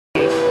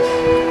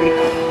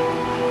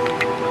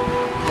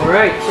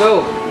Alright, so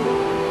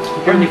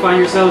you currently find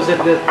yourselves at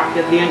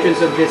the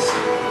entrance of this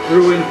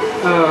ruin,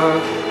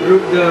 the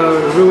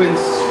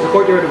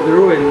courtyard of the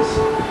ruins.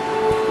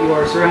 You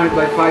are surrounded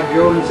by 5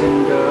 drones,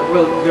 and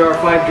well, there are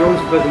 5 drones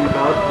buzzing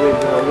about with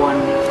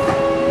one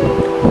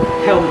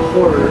helm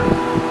horror.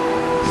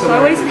 So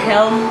what is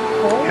helm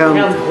horror? Helm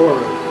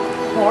horror.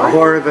 Horror? A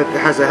horror that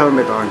has a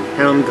helmet on.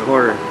 Helmed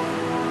horror.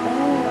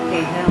 Oh,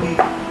 okay, helm.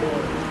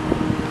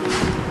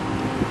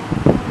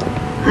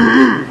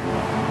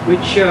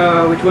 Which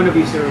one of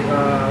you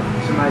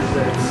surmises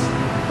that it's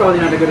probably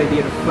not a good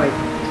idea to fight?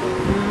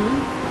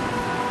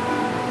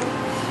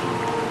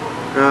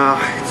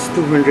 It's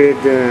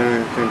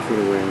 210 feet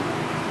away.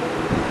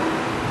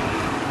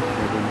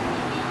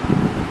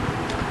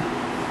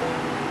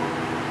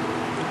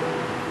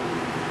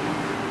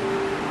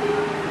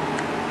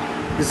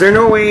 Is there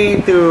no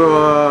way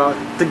to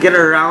get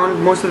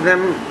around most of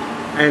them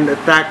and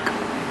attack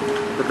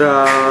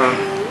the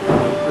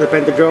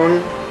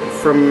Pentadrone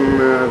from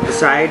the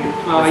side?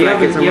 You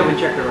haven't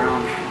checked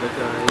around, but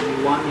if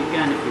you want, you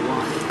can if you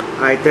want.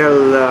 I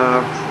tell,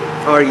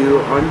 are you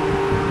on?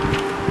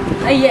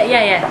 Yeah,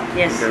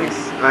 yes, Okay. yes.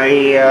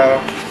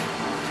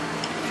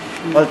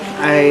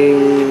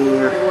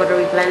 What are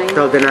we planning?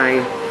 Tell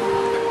Denai,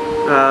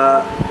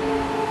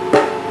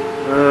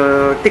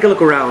 take a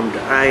look around.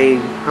 I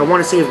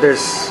want to see if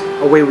there's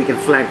a way we can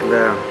flank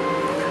the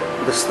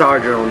star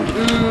drone.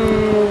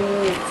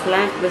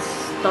 Flank the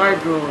star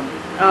drone.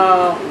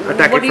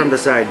 Attack it from the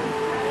side.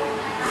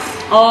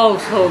 Oh,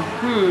 so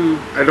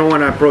I don't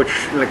want to approach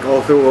like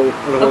all through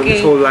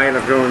this whole line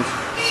of drones.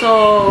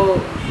 So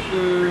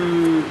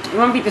you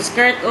want me to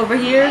skirt over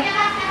here?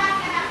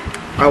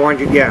 I want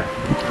you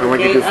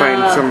to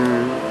find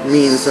some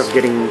means of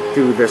getting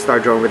to the star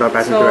drone without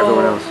passing through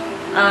everyone else.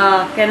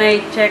 Can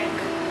I check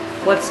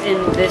what's in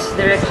this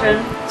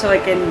direction so I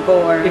can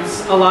go around?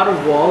 It's a lot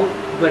of wall,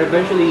 but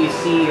eventually you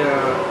see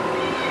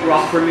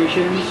rock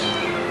formations.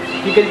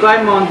 You can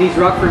climb on these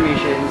rock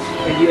formations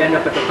and you end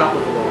up at the top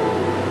of the wall.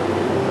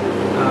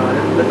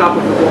 The top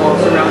of the wall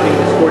surrounding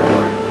this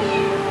courtyard.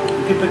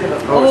 You can pick it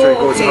up. Oh, so it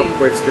goes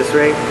upwards this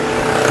way?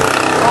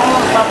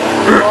 Oh, top of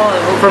the wall.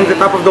 Okay. From the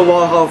top of the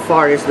wall, how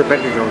far is the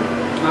Pentadrone?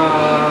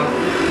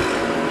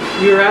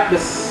 You're at the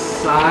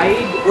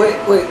side.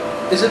 Wait.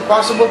 Is it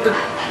possible to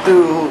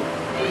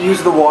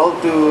use the wall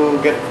to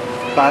get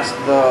past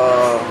the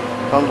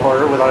Helm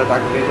Horror without it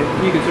activating?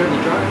 You can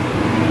certainly try.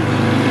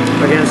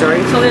 Again, sorry?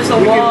 So there's a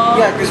wall.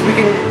 Yeah, because we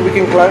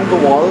can climb the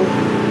wall.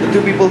 The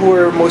 2 people who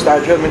are most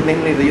agile,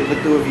 namely the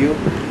 2 of you,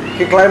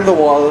 can climb the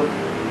wall.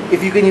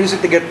 If you can use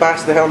it to get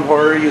past the Helm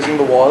Horror using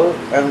the wall,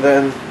 and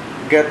then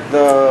get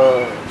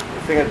the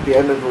thing at the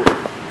end of the...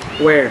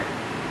 Where?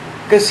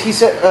 Because he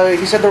said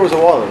there was a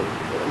wall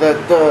that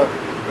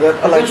aligns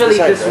the Essentially,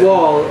 side, this right?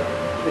 wall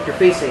that you're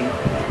facing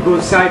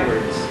goes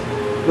sideways.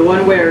 The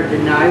one where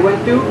Denai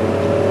went to,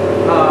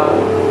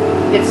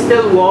 it's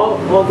still wall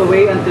all the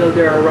way until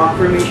there are rock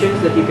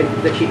formations that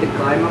she can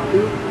climb up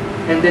to,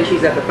 and then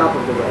she's at the top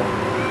of the wall,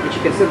 and she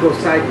can still go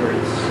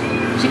sideways.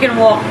 She can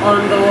walk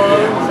on the wall,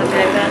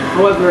 something like that.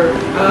 However,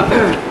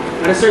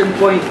 at a certain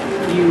point,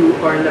 you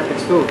are left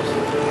exposed.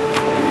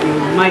 You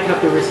might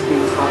have to risk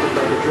being spotted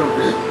by the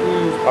drones.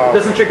 It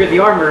doesn't trigger the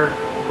armor,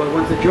 but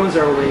once the drones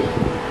are awake,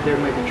 there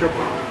might be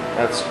trouble.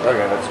 That's true.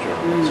 That's true.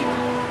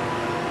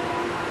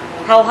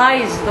 How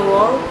high is the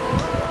wall?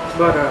 It's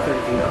about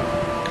 30 feet up.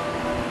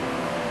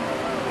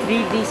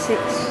 3d6.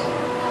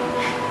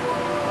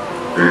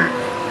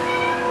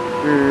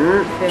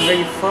 If ever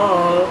you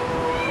fall.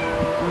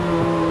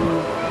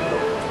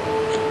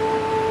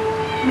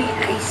 May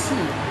I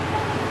see?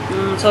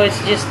 So it's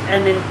just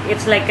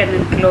it's like an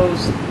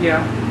enclosed.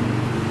 Yeah.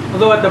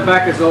 Although at the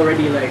back is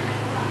already like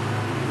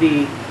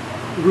the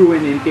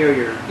ruined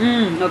interior.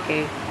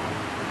 Okay.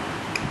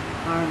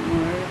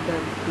 Armor.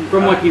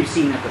 From what you've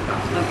seen at the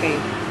top. Okay.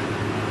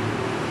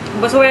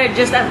 But so we're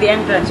just at the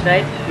entrance,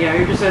 right? Yeah,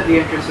 you're just at the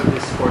entrance of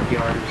this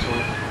courtyard. So.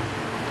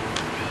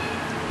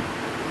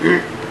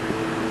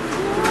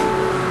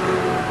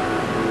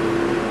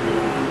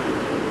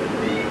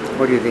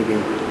 What are you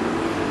thinking?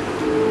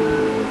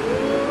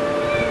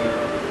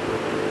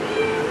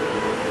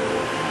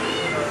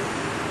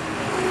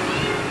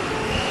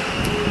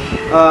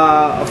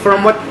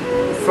 From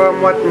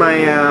what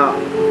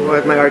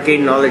my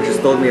arcane knowledge has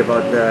told me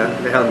about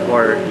the Helm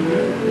Horror,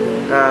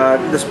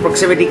 does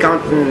proximity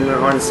count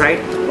on sight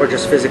or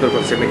just physical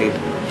proximity?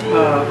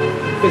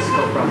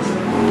 Physical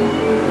proximity.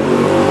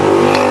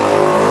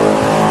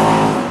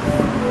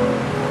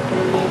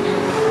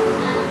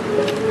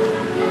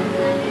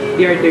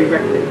 They are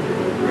directed.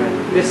 Right.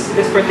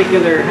 This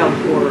particular Helm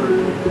Horror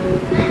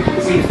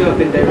seems to have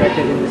been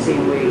directed in the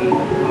same way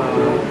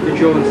the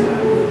drones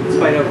have, in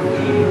spite of the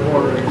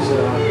horror's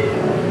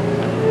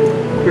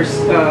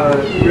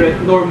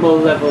normal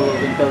level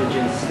of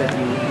intelligence that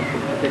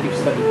you've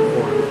studied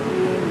before.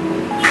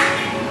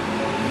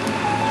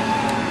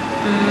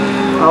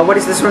 What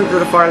is this one to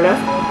the far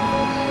left?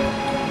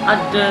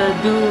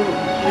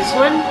 This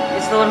one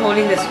is the one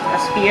holding a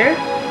spear.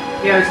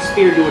 Yeah, it's a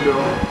spear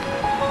duodrone.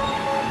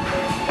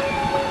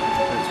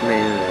 na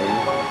yun line.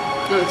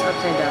 No, it's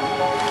upside down.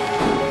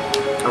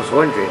 I was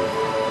wondering.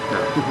 No.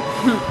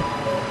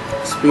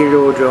 Spear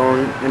duo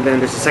drone, and then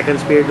there's a second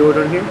spear duo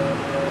drone here.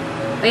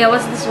 Oh yeah,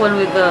 what's this one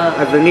with the...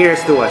 At the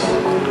nearest to us.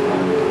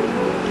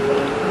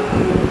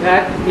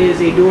 That is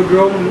a duo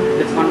drone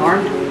that's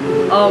unarmed.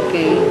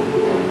 Okay.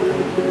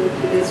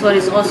 This one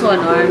is also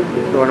unarmed.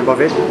 The one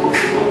above it?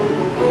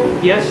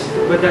 Yes,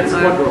 but that's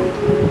quadro.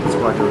 It's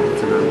quadro.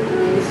 It's another.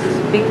 This is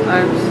big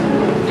arms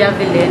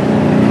javelin.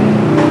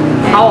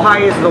 How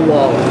high is the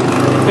wall?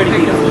 30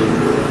 feet up.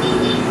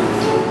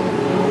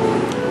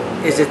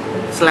 Is it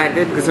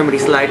slanted? Could somebody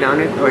slide down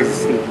it, or is it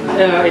steep?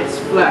 It's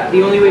flat.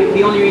 The only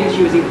reason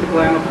she was able to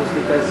climb up was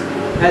because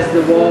as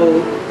the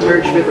wall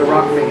merged with the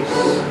rock face,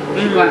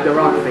 she climbed the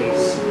rock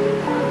face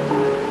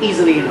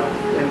easily enough,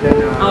 and then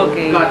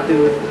Okay. got to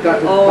the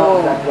top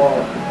of that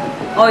wall.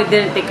 Oh, it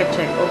didn't take a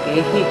check.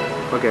 Okay.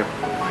 Okay.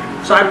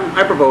 So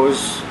I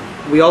propose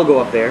we all go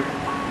up there.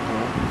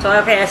 So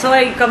okay, so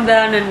I come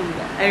down and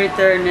I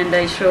return and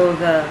I show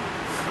the...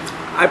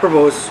 I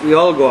propose we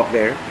all go up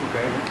there.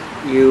 Okay.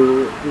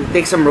 You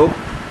take some rope.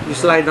 You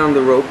slide down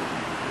the rope.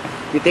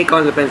 You take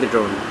on the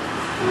pentadrone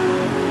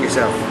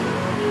yourself.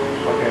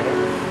 Okay.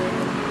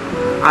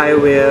 I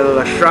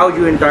will shroud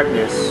you in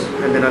darkness,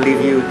 and then I'll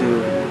leave you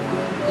to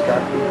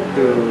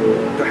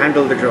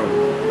handle the drone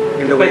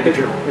in the way that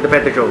you the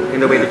pentadrone in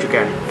the way that you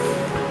can.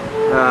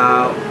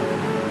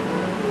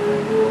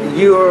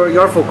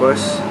 Your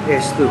focus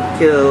is to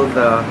kill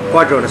the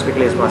quadrone as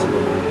quickly as possible,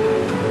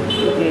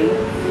 Okay.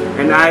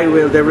 and I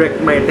will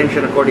direct my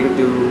attention according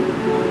to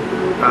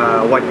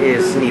what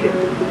is needed.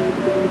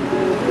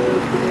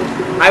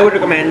 I would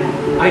recommend.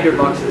 Either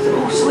boxes.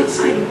 Oh, so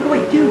exciting! What do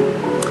I do?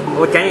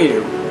 What can you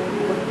do?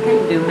 Can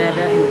you do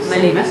meta?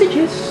 Send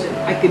messages.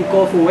 I can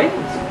call for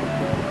winds.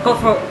 Go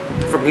for...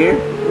 From here?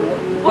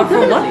 Or for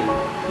what?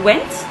 definitely.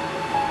 Went?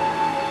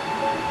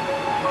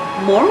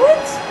 More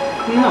went?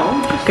 No,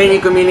 just, Can you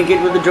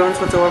communicate with the drones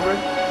whatsoever?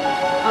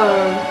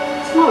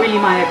 it's not really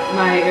my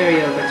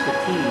area of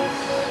expertise.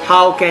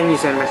 How can you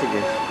send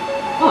messages?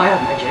 Oh, I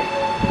have magic.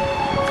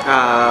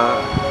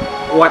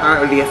 What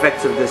are the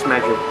effects of this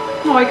magic?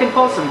 No, I can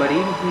call somebody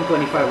in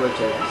 25 words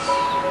or less.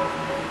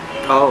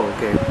 Oh,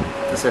 okay.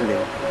 Ascending.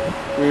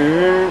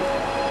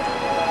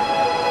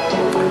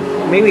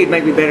 Maybe it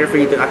might be better for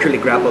you to actually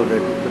grapple the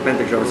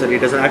pentadrone so that it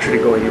doesn't actually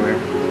go anywhere.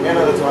 Yeah,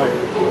 no, that's fine.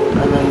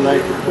 And then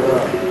like,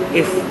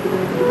 If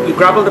you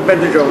grapple the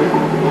pentadrone,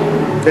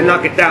 then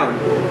knock it down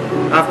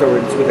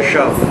afterwards with a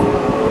shove,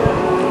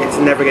 it's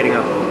never getting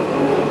up.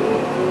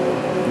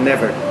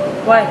 Never.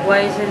 Why? Why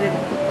isn't it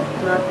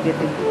not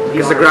getting...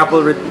 Because the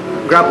grapple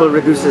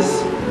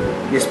reduces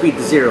your speed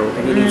to 0,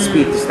 and you need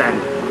speed to stand.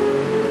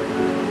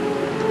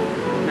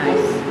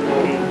 Nice.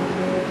 Okay.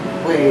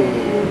 wait.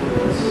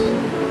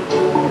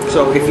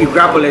 So if you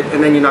grapple it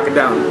and then you knock it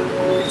down,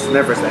 it's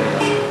never standing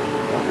up.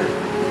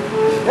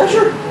 Yeah,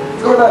 sure.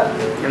 Let's go with that.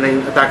 And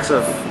then attacks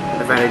of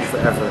advantage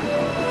forever.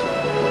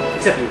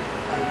 Except you.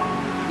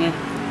 Yeah.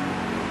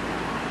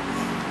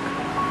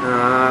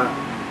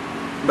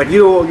 But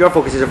your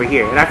focus is over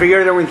here, and after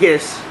you're done with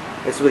his,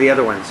 it's with the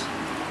other ones.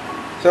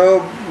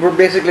 So we're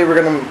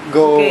gonna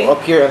go Okay.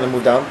 up here and then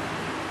move down.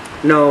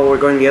 No, we're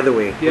going the other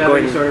way. Do you We're have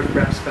going. any sort of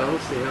prep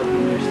spells to help you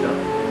in your stuff?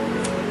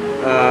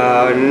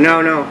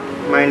 No.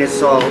 Mine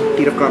is all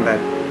heat of combat.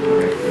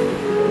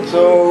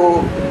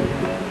 So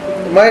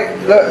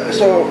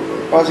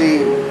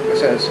Ozzy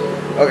says,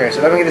 okay,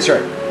 so let me get this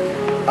right.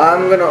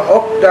 I'm gonna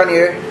up down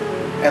here,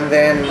 and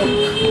then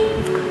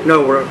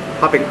No, we're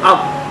hopping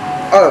up.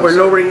 oh, We're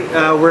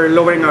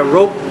lowering our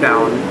rope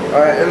down,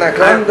 alright, and I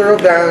climb the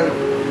rope down,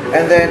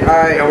 and then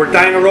and we're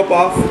tying a rope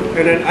off.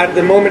 And then at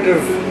the moment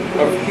of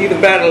heat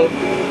of battle,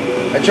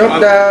 I jump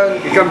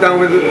down, you jump down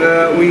with.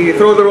 We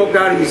throw the rope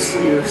down. You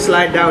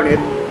slide down it.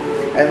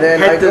 and then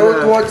head I to go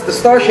the- towards the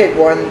star-shaped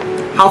one.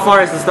 How far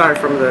is the start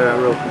from the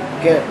rope?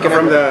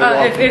 From the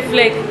wall? If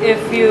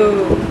we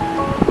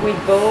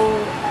go...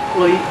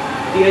 Well,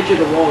 the edge of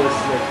the wall is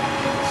like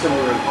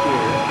somewhere up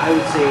here. I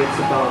would say it's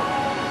about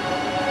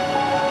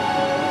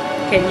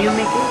Can you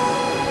make it?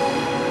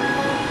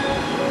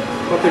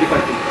 35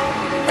 feet.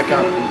 I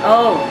count.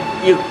 Oh,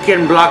 You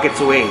can block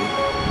its way.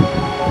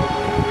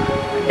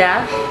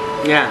 dash?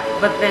 Yeah.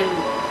 But then...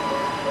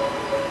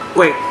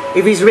 Wait,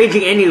 if he's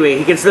raging anyway,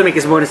 he can still make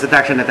his bonus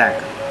action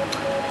attack.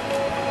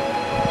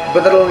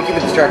 But that'll only keep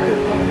it distracted.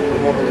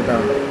 It won't hold it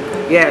down.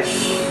 Yes,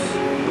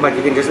 but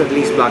you can just at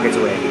least block its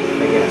way,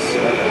 I guess.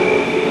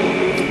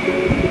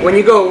 When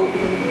you go,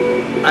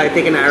 I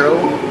take an arrow.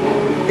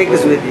 Take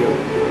this with you.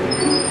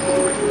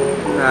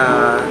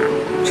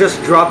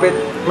 Just drop it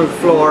on the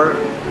floor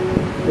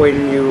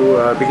when you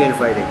begin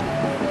fighting.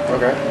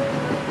 Okay.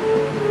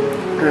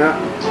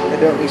 I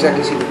don't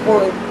exactly see the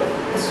point,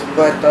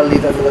 but I'll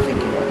leave that for the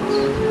thinking ones.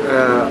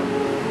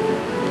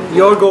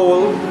 Your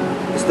goal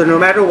is to, no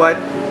matter what,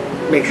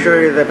 make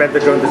sure the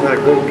pentadrone does not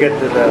go get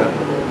to the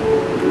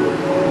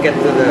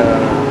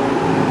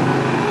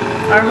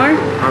Armor?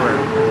 armor.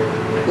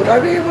 Would I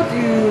be able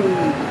to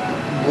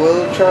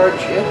will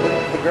charge it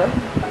with the ground?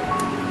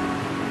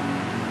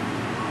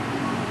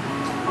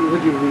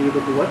 would you be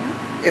able to what?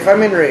 If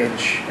I'm in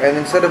range, and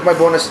instead of my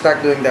bonus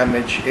attack doing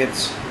damage,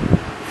 it's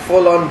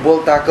full-on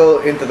bolt tackle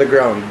into the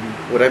ground.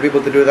 Would I be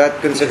able to do that,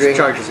 considering... Just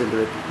charges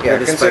into it. Yeah,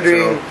 With the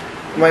considering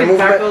spectral. my You can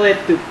movement... tackle it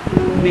to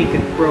make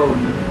it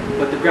prone,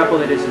 but to grapple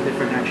it is a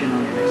different action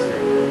on your next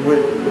turn.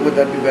 Would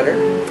that be better?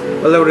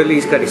 Well, that would at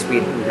least cut his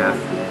speed in half.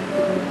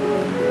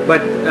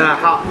 But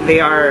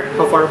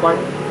how far apart?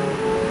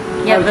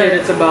 Yeah, I would say the,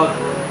 it's about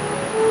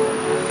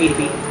 80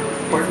 feet.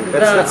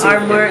 the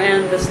armor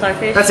and the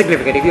starfish. That's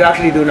significant. If you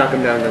actually do knock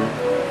him down, then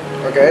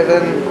Okay,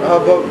 then how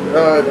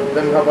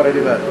about I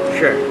do that?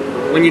 sure.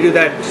 When you do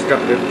that, just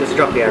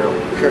drop the arrow.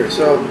 Sure.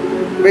 So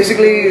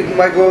basically,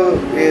 my goal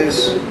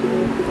is.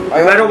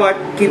 No matter what,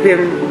 keep him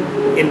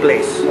in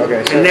place.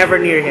 Okay, so- And never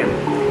near him.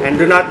 And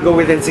do not go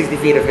within 60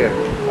 feet of him.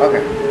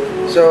 Okay.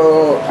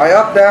 So I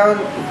up down,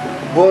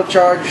 bolt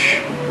charge,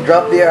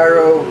 drop the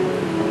arrow,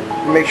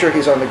 make sure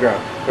he's on the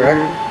ground. Correct.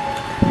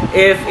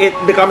 If it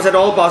becomes at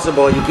all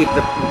possible, you keep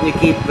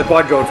the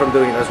quadrone from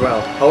doing it as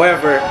well.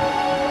 However,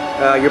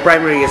 your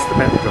primary is the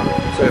pentadrone.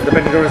 So if the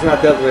pentadrone is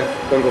not dealt with,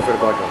 don't go for the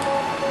quadrone.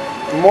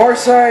 More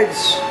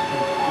sides,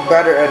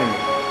 better enemy.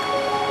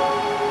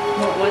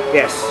 What?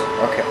 Yes.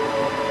 Okay.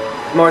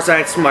 More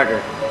sides, smarter.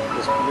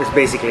 That's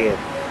basically it.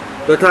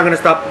 So it's not going to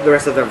stop the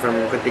rest of them from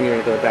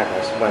continuing to attack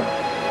us. But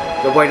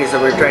the point is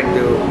that we're trying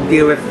to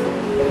deal with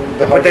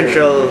the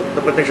potential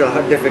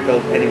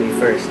difficult enemy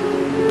first.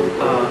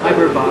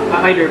 Either box.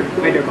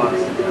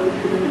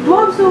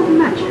 Dwarves of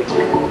magic.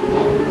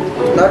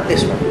 Not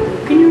this one.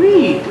 Can you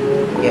read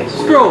Yes.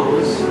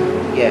 scrolls?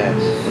 Yes.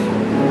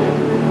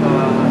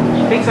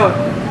 She takes out.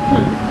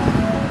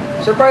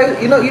 Surprise!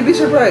 You know, you'd be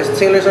surprised.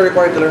 Sailors are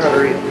required to learn how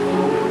to read.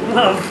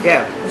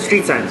 Yeah,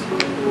 street signs.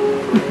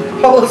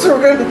 How else are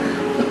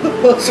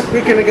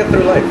we gonna get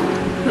through life?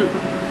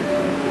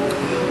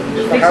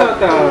 She takes out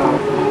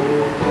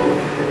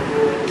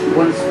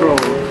one scroll.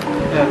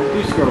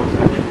 Two scrolls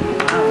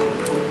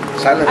actually.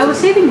 Silence. I was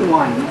saving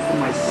one for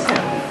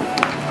myself,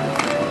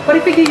 but I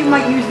figured you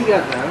might use the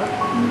other.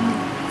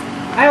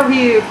 I have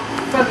here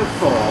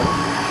Featherfall,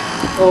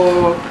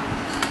 or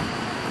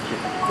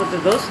What do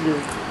those do?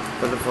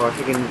 For the fall,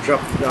 he can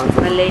drop down.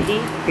 A lady?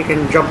 He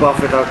can jump off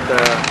without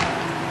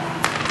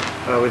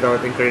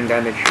incurring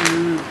damage.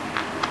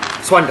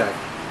 Swan dive.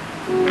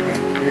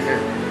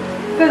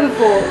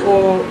 Featherfall,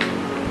 or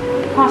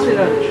Pass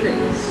Without a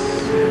Trace.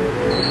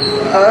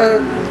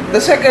 The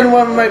second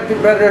one might be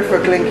better for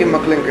Clinky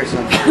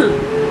McClinkerson.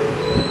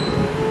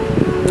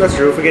 That's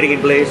true. For getting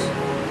in place.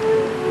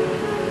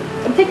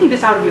 I'm taking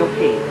this out of your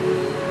pay.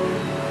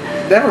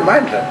 Never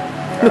mind that.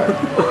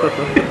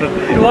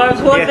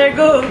 Dwarves want Yeah. their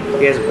gold.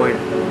 He has a point.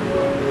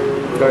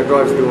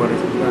 Dwarves do want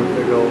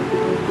their gold.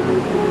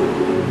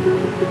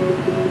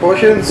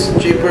 Potions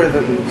cheaper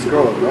than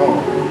scroll.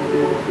 No.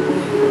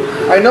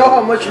 I know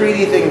how much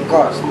reedy thing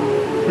cost.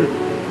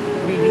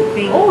 Really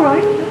think.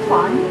 Alright, that's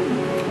fine.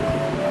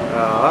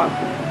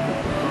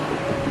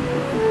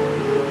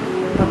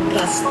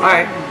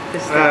 Alright.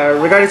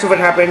 Regardless of what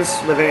happens,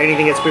 whether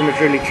anything gets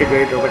prematurely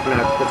triggered or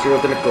whatnot, that's your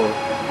ultimate goal.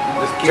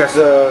 Just keep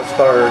the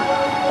star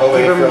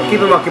away from... Keep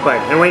him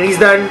occupied. And when he's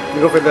done,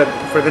 you go for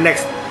the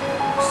next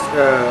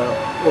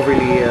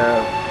overly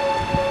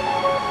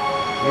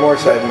More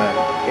side man.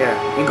 yeah.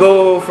 You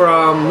go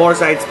from more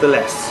sides to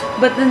less.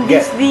 But then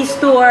these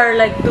two are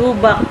like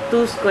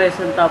two squares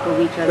on top of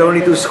each other. There are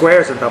only two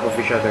squares on top of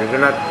each other. They're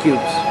not cubes.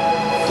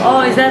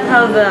 Oh, is that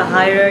how the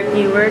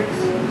hierarchy works?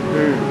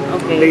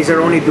 Okay. These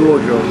are only duo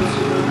drones.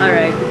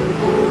 Alright.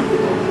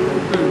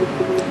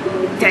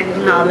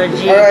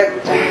 Technology. Alright.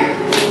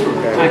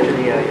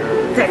 Actually, yeah,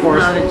 you're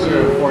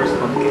Technology. forced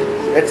pumpkin.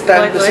 It's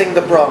time What, to what? sing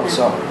the prom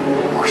song.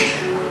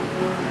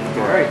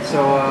 Alright,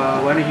 so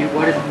why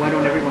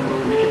don't everyone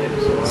roll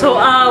initiative? So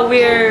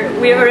we're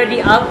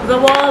already up the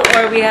wall,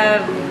 or we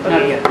have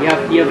Not yet.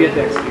 You have yet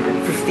to execute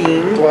it.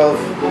 15. 12.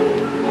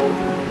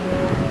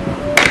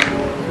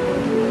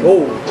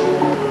 Oh.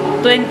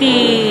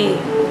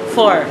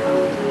 24.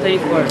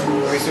 24.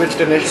 We switched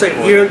So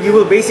initiative. you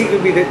will basically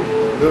be the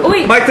Oh,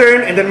 wait. my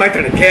turn and then my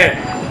turn again.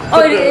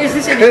 Oh, is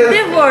this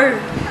initiative or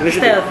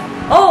Initiative. stealth?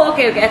 Oh,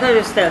 okay. I thought it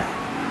was stealth.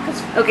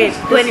 Okay,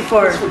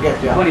 24. Let's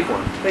forget, yeah. 24.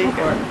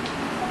 24.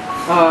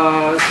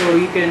 So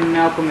you can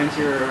now commence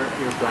your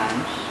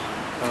plans.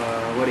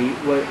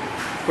 What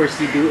first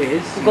you do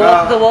is Go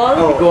up the wall?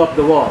 oh. you go up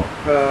the wall.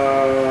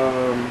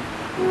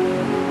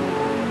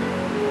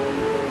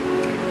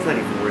 It's not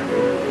even worth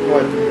it.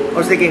 What? I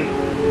was thinking,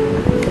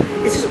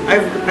 it's just,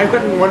 I've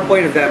gotten 1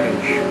 point of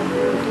damage.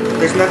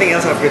 There's nothing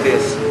else after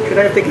this. Should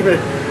I have taken a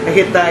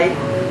hit die?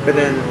 But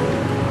then,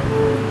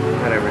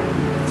 whatever.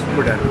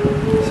 We're done.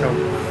 So,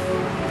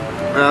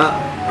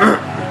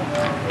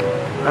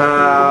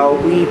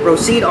 we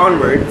proceed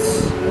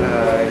onwards.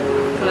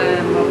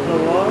 Climb up the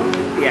wall.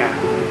 Yeah.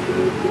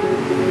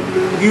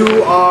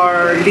 You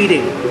are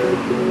leading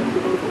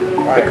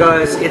Alright.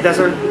 because we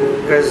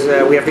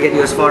have to get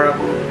you as far up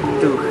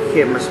to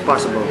him as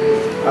possible.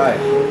 Alright.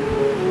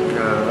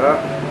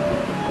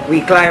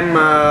 We climb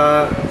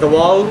the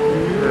wall.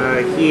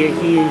 He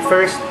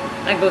first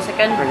I go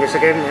second. On your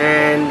second,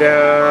 and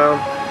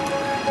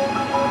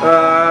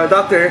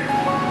Doctor,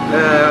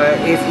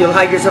 if you'll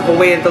hide yourself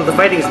away until the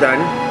fighting's done,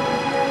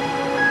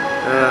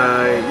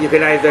 you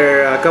can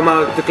either come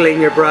out to claim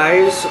your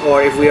prize,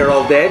 or if we are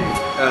all dead,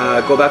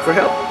 go back for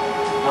help.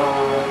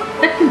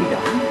 That can be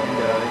done.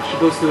 And she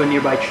goes to a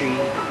nearby tree,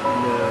 and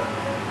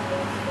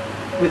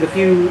with a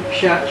few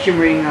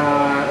shimmering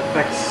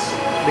effects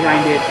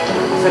behind it,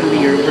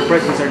 suddenly her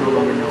presence are no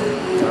longer known.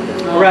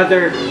 Or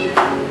rather,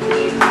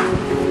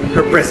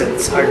 her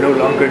presence are no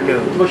longer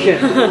known. oh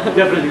shit,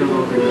 definitely no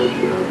longer known.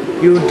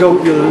 You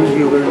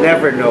will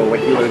never know what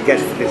you will get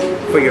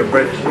for your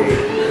birthday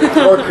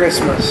Or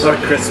Christmas. or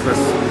Christmas.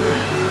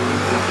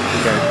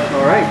 Okay.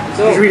 All right,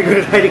 so She's really good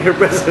at hiding her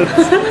presence.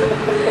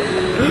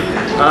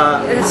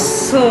 It's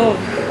so.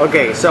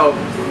 Okay, so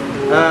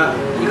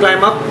you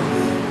climb up,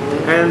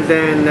 and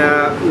then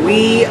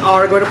we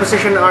are going to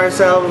position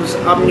ourselves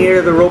up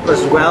near the rope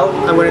as well.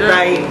 I'm going to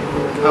tie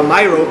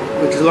my rope,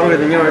 which is longer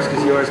than yours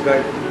because yours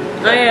got.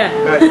 Oh yeah.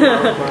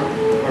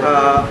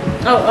 Oh.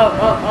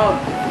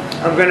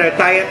 I'm going to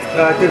tie it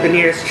to the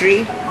nearest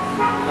tree,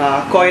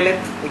 coil it,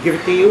 give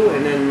it to you,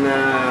 and then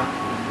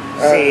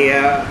say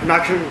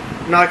notch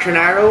an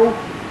arrow,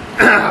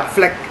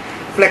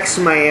 flex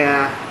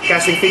my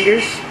casting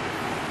fingers.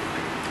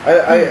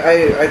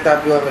 I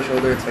tap you on the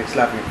shoulder. It's like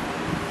slap me.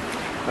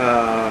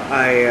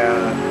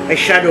 I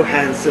shadow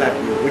hand slap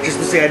you, which is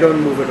to say I don't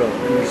move at all.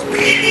 I'm just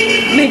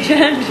Mage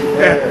hand.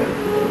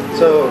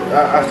 So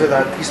after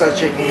that, he starts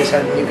shaking his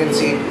hand, and you can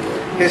see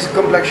his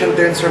complexion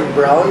turns from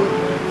brown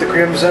to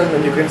crimson,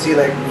 and you can see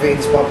like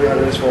veins popping out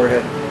of his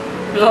forehead.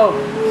 Oh.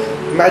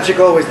 Magic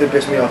always did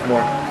piss me off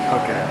more.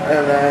 okay.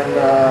 And then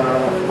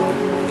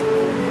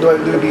do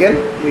we begin?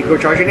 We go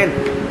charging in.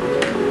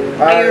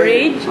 Are you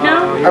rage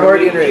now? I'm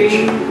already in rage.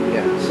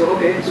 Yeah. So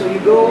okay, so you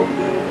go.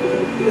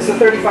 It's a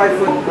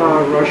 35-foot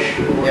rush.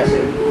 Yeah.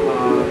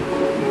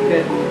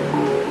 Okay.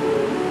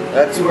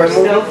 That's You my are move.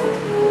 stealth,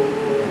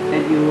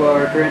 and you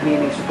are currently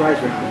in a surprise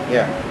round.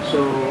 Yeah. So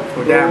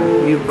Oh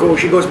damn! You go.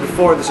 She goes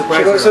before the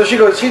surprise.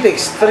 She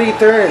takes 3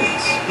 turns.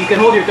 you can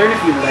hold your turn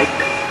if you like.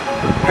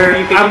 Her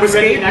You can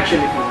ambuscade. in action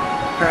if you want.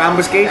 Her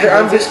ambuscade. Her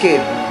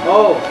ambuscade.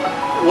 Oh,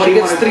 what She do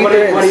you gets want to 3 what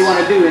turns. do you want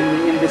to do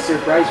in this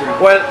surprise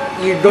round? Well,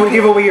 you don't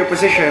give away your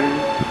position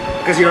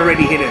because you're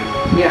already hidden.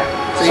 Yeah.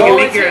 So you can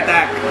make your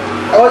attack.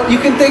 Oh, you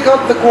can take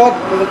out the quad.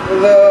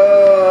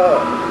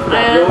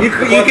 You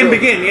can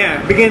begin.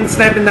 Yeah, begin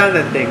sniping down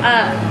that thing.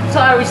 So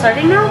are we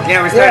starting now?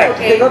 Yeah, we're starting.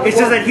 okay. Take out the It's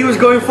just quad. that he was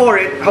going for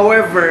it.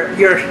 However,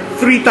 you're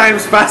 3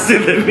 times faster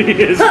than he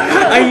is,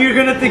 and you're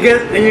gonna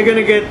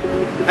get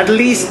at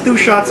least 2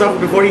 shots off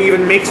before he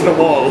even makes the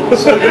wall.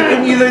 So you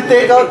can either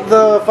take out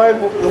the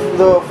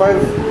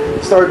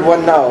 5-starred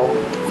one now.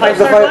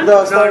 Five-star one? The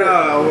No, star.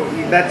 no,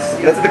 that's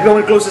the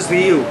one closest to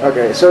you.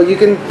 Okay, so you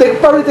can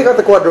probably take out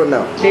the quadro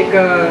now. Take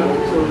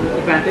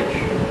advantage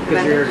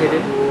because you're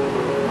hidden.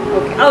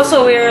 Okay. Oh,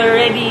 so we're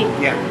already.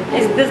 Yeah,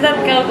 Does that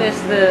count as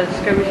the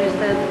skirmishes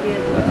that we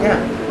had? yeah.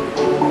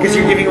 Because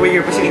you're giving away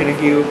your position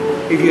if you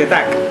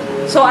attack.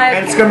 So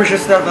And skirmisher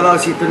stealth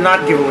allows you to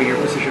not give away your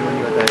position when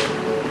you attack.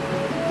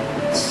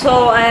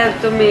 So I have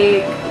to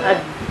make a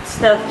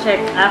stealth check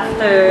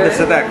after.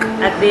 Let's attack.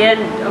 At the end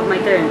of my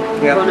turn.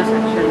 Yeah. Bonus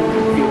action.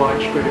 If you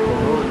watch Critical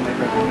Role, you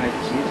might recognize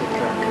this music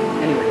track.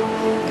 Anyway,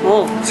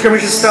 Oh.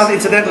 Skirmisher stealth,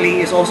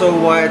 incidentally, is also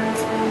what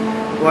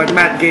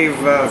Matt gave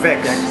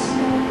Vex.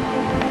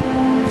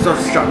 So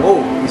strong.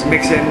 Oh, he's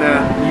mixing.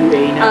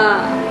 UA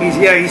now.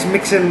 He's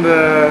mixing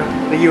the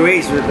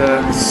UAs with the.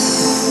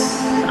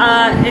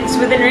 It's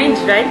within range,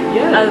 right?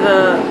 Yeah.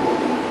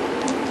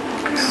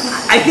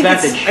 I think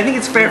Advantage.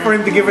 it's fair for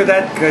him to give her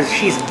that because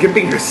she's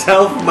gimping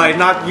herself by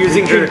not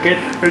using her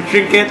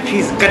trinket.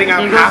 She's cutting out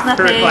Here goes half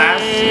her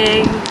class.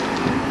 nothing.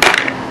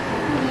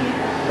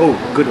 Oh,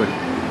 good one.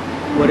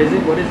 What is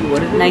it? What is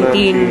it?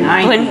 19.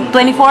 19.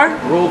 24?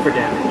 Roll for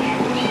damage.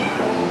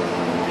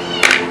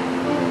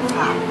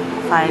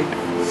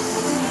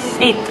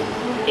 5. 8.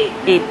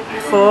 8.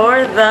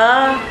 For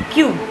the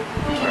cube.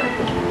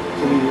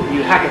 So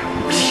you hack it.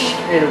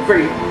 And a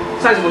very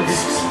sizable.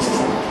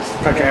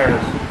 Touch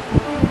arrows.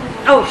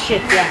 Oh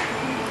shit, yeah.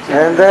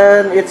 And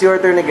then it's your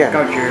turn again.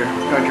 Count your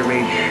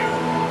mage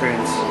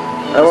turns.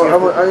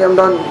 I'm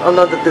done. I'm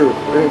not the 2,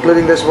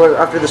 including this one.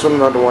 After this one,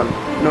 not the 1.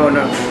 No.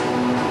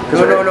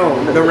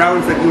 The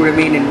rounds that you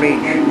remain in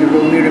range, you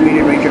only remain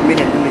in range a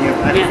minute, and then you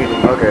have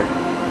activated. Okay.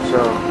 So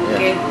yeah.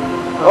 Okay.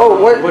 Oh,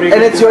 what? What are you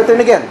And gonna it's do? your turn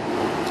again.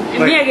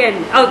 And me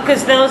again. Oh,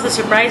 because that was the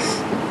surprise.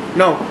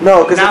 No,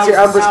 No, because Now it's your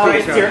it's- Now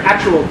ambuscade. it's your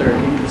actual turn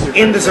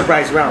in the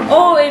surprise round.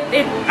 Oh, it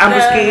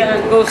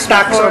Ambuscade goes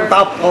stacks before. on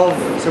top of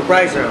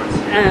surprise rounds.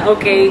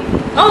 Okay.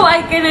 Oh,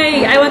 I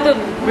want to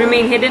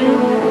remain hidden.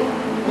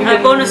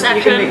 Bonus You can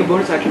action. make a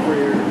bonus action for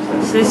your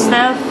stuff.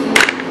 Stealth.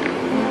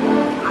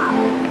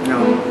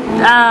 No.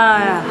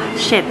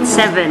 Shit.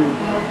 7.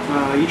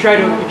 You try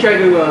to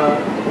go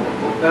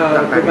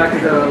back to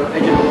the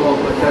edge of the wall,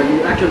 but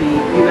you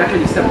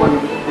actually step on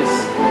this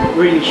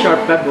really sharp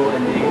pebble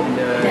and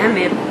Damn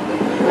it.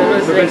 That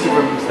was prevents like,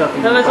 you from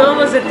stuffing. that was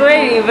almost a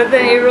 20, but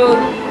then I rolled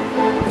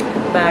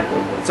back.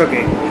 It's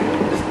okay.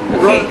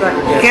 Roll attack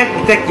He again. can't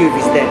detect you if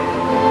he's dead.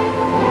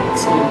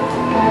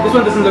 This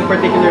one doesn't look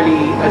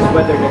particularly as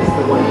weathered as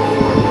the one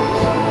before.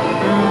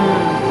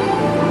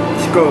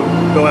 Just go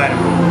at him.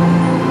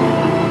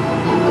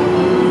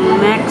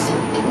 Next.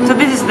 So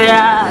this is the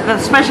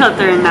special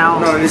turn now.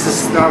 No, this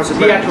is not a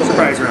The actual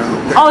surprise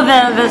round. Oh,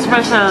 the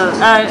special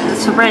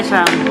surprise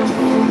round.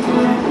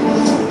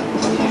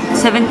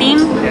 17,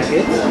 That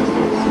hits.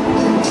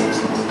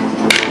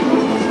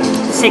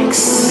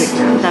 6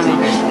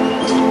 damage.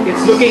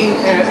 It's looking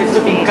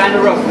kind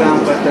of rough now,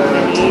 but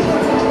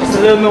just a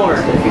little more.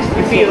 If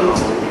you feel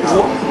 2,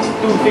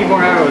 3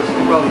 more arrows, you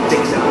can probably take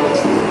it down.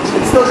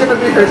 It's still gonna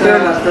be her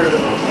turn after.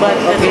 But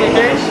that's my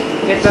turn.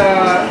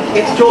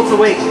 It jolts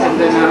awake and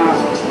then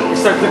it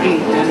starts looking,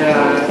 and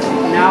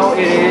now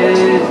it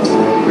is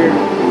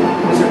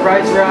the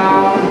surprise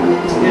round.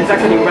 It's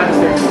actually Brad's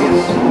turn. It's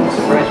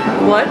surprise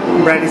round. What?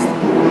 Brady's.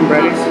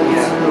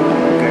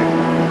 Yeah. Okay.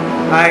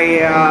 I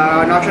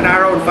notch an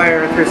arrow and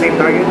fire at her same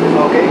target.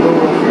 Okay, go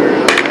roll for.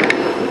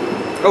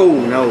 Oh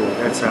no,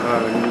 that's 9.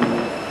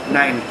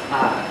 That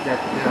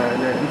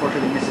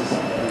unfortunately misses.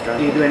 Okay.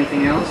 Do you do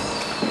anything else?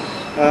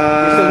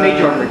 You're still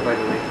mage armored, by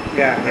the way.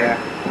 Yeah.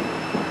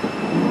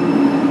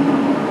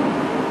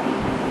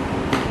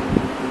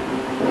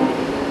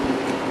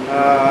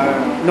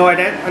 No,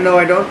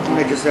 I don't.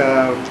 I just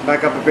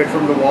back up a bit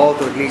from the wall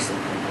to at least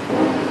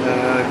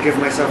give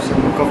myself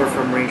some cover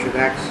from ranged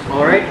attacks.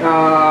 Alright,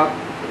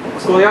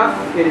 Skolya,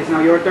 it is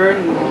now your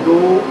turn.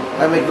 Go.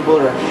 I make the bull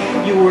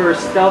rush. You were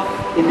stealth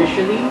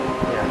initially,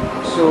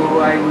 Yeah. so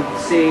I would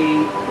say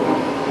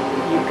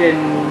you can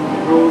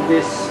roll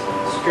this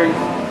strength,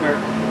 or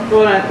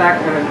roll an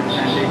attack at an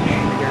advantage, I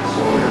guess,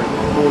 or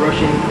bull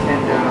rushing,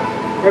 and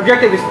your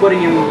objective is putting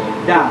him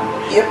down.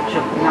 Yep.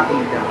 Knocking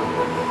him down.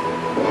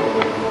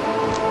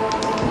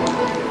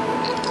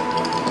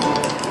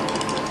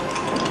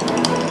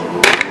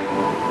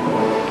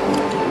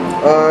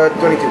 Uh,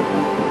 22.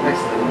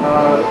 Excellent.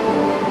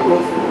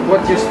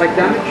 What's your spike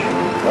damage?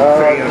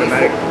 3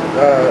 automatic.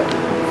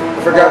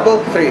 For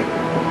grapple, 3.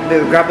 The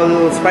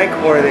grapple spike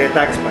or the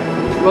attack spike?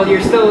 Well,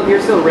 you're still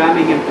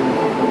ramming him to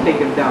take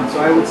him down, so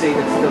I would say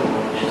that's still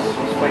just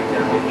spike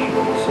damage.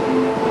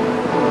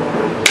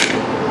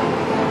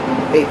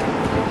 8.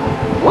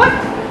 What?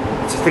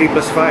 It's a 3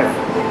 plus 5.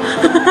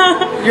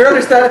 You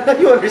understand?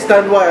 You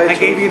understand why I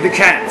gave you the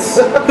chance.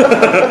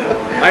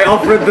 I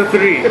offered the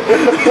 3.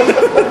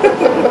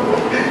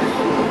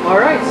 All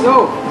right,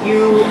 so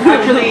you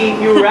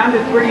you rammed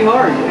it pretty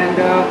hard, and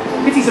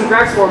you can see some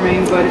cracks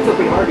forming, but it's still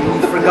pretty hard. You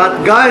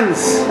forgot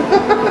guns.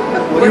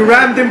 You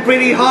rammed him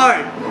pretty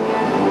hard.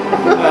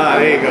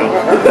 There you go.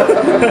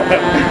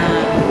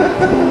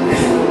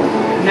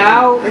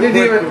 Now, when you're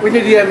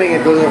DMing,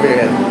 it goes over your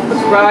head.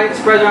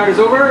 surprise round is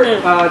over.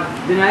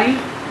 Denai.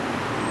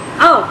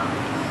 Oh!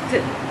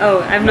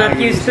 I'm not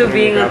used to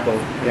being a...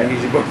 Yeah,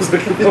 easy bonus.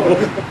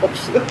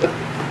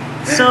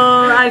 So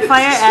I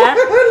fire at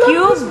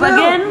cube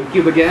again.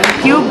 Cube again.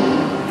 Cube.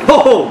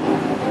 Oh!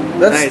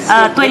 That's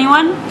Nice.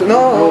 21. no.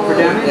 Roll for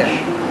damage.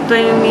 Yeah.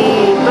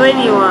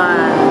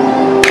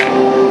 21.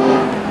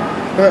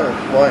 1.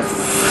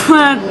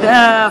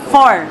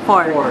 4.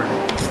 4.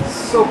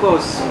 So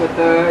close, but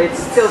it's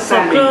still So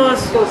standing. close.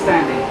 Still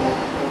standing.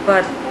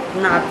 But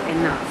not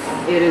enough.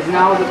 It is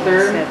now the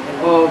turn 7.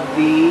 of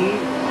the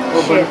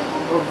Ship.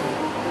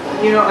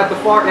 at the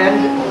far end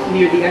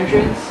near the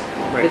entrance.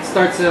 Right. It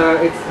starts.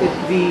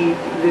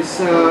 This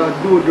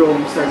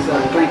duodrome starts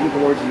clanking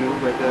towards you,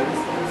 but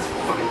it's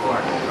fucking far.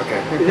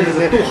 Okay. This is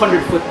a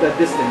 200-foot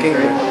distance.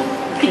 Kingler.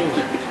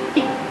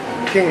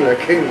 Right?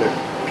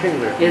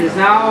 Kingler. It is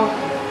now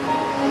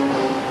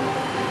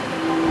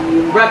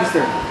Brad's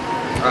turn.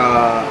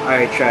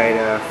 I try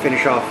to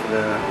finish off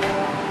the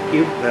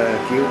Cube.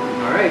 cube.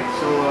 All right.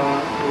 So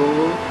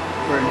roll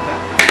for an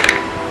attack.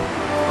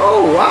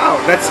 Oh wow,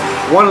 that's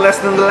 1 less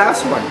than the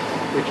last one.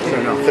 Which So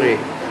is no. 3.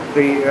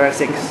 6.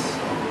 6.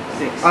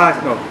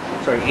 No,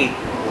 sorry, 8.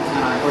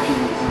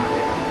 Unfortunately, it's not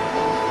there.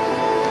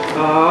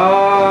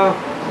 Oh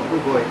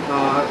boy.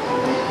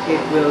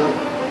 It will.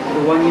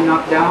 The one you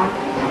knocked down,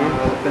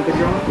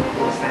 Pentadrone,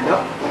 will stand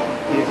up.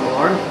 It is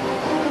alarmed,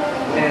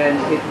 and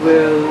it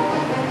will.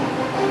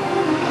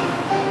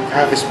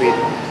 Half the speed.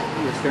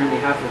 It's currently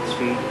half its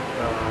speed.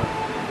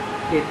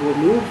 It will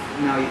move.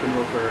 Now you can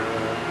roll for.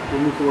 Will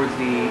move towards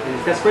the. It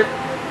is desperate.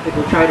 It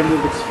will try to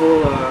move its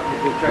full.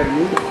 It will try to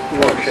move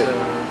towards. shit.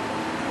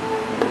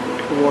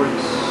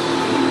 Towards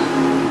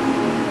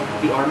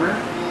the armor.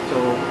 So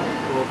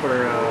roll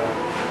for.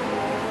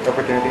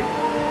 Opportunity.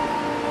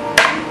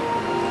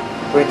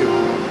 22.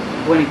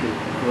 22.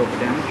 Roll for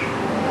damage.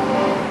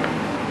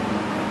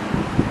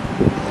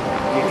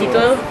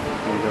 D12.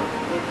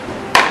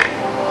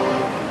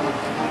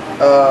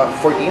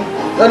 14?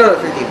 No,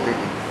 13.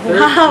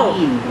 Wow.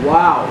 13.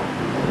 Wow.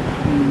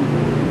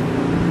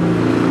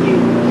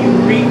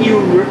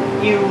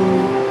 You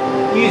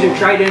use your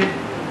trident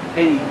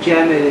and you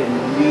jam it in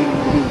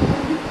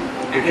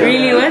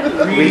Really what?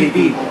 really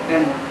deep.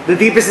 And The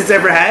deepest it's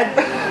ever had?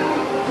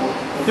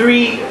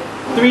 3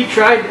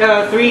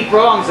 three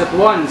prongs at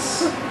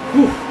once.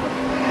 Whew.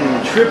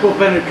 Triple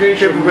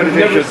penetration. Triple We've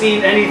never penetration.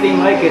 seen anything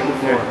like it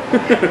before.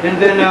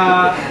 And then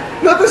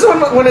Not this one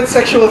when it's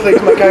sexual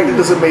things. My character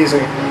does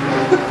amazing.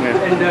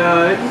 and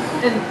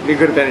You're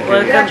good at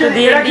Welcome penetrating.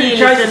 to it actually D&D,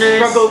 tries to listeners.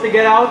 struggle to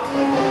get out,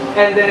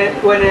 and then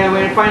when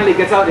it finally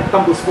gets out, it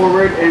tumbles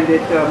forward and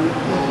it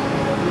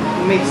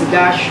makes a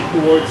dash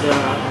towards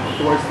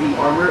the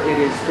armor. It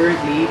is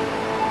currently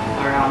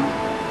around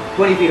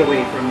 20 feet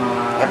away from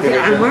The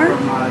armor?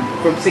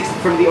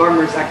 from the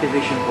armor's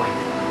activation point.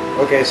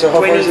 Okay, so how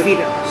far 20 is it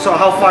feet. So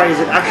how far is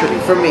it actually?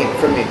 from me?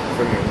 From me.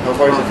 How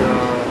far is it from me?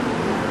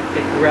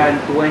 It ran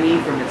 20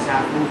 from its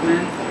half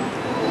movement,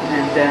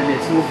 and then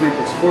its movement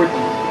is 40,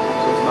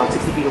 so it's about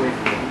 60 feet away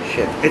from me.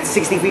 Shit. It's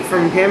 60 feet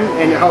from him,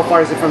 and how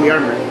far is it from the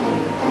armor?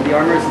 From the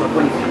armor is about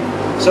 20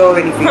 feet. So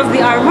 20 feet. From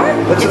the armor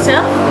That's a-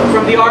 itself?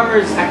 From the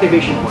armor's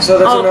activation point. So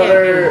that's Oh,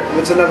 okay,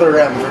 another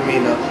ram for me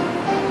now.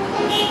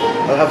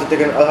 I'll have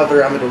to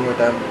ram it one more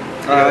time.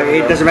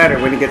 It doesn't matter.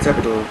 When it gets up,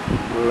 it'll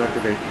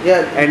activate.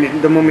 Yeah.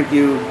 And the moment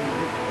you,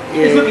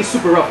 It's looking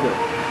super rough though.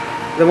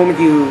 the moment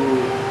you,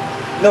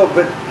 No,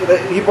 but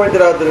he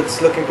pointed out that it's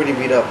looking pretty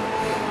beat up.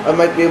 I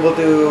might be able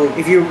to.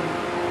 if you,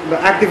 the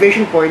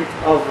activation point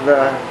of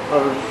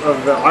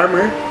the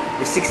armor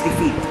is 60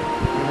 feet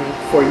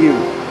for you.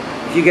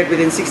 If you get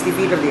within 60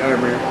 feet of the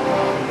armor,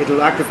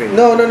 it'll activate.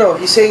 No.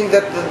 He's saying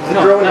that the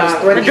No, drone is the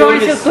 20 The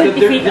drone is still 20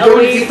 the feet drone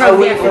away is from the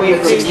away from the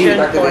 60 activation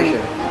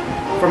activation. point.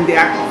 From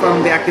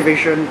the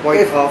activation point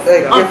If- of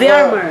like, the, Of the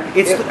armor.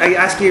 it's. I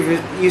asked you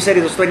if you said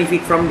it was 20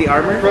 feet from the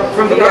armor.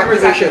 From the the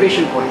armor's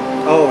activation. activation point.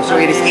 Oh, so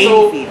it is 80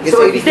 So, feet. It's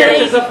so if 80 he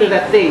catches up to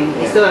that thing,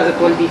 he Yeah. still has a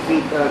 20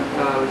 feet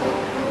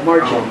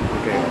margin. Oh,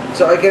 okay.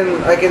 So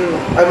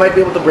I might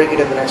be able to break it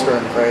in the next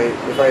round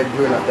if I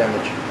do enough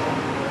damage.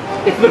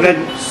 It's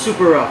looking Then-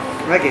 super rough.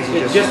 In that case, you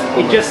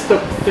It just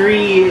took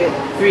three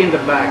in the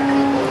back,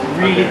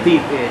 really Okay.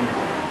 deep in.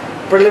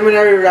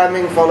 Preliminary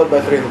ramming followed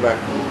by 3 in the back.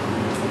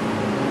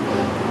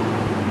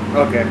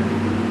 Okay.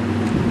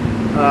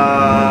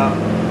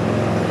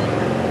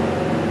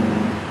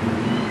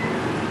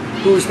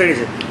 Whose turn is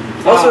it?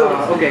 Also,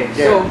 Okay,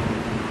 yeah. so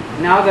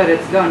now that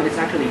it's done, it's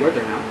actually your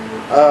turn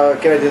now.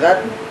 Can I do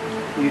that?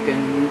 You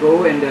can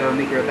go and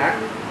make your attack.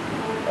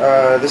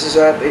 This is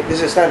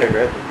standard,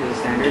 right? This is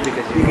standard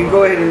because You can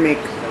go ahead and make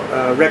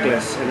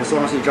reckless, and as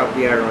long as you drop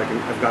the arrow,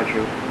 I've got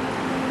you.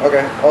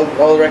 Okay,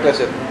 I'll reckless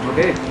it.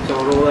 Okay, so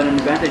roll an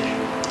advantage.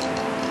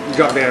 You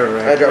drop the arrow,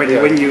 right? I drop when, the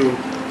arrow. when you.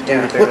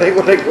 Yeah. when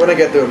When I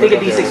get to him. Take a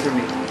I'll drop d6 the from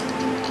me. arrow.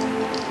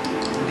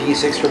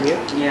 D6 from you?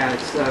 Yeah,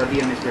 it's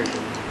DM inspiration.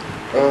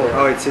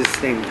 Oh, it's his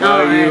thing.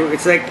 Oh, you. right.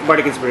 It's like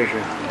bardic inspiration.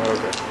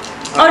 Okay.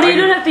 Oh,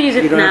 you don't have to use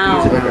it You don't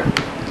now. have to use it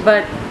now.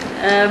 But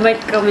might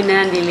come in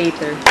handy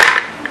later.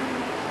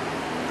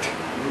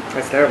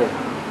 That's terrible.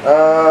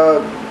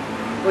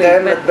 Wait,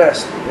 10 but- at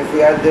best. If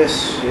we add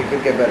this, it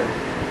could get better.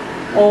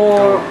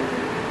 Or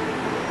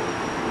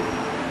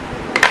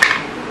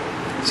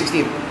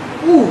 16.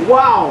 Ooh,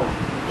 wow!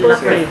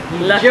 lucky.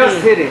 You Lucky.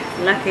 just hit it.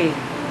 Lucky.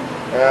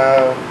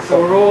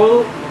 So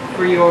roll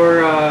for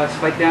your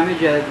spike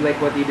damage, like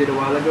what you did a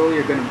while ago.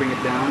 You're gonna bring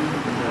it down.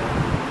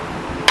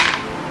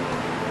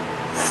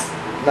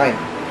 9.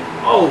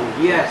 Oh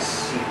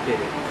yes, you did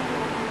it.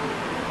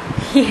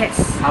 Yes.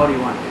 How do you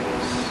want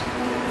this?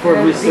 For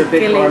Yeah, Mr.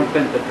 Big killing. Arm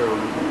Pentatron.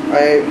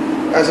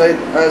 As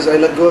I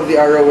let go of the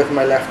arrow with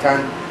my left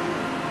hand,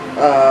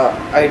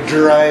 I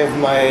drive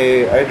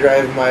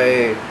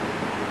my.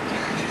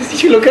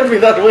 You look at me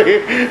that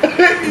way.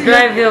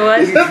 Drive the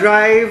what? You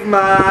drive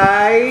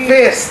my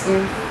Fist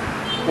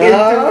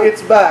into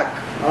its back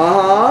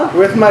Uh-huh.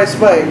 with my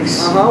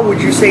spikes. Uh-huh. Would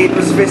you say it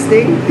was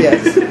fisting?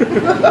 Yes.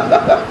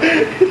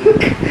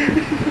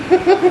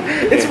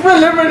 It's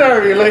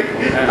preliminary. Like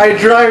I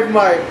drive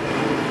my.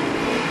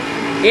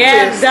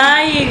 Yeah, Yes.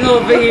 dying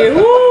over here.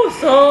 Woo,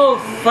 so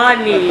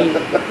funny.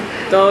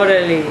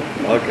 Totally.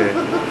 Okay.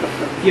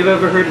 If you've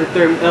ever heard the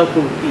term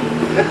elbow P.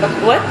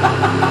 What?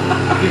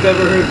 If you've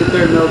ever heard the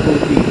term elbow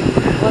P.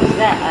 What's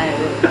that? I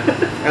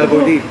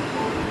Elbow deep.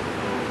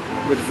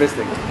 With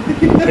fisting.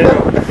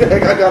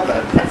 I got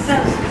that. That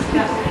sounds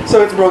disgusting.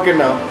 So it's broken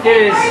now.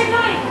 It is.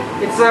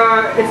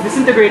 It's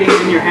disintegrating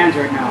in your hands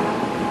right now.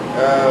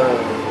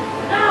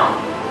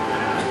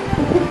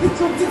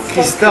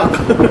 He's stuck.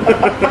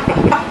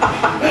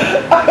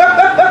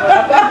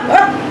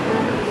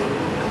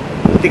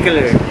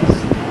 Tickler.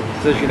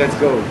 So she lets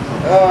go.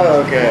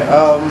 Oh, okay.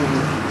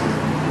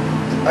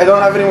 I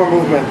don't have any more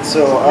movement,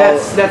 so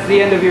That's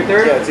the end of your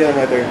turn. yeah, it's the end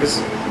of my turn because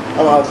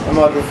I'm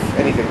out of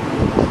anything.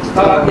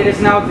 It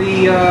is now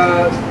the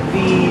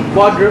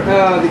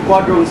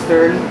quadrone's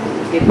turn.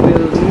 It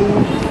will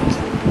move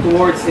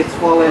towards its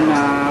fallen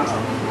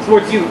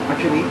towards you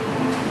actually.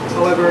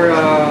 However,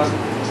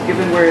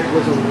 given where it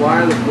was a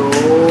while ago,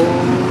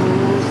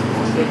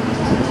 it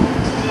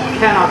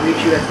cannot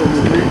reach you at full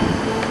movement.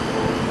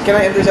 Can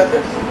I intercept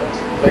it?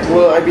 Like,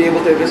 will I be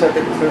able to intercept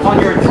it? On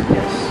your turn,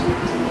 yes.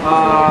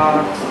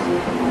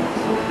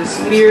 The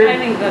spear.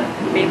 Scanning the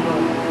paper.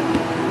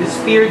 The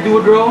spear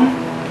duodrone,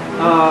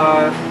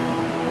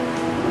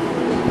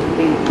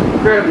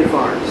 incredibly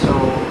far. So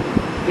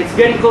it's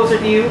getting closer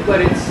to you,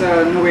 but it's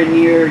nowhere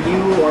near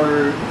you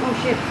or Oh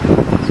shit.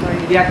 Sorry.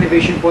 the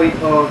activation point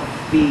of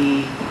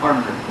the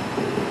armor.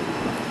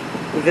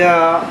 It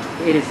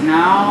is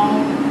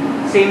now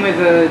same with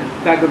the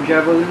bag of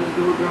javelins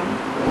dual drone.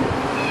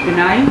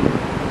 Deny.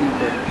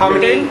 How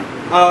many?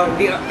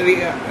 The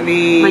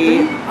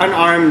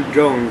unarmed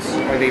drones,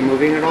 are they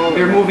moving at all?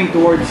 They're moving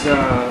towards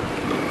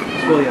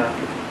Scolia.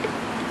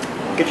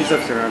 Get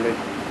yourself surrounded.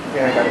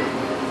 Yeah, I got it.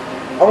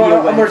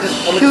 I'm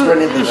just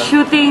run into them.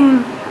 Shooting.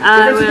 If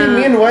it's hitting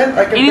me and Went,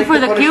 I can aiming take for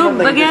the punishment, cube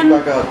like, just again?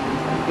 back out.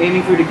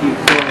 Aiming for the cube.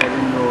 Go ahead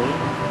and roll.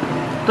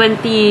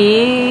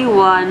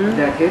 21.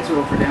 That hits.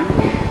 Roll for damage.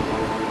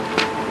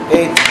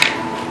 8.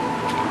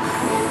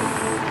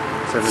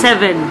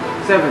 7.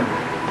 7.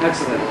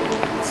 Excellent.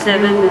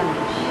 7.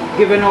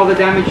 Given all the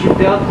damage you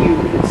dealt,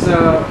 it's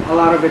a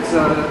lot of its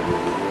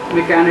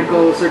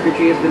mechanical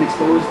circuitry has been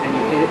exposed, and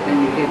you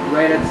hit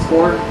right at the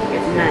score.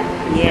 It's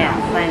Yeah,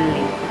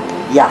 finally.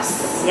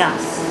 Yes.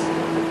 Yes.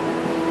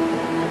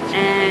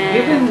 And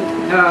Given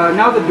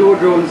now the dual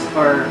drones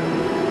are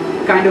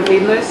kind of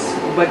aimless,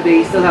 but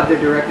they still have their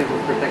directive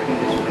of protecting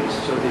this place,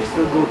 so they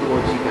still go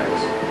towards you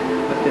guys,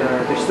 but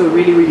they're still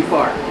really really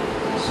far.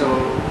 So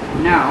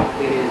now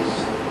it is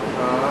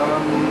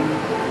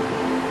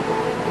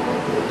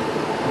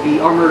the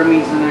armor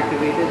remains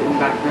unactivated in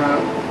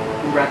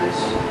Bratis.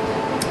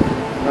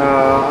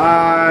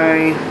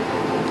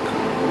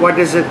 What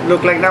does it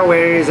look like now?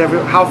 Where is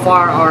how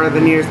far are the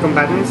nearest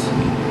combatants?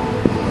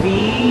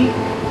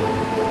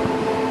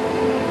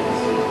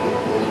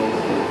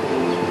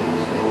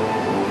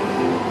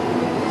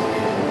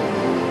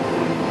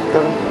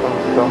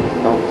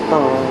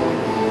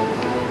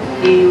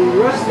 A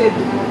rusted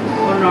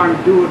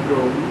unarmed duo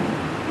drone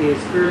is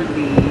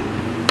currently.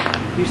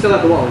 You still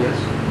at the wall, yes?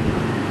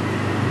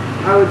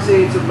 I would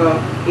say it's about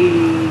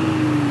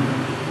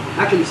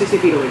 60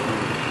 feet away from you.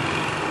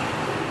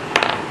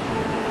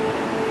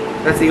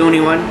 That's the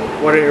only one?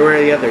 Where are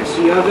the others?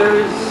 The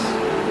others.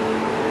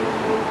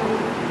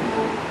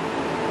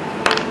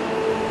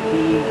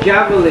 The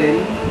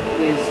javelin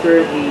is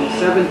currently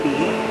 70,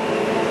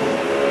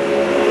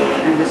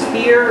 and the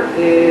spear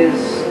is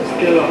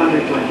still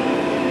 120.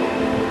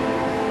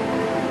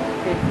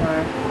 okay, far.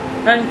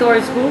 Run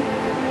towards who?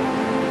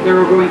 They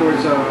were going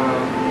towards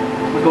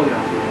Magolia.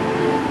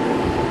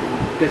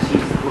 Because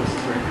she's the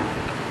closest right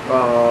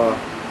now.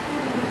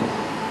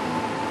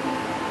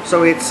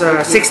 So it's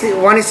 60.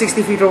 One is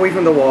 60 feet away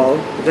from the wall.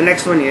 The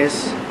next one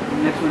is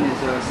The next one is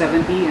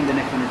 70, and the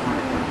next one is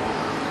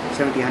 120.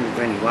 70,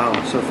 120. Wow,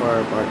 so far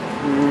apart.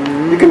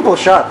 You can pull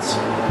shots.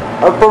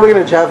 I'm probably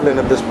gonna javelin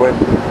at this point.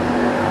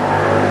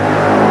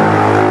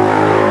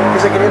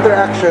 Because like an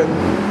interaction,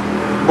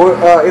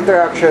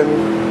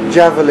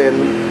 javelin,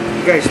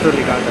 You guys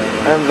totally got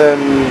that. and then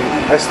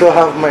I still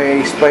have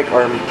my spike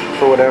arm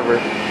for whatever.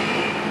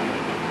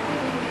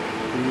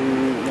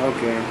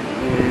 Okay.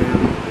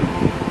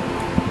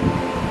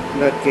 In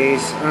that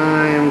case,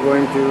 I am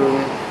going to.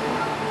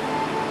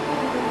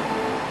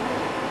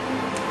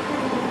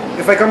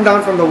 If I come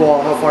down from the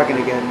wall, how far can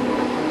I get?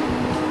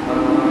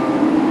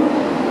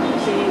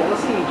 I'll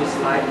see you just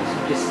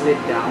slid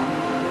down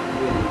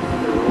with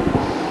the rope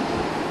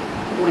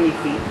 20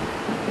 feet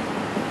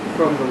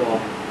from the wall.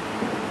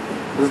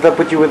 Does that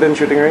put you within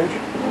shooting range?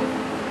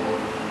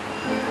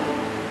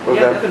 Of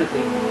Yeah, them?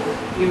 definitely.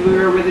 You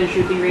were within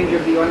shooting range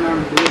of the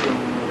unarmed duo drone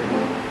already.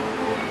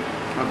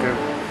 Okay.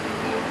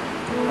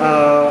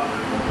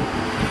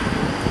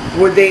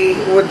 Would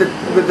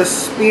the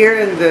spear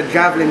and the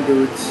javelin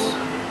dudes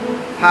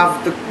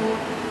have to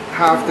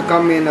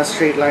come in a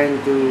straight line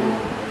to?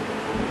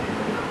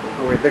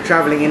 Oh wait, they're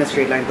traveling in a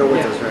straight line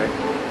towards us, right?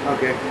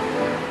 Okay.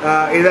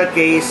 In that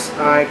case,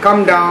 I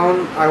come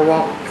down. I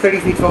walk 30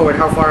 feet forward.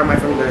 How far am I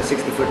from the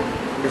 60 feet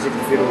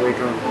away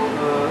drone?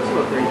 It's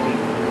about 30 feet.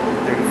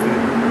 30 feet.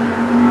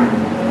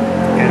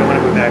 Yeah, I don't want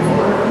to go that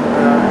far.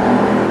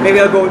 Maybe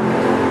I'll go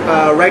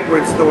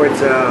rightwards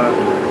towards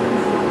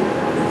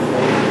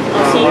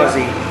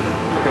Ozzy.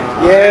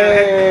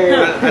 Yay!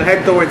 I'll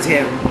head towards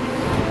him.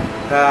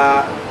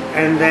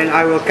 And then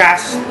I will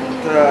cast.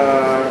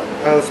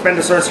 I'll spend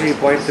a sorcery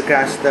point to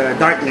cast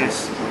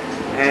darkness,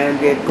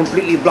 and it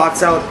completely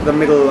blots out the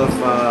middle of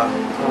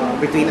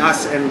between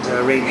us and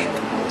the ranged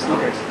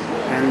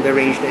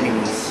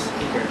enemies.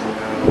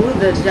 Ooh,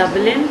 the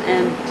javelin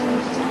and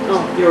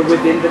You're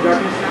within the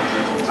darkness now?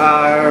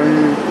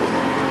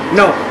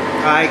 No,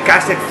 I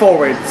cast it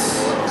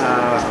forwards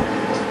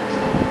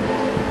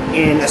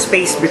in a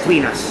space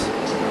between us.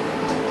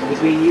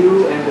 Between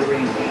you and the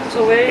range.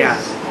 so where is Yeah.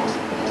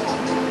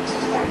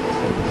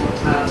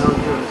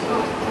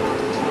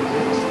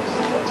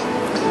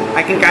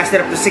 I can cast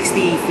it up to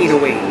 60 feet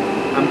away.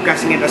 I'm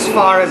casting it as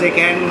far as I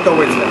can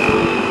towards them.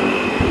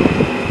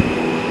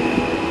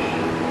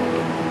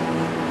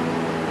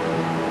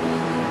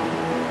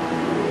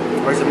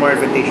 Or is it more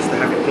advantageous to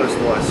have it close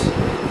to us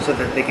so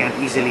that they can't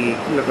easily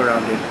look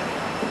around it?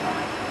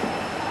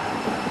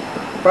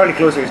 Probably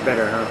closer is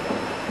better, huh?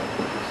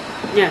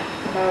 Yeah,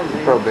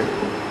 probably. Probably.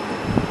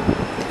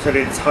 so that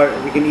it's hard.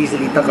 We can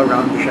easily tuck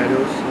around the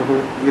shadows.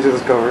 Use it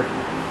as cover.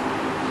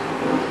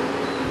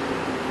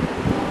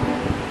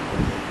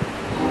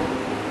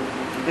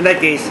 In that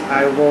case,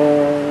 I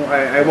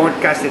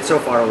won't cast it so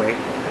far away.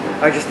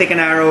 I just take an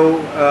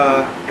arrow,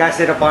 cast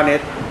it upon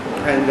it,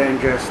 and then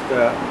just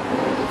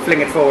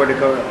fling it forward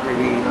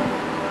maybe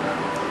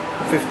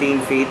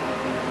 15 feet.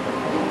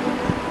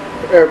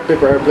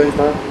 Paper airplane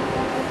style.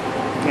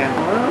 Yeah,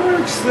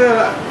 just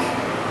a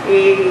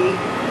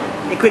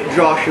quick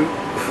draw shoot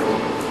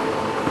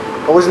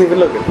I wasn't even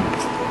looking.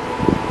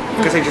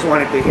 because I just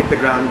wanted to hit the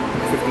ground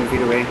 15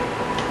 feet away,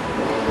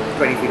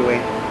 20 feet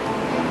away.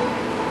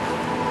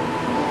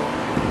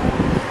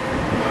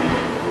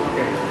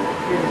 Okay.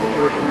 Here's the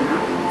situation right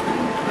now.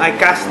 I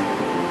cast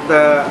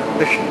the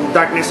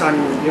darkness on.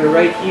 You're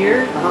right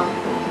here.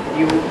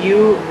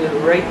 You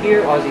right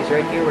here. Aussie's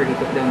right here where he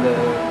took down the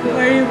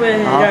Where are you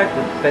with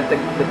the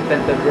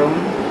pentadrone.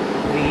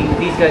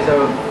 These guys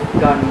have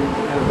gone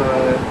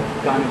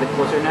a bit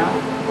closer now.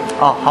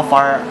 Oh, how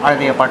far are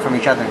they apart from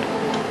each other?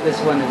 This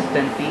one is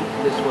 10 feet.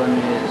 This one's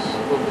 60,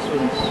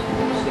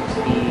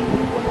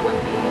 120,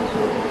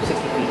 so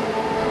 60 feet.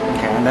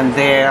 Okay, and then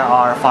they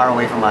are far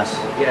away from us.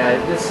 Yeah,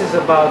 this is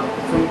about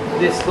from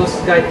this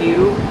closest guy to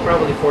you,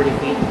 probably 40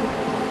 feet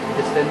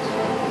distance.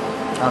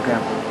 Okay.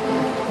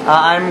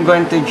 I'm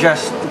going to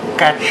just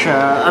catch.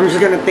 I'm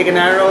just going to take an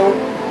arrow,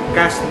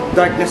 cast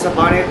darkness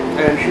upon it,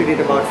 and shoot it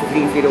about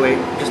 15 feet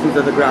away, just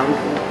into the ground.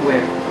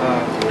 Where?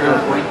 Arrow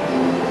point.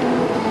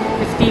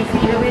 15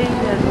 feet away?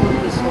 That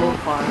won't be so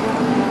far.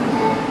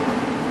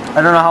 I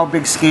don't know how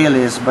big scale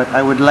is, but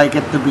I would like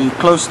it to be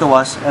close to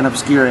us and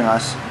obscuring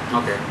us.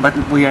 Okay. But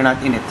we are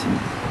not in it.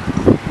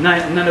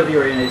 None of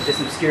you are in it. It's just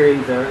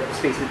obscuring the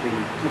space between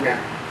you. Okay.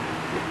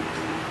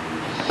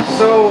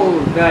 So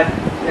that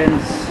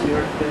ends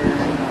your turn.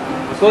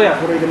 So yeah,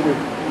 what are you gonna do?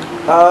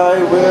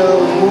 I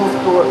will move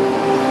toward.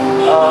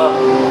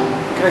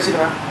 Can I see the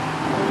map?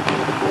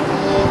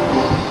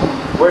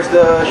 Where's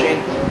the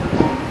shade?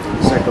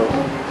 Circle.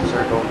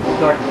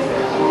 Darkness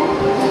there.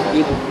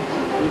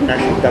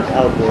 Actually, duck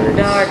outwards.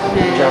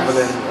 Darkness.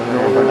 Javelin.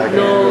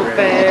 No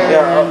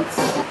parents.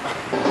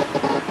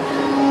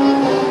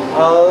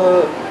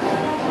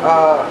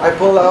 I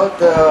pull out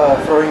the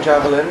throwing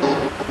javelin.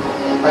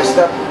 I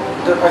step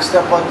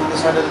onto the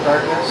side of the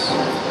darkness.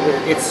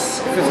 It's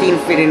 15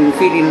 feet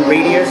in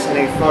radius, and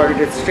I fired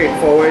it straight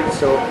forward,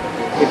 so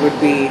it would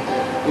be.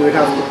 You would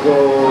have to go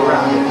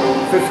around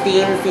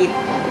 15 feet,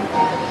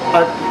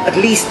 at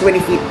least 20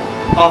 feet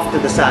off to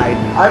the side.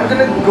 I'm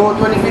gonna go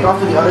 20 feet off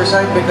to the other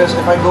side because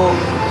if I go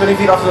 20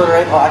 feet off to the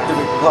right, I'll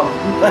activate the club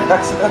by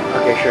accident.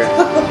 Okay, sure.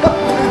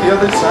 The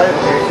other side.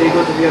 Okay, so you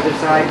go to the other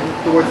side,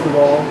 towards the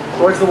wall.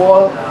 Towards the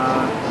wall.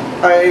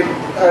 I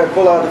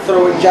pull out a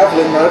throwing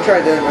javelin. I'll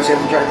try to myself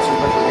and try this with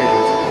my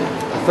occasions.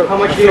 How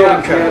much do you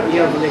have?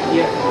 You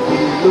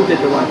looted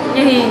the one.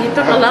 Yeah, he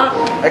took a lot.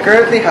 I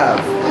currently have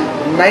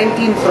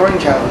 19 throwing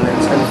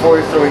javelins and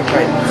 4 throwing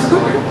tridents.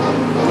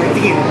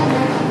 19.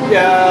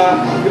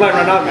 Yeah, you might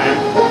run out, man.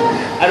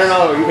 I don't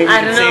know. Maybe you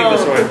I can don't save know.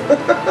 this one.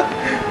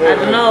 I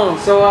don't know.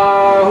 So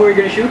who are you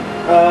gonna shoot?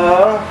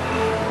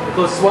 The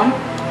closest one?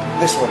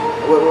 This one.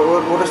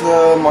 What is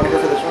the moniker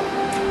for this one?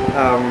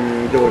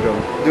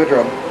 Duodrome.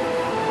 Duodrome.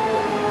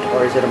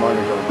 Or is it a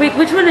monodrome? Wait,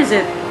 which one is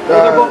it?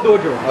 They're both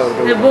dojo. Oh,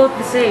 They're both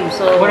the same,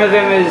 so... One of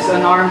them is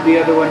unarmed, the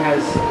other one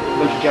has a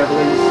bunch of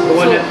javelins.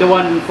 The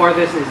one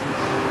farthest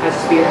has a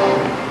spear.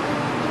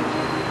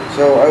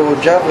 So I will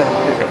javelin.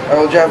 I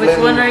will javelin. Which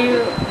one are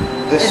you?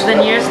 This Is the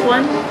nearest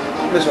one?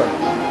 This one.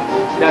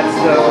 That's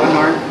the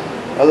unarmed.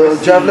 I will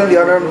javelin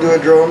the unarmed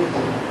duodrome.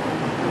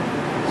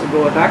 So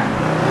go attack.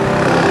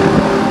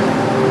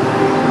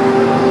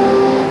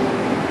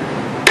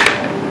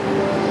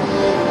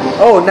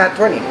 Oh, nat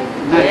 20.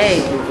 Nice.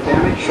 Yay. Roll for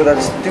damage. So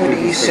that's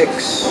 2d6.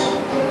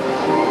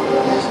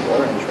 That's the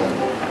orange one.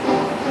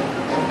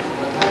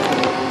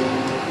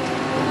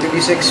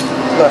 2d6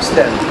 plus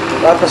 10.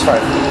 Plus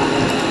 5.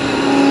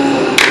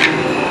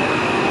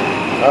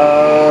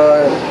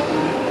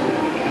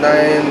 9,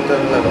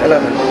 10, 11.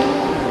 11.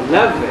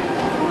 11.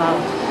 Wow.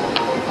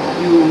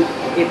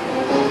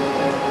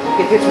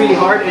 It hits really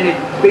hard and it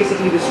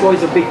basically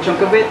destroys a big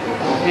chunk of it,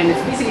 and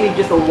it's basically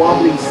just a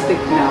wobbly stick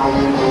now,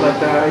 but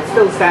it's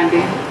still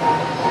standing.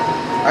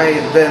 I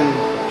then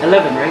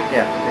 11, right?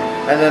 yeah,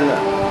 and then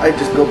I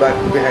just go back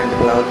behind the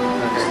cloud.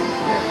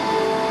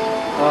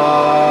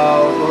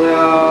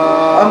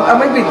 I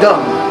might be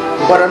dumb,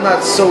 but I'm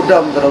not so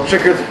dumb that I'll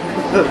trigger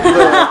the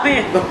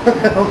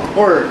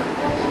horror.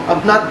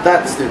 I'm not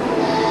that stupid.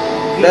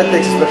 That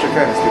takes a special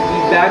kind of stupid.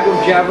 The bag of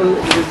javelin,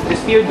 the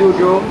spear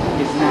duodrome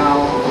is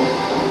now.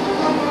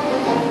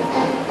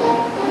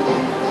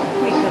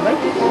 Wait, have I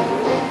did it?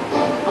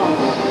 Oh.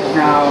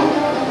 Now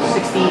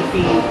 60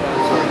 feet.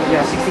 Sorry,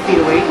 yeah, 60 feet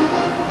away.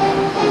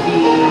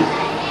 The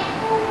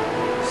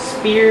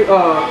spear.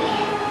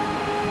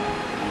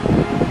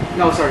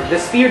 No, sorry. The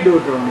spear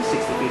duodrome is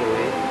 60 feet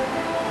away.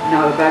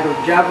 Now the bag of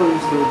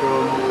javelins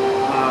duodrome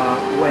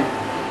went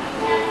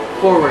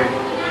forward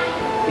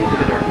into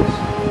the darkness.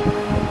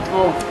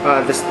 Oh.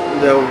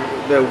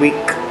 The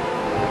weak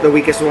the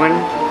weakest one.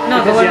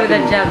 No, the Because one you with the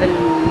have to- javelin.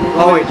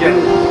 Oh, wait, Yeah.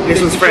 this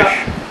Because one's he fresh.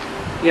 shot-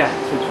 Yeah,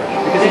 this one's fresh.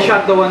 Because he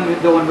shot the one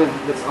with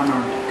that's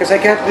unarmed. Because I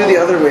can't do the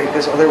other way,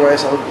 because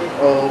otherwise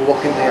I'll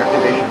walk into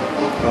activation.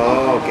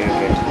 Oh, okay.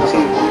 See,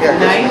 yeah,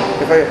 'cause Nine?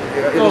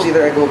 if it was Oh,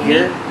 either I go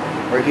here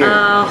or here.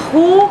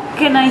 Who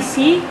can I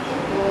see?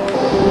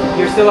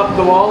 You're still up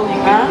the wall. You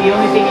Huh?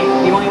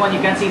 can, the only one you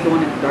can see is the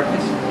one in the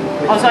darkness.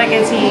 Also, I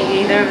can see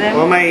either of them.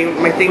 Well,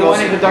 my thing The one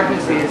also. in the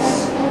darkness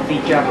is the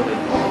javelin.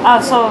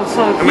 So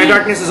And my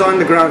darkness is on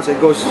the ground, so it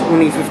goes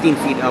only 15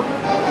 feet up.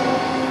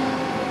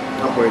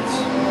 Upwards.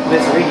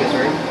 That's the radius,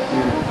 right?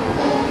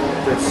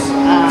 That's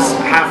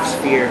half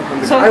sphere. From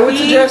the So I would he,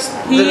 suggest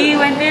he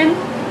went in.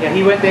 Yeah,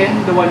 he went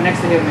in. The one next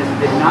to him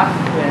did not,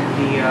 and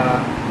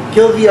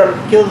Kill the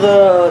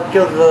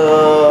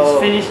It's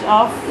finished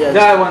off. yeah,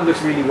 that one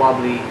looks really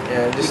wobbly.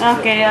 yeah, just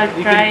Okay, I'll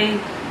You try.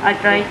 I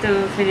try to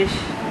finish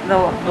the.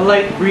 A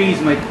light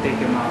breeze might take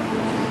him out.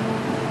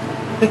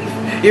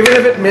 even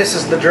if it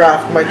misses, the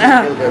draft might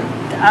just kill him.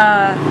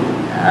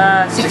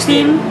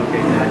 16,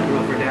 Okay, that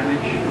roll for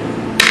damage.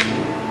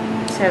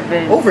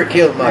 7,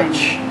 Overkill 9,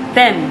 much.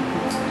 10.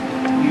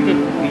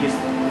 You just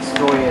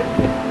destroy it.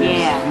 There's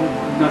Yeah.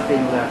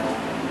 nothing left.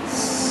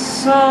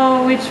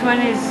 So which one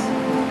is?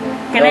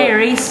 Can I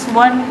erase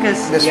one?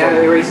 Cause This Yeah,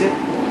 one. erase it.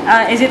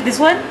 is it this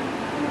one?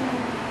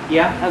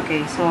 Yeah.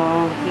 Okay,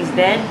 so he's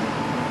dead.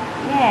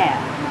 Yeah.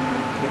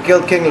 You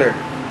killed Kingler.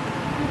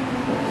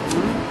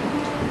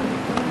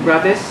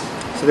 Gratis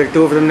So there are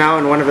two of them now,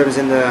 and one of them is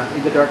in the.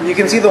 in the darkness. You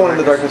can see the one in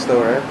the darkness though,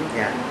 right?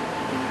 Yeah.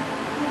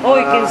 Oh,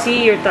 you can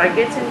see your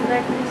targets in the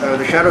darkness.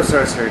 The Shadow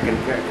Sorcerer can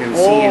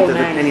see Oh, into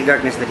nice. any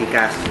darkness that he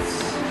casts.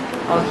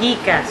 Oh, he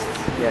casts.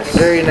 Yes.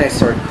 Very nice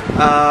sword.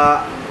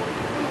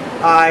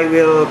 I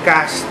will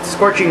cast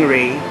Scorching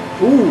Ray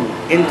Ooh,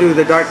 into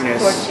the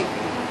darkness, Scorching.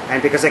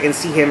 and because I can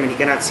see him and he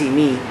cannot see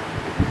me,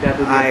 that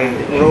would be I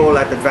advantage. roll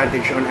at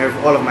advantage on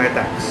all of my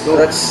attacks. So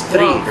that's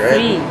 3, Wow,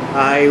 right?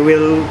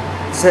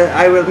 3.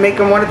 I will make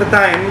them one at a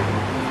time,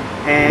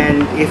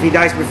 and if he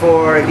dies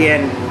before the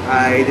end,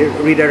 I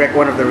redirect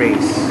one of the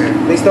rays.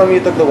 Please tell me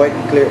you took the white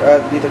clear.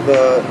 You took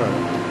the. No.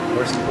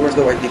 Where's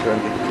the white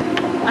D20?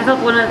 I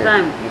thought one at a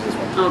time. Use this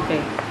one. Okay.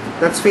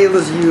 That's failed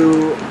as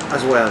you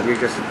as well. You're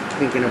just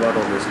thinking about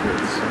all those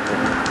skills.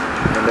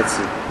 And let's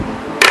see.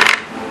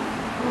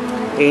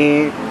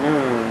 And,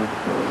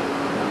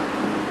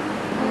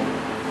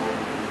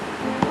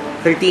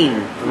 13.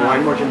 One.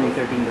 Unfortunately,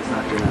 13 does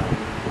not do that.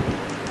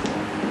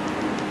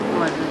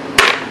 What?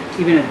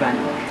 Even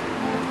advantage.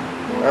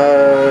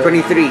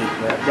 23.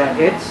 That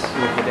hits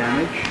with the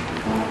damage.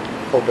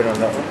 Hoping on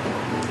that one.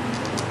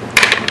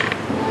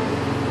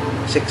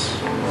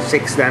 6.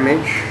 6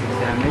 damage.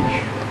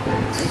 Damage.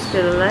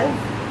 Still alive?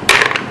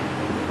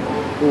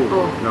 Ooh,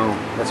 Oh. no,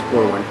 that's a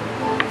poor one.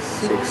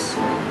 6.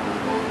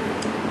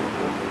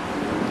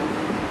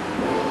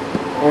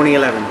 Only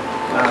 11.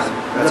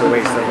 That's a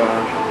waste of.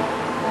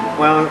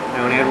 Well, I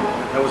only had.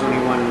 That was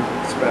only one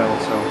spell,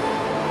 so.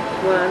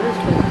 Well, this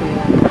was good.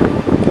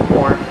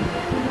 4.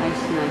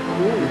 Nice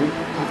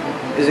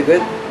knife. Is it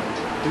good?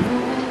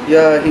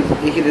 Yeah,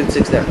 he did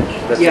 6 damage.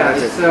 Yeah,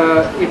 that's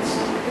it's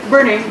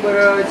burning, but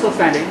it's still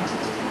standing.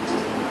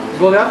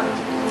 Go down.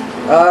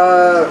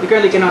 it. You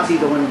currently cannot see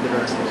the one in the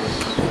darkness.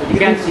 But you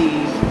can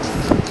see.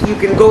 You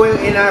can go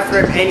in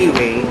after him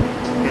anyway.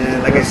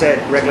 And like I said,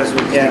 Reckless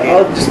would Yeah, the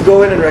I'll just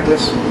go in and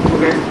reckless.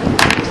 Okay.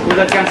 Will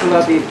that cancel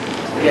out the?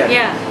 Yeah.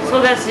 Yeah,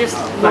 so that's just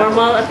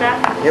normal attack?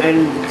 Yep.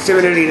 And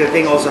similarly, the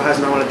thing also has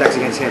normal attacks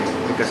against him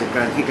because he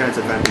grants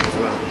advantage as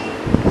well.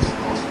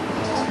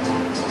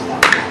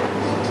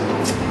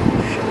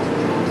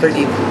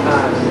 13.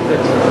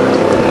 Good.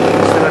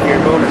 Still have your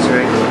bonus,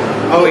 right?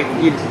 Oh wait,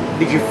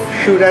 did you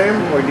shoot at him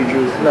or did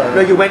you? No.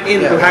 No, you went in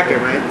to Yeah. hack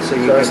him, right? So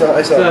you. So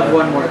I Still have saw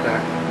one more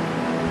attack.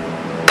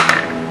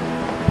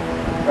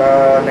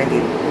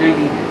 19.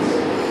 19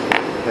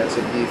 hits. That's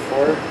a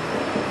D4.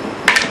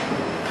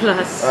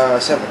 Plus.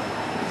 7.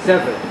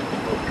 7.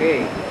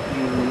 Okay.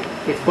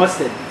 It's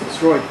busted. It's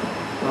destroyed.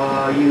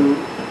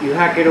 You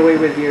hack it away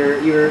with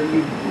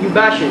you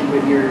bash it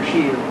with your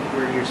shield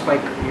or your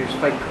spike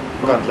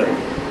Gauntlet.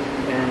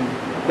 and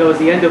that was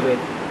the end of it.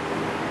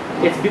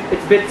 Its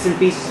bits and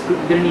pieces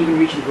didn't even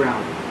reach the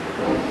ground.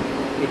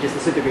 It just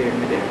disintegrated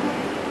midair.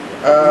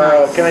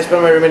 Nice. Can I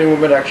spend my remaining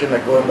movement action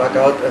like going back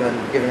out and then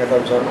giving a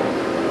thumbs up?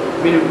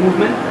 Bit of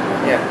movement.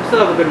 Yeah.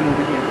 Still have a bit of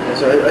movement here. Yeah,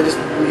 so I just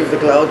leave the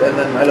cloud and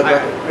then I look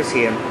back. I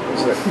see him.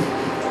 It's like,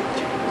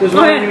 There's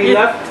Go one ahead, enemy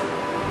yeah. left,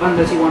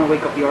 unless you want to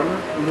wake up the armor.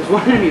 And there's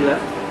one enemy left.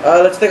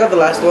 let's take out the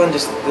last one,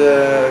 just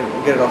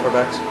get it off our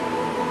backs.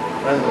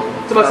 And,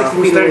 It's about 60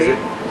 whose feet turn away. is it?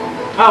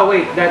 Oh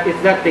wait, that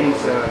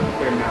thing's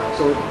turn now.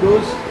 So it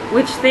goes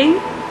Which thing?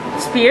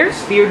 Spear?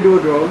 Spear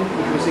Duodrone,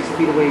 which was 60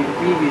 feet away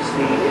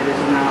previously. It is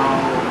now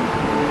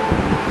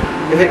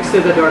next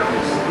to the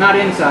darkness, not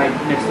inside,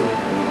 next to it.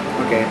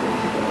 Okay.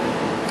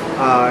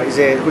 Is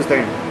it whose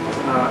turn?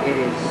 It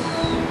is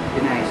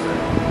Denai's turn.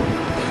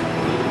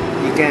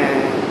 You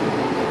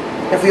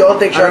can. if we all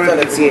take I don't shots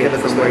know at if you it, can see we it can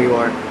from where you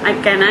are.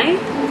 Can I?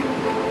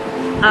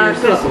 You're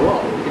still at the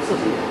wall. You can still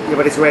see it. Yeah,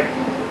 but it's wet.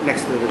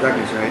 next to the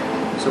darkness, right?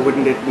 So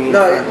wouldn't it be? in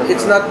No, front of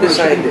it's the- not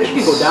beside it. She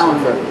can go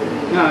down.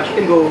 No, she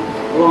can go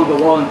along the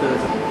wall until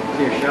it's a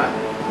clear shot.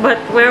 But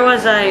where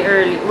was I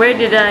early? Where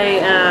did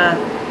I?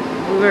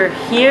 We were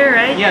here,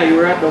 right? Yeah, you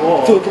were at the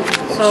wall.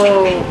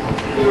 So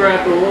You were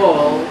at the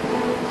wall.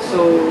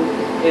 So,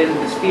 and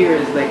the spear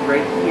is like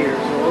right here.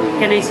 So all you need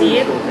Can I to see do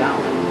is it? go down.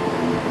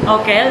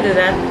 okay, I'll do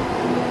that.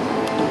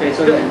 Okay,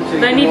 so Do, so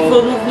do I you need can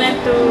full roll-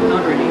 movement to?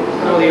 Not really.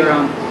 Probably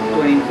around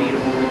 20 feet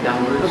of movement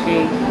downwards.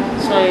 Okay,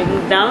 so I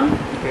move down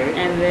Okay.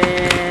 and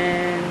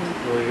then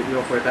So you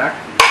go for attack.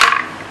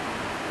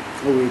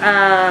 Oh, wait.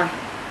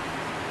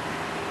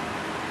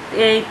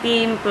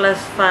 18 plus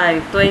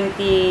 5,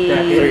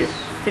 That is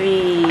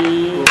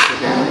 23, roll for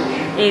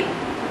damage. 8,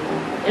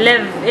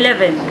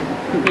 11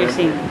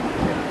 piercing.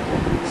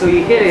 So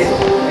you hit it,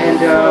 and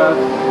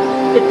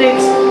it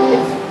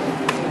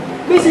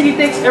basically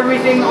takes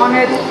everything on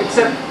it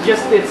except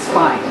just its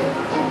spine.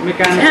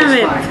 Mechanical Damn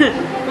it. spine.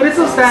 But it's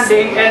still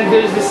standing, and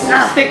there's this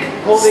stick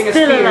holding a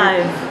Still spear.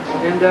 alive.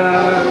 And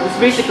it's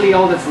basically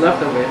all that's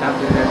left of it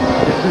after that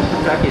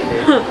attack you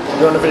did.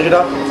 You want to finish it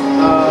up?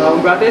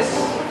 Gratis,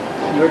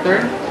 your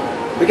turn.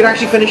 We can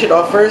actually finish it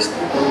off first.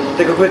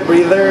 Take a quick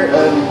breather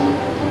and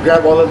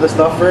grab all of the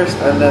stuff first,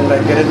 and then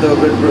like get into a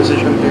good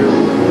position to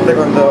take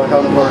on the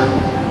helm horror.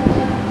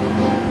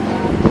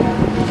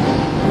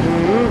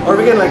 Or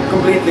we can like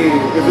completely,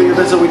 if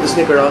there's a way to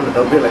sneak around it,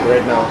 I'll be like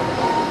right now.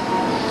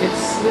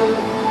 It's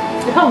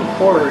the helm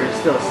horror is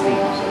still asleep.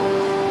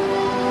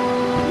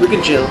 So. We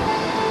can chill.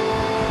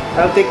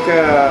 I'll just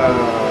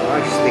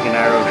take an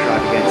arrow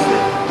shot against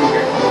it.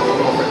 Okay,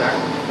 roll for that.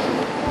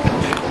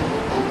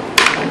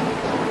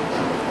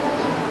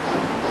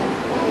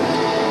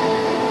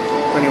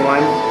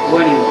 21,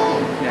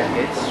 21. That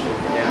hits. Roll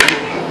for damage.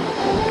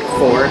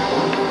 4.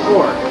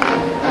 4.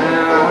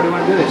 How do you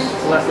want to do this?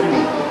 It's the last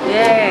enemy.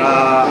 Yay!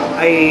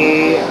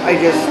 I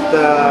just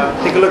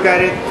take a look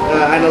at it,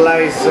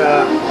 analyze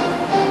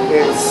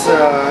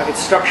its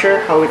structure,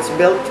 how it's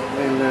built,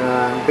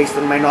 and based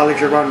on my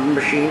knowledge around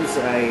machines,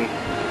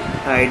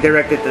 I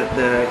direct it at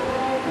the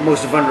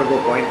most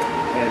vulnerable point,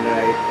 and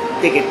I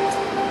take it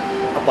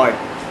apart.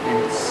 And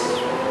it's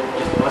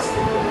just busted.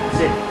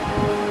 That's it.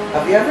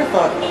 Have you ever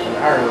thought of an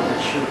arrow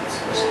that shoots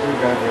a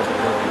screwdriver at the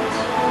buildings?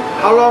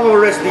 How long of a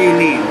rest do you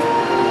need?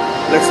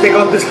 Let's take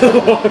on this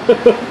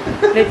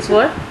Let's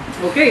what?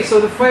 Okay, so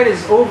the fight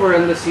is over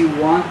unless you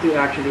want to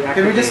actually Can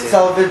activate we just it.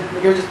 salvage?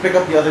 Can we just pick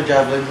up the other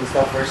javelins and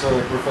stuff first so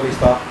like we're fully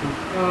stocked?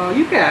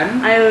 You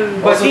can.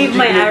 I'll Also, retrieve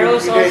my you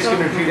arrows guys also.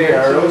 can retrieve Okay, your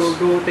arrows.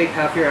 so go take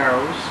half your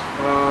arrows.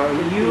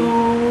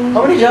 You.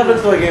 How many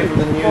javelins do I get from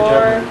the new 4.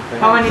 javelin thing?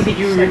 How many did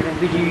you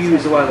 7,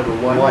 use a while ago?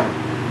 One.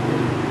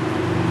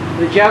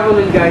 The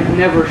javelin guy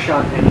never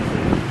shot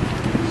anything.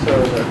 So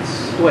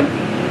that's 20.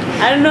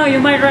 I don't know, you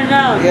might run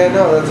out. yeah,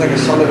 no, that's like a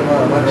solid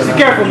amount. I might run Be out.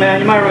 careful,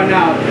 man. You might run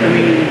out. I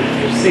mean,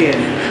 you're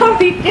seeing. How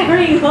are you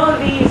carrying all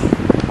these?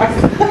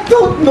 I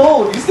don't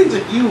know. These things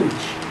are huge.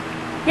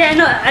 Yeah,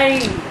 no,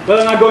 I. But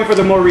I'm not going for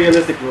the more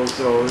realistic rule,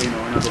 so you know,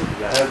 we're not going to do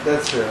that.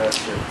 That's true. That's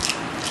true.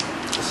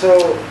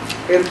 So,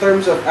 in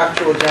terms of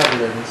actual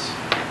javelins,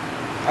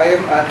 I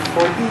am at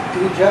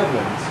 42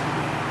 javelins.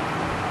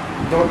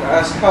 Don't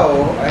ask how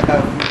I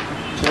have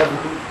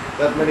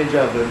that many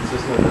javelins.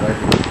 Just know that I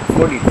do.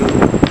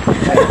 42.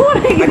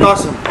 I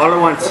toss them all at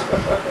once.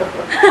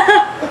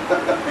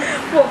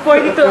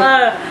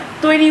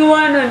 42,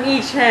 21 on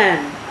each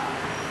hand.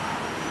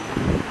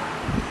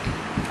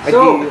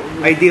 So-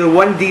 I deal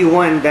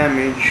 1d1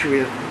 damage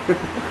with.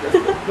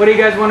 What do you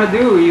guys want to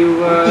do?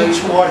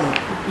 Each one.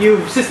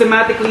 You've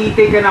systematically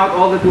taken out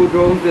all the two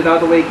drones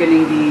without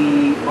awakening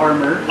the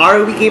armor.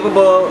 Are we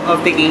capable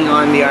of taking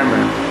on the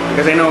armor?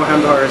 Because I know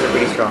hand horrors are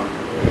pretty strong.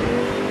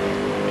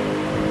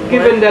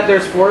 Given that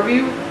there's 4 of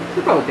you,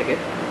 you'll probably take it.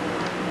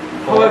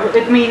 However,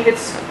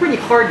 it's pretty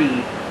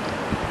hardy,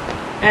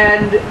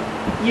 and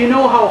you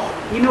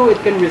know it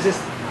can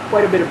resist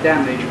quite a bit of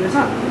damage, but it's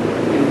not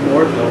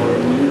immortal or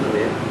immune to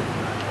it.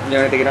 You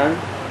wanna take it on?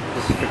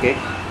 Just for kick?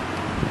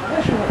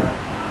 Yeah, sure.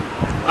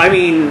 I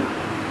mean,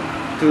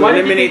 to Why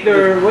don't you eliminate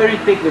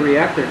take the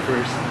reactor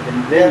first,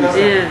 and Yeah, then that's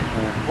you Yeah.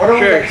 Why don't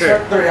we Sure, like, sure.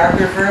 start the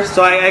reactor first?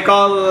 So I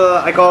call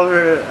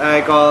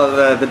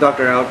the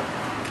doctor out.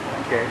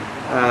 Okay.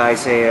 I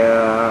say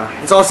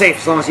it's all safe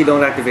as long as you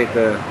don't activate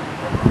the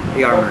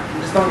armor.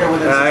 Just don't get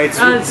within It's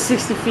 60 It's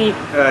 60 feet.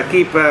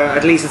 keep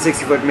at least a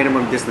 60-foot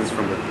minimum distance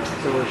from it.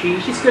 So she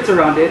skirts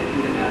around it,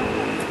 and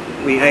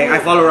then I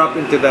follow her up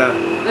into the.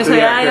 So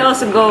I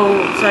also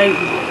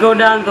go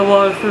down the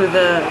wall through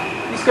the.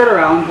 you skirt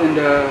around, and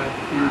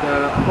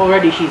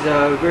already she's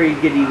very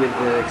giddy with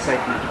the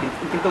excitement.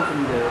 You can tell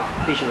from the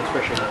facial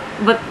expression.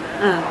 But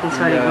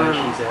sorry, And, go on.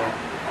 she's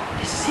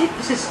this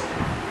is it.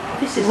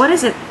 This is What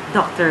is it,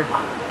 Doctor?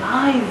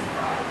 live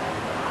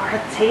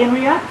Archaean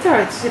reactor.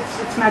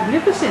 It's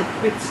magnificent.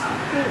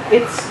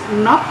 It's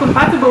not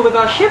compatible with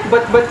our ship,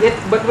 but with.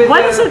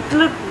 Why does it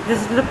look?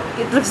 Does it look?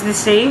 It looks the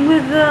same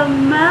with the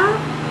map.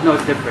 No,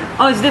 it's different.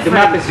 Oh, it's The different.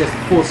 map is just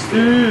full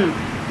screen. Mm.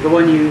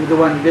 The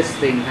one this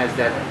thing has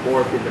that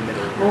orb in the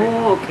middle.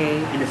 Oh, okay.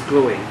 And it's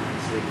glowing.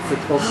 It's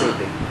it's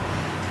pulsating.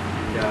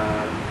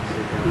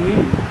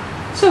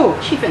 So,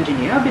 Chief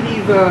Engineer, I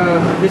believe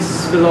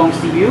this belongs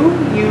to you.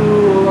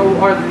 You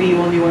are the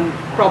only one,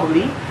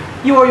 probably.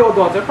 You or your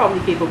daughter probably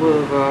capable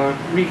of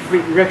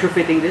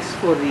retrofitting this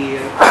for the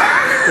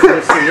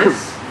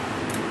Sirius.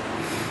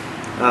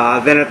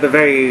 Then at the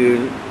very,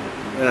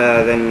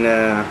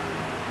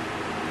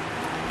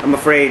 I'm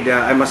afraid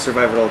I must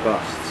survive at all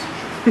costs.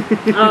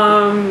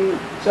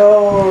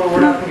 So we're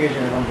not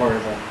engaging in on board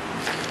then.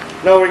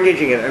 No, we're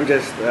engaging it. I'm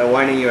just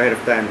warning you ahead of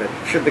time that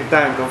should the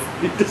time come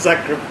for me to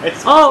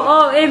sacrifice.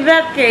 In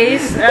that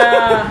case,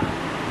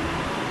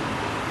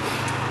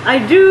 I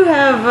do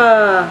have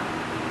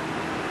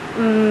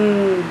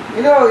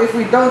You know, if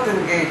we don't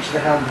engage the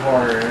helm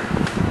horror,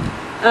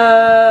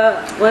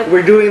 what?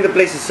 We're doing the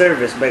place a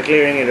service by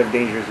clearing it of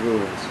dangerous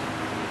ruins.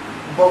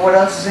 but what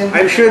else is in?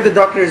 I'm sure the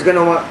doctor is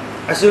gonna want,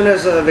 as soon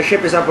as the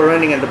ship is up and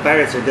running and the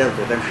pirates are dealt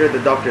with, I'm sure the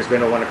doctor is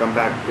gonna want to come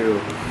back to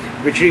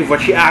retrieve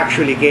what she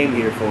actually came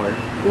here for.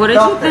 What is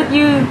it that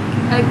you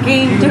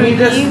came to You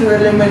need us retrieve? to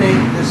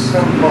eliminate this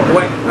helm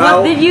horror.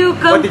 What did you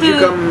come What did you to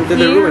come to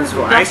the here, ruins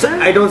for? Doctor?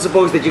 I don't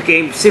suppose that you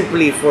came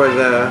simply for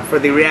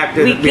the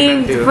reactor. We that came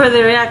had to. for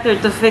the reactor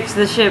to fix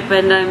the ship,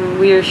 and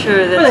we are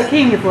sure that. Well, I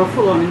came here for a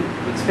full-on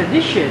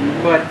expedition,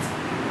 but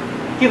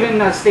given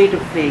the state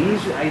of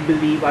things, I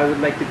believe I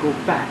would like to go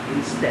back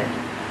instead.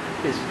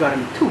 It's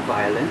gotten too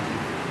violent.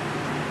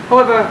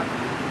 However,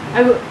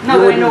 now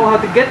that I know how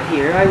to get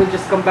here, I will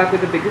just come back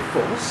with a bigger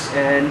force,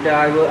 and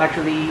I will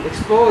actually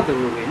explore the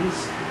ruins.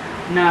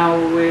 Now,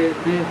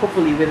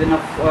 hopefully with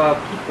enough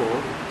people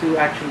to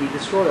actually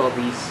destroy all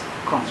these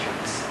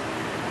constructs.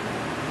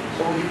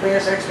 So will you pay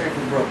us extra if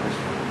we broke this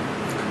one?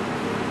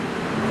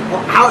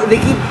 How they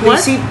keep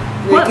What?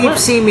 What?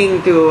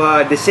 seeming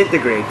to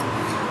disintegrate.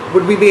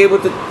 Would we be able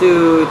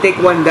to take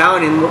one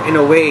down in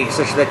a way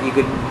such that you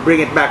could bring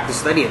it back to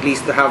study, at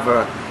least to have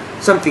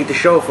something to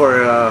show for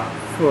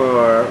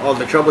all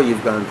the trouble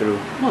you've gone through?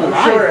 Well, I'm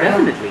live, sure,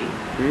 definitely.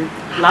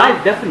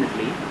 Live,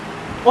 definitely.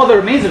 All the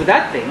remains of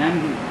that thing,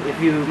 if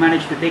you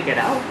manage to take it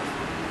out.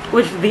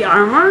 Which the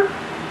armor?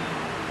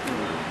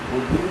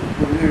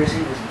 Would we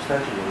receive a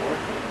substantial reward?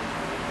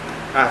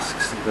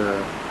 Asks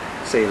the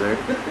sailor.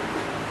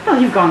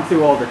 Well, you've gone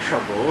through all the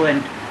trouble,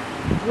 and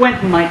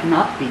Went might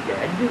not be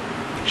dead.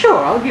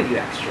 Sure, I'll give you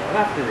extra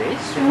after this.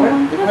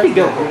 Let me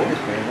go home.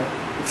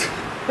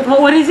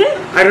 What is it?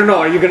 I don't know.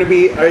 Are you gonna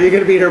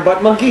be her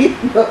butt monkey?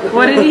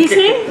 What did he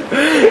say?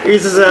 He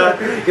says,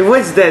 if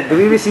Went's dead, do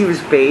we receive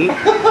his pay? He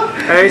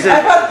says, I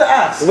had to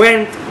ask.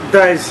 Went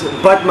does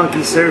butt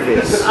monkey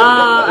service.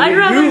 I'd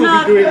rather You will be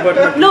not. doing butt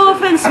monkey No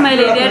offense, my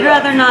lady. I'd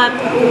rather not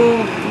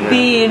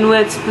be in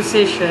Wet's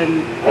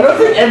position. I don't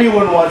think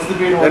anyone wants to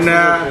be in one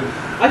And,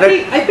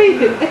 position. I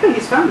pay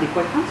his family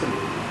quite handsomely.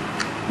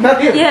 Not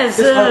him. Yes,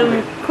 his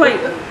family.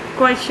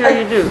 quite sure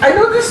you do. I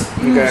noticed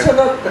you Okay. said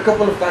that a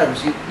couple of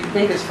times. You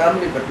paid his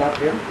family, but not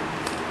him.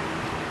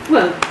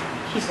 Well,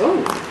 he's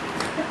old.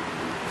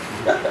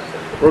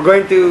 We're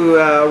going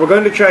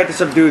to try to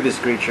subdue this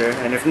creature,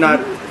 and if not,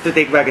 to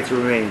take back its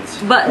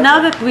remains. But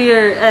now that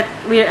we're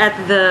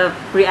at the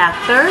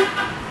reactor.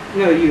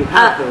 No, you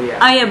have though,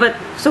 yeah. Yeah, but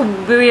so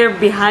we're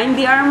behind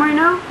the armor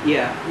now.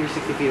 Yeah, you're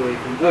 60 feet away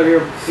from. Oh,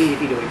 you're 80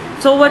 feet away from.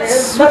 So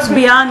what's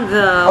beyond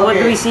the? What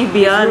do we see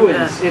beyond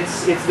the?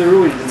 Ruins. It's the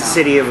ruins now.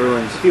 City of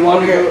ruins. If you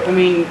want to go, I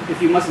mean,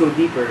 if you must go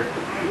deeper,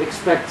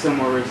 expect some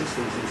more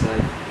resistance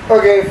inside.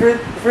 Okay,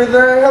 for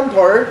the helm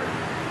tour,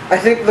 I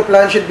think the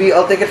plan should be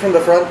I'll take it from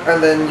the front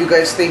and then you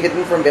guys stay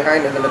hidden from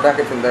behind and then attack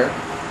it from there.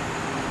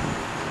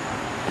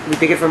 We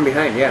take it from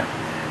behind, yeah.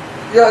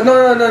 Yeah,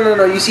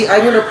 no. You see,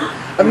 I'm gonna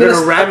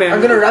ram him.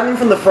 I'm gonna ram him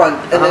from the front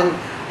and then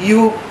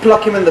you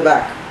pluck him in the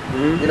back.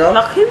 You know?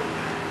 Lock him?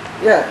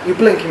 Yeah, you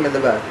blink him in the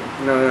back.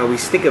 No, we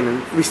stick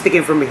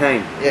him from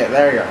behind. Yeah,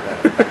 there you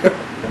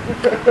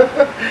go.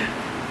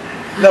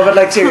 No, but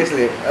like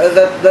seriously,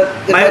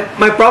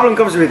 My problem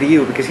comes with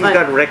you because he's Right.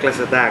 got reckless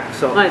attack.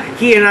 So Right.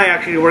 he and I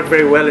actually work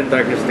very well in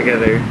darkness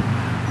together.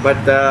 But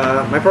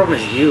my problem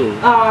is you.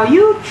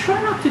 You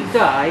try not to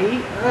die.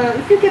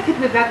 If you get hit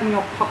with that in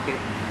your pocket,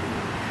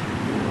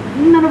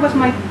 none of us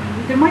might.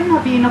 There might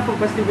not be enough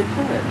of us to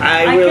return.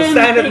 I I will can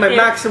stand at take my it.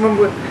 maximum.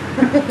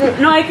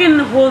 No, I can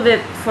hold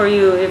it for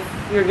you if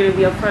you're gonna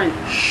be up front.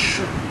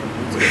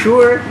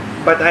 Sure,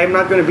 but I'm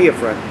not going to be a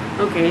front.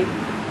 Okay.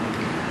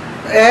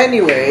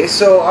 Anyway,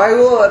 so I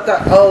will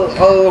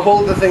I'll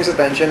hold the thing's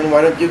attention.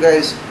 Why don't you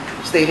guys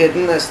stay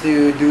hidden as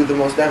to do the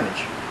most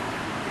damage?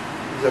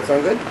 Does that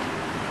sound good?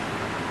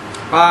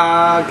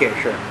 Okay,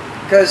 sure.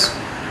 Because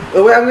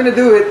the way I'm gonna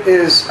do it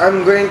is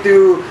I'm going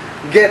to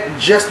get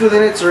just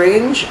within its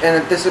range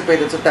and anticipate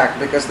its attack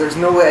because there's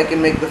no way I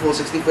can make the full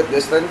 60-foot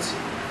distance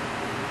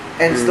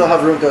and still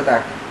have room to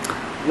attack.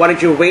 Why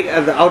don't you wait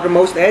at the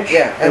outermost edge?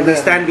 Yeah, and and we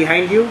then- stand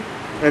behind you,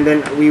 and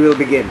then we will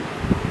begin.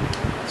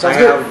 Sounds I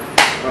good.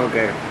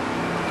 Okay.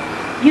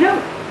 You know,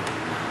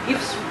 if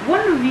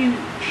one of you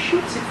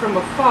shoots it from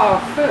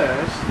afar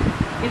first,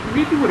 it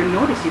really wouldn't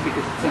notice you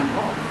because it's turned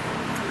off.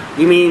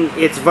 You mean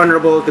it's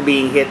vulnerable to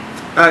being hit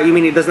You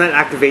mean it does not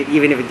activate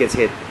even if it gets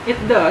hit? It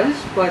does,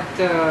 but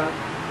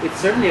it's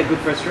certainly a good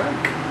first try.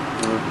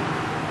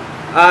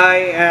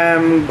 I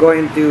am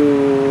going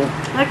to.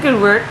 That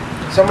could work.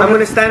 I'm going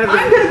to stand at the.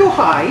 I'm gonna go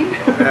hide.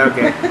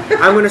 Okay.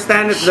 I'm going to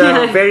stand at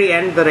the very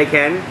end that I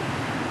can,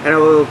 and I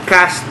will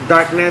cast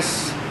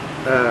darkness,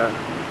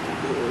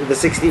 the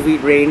 60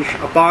 feet range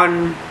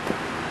upon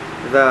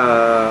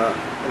the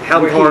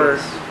helm Where he horror.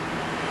 is.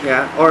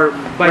 Yeah, or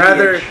By the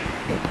rather, edge.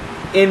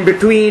 in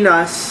between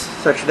us,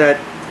 such that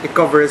it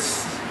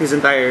covers his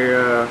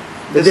entire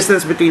the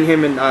distance between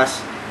him and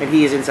us, and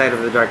he is inside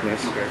of the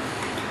darkness. Okay.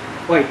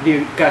 Wait, do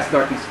you cast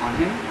darkness on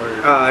him or?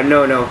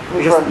 No,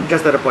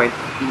 just at a point.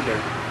 Okay.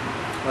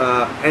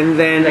 And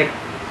then Like,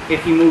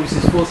 if he moves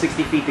his full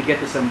 60 feet to get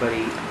to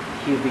somebody,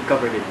 he'll be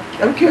covered in.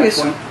 I'm curious.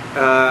 That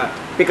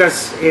point.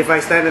 because if I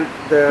stand at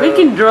the We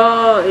can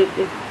draw it,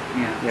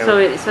 Yeah. so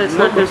it's not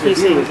Notebook's with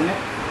you, confusing. isn't it?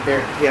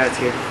 here, yeah, it's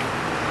here.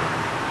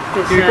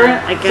 'Cause, So,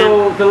 I can't.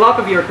 so the lock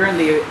of you are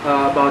currently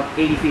about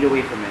 80 feet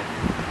away from it.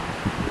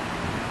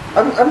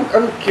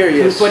 I'm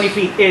curious. So 20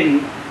 feet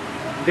in,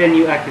 then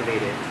you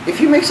activate it. If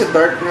he makes a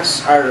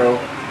darkness arrow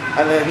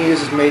and then he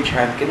uses mage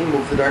hand, can he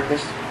move the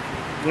darkness?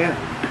 Yeah.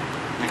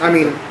 I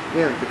mean,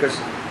 yeah, because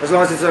as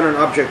long as it's on an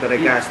object that I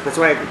Yeah. cast, that's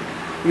why I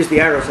use the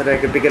arrow so that I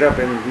could pick it up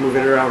and move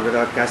it around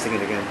without casting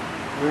it again.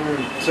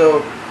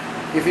 So,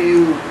 if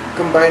you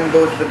combine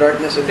both the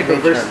darkness and It's the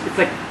like mage reverse. hand, It's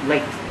like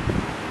light.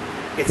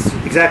 It's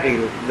exactly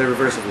the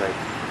reverse of light.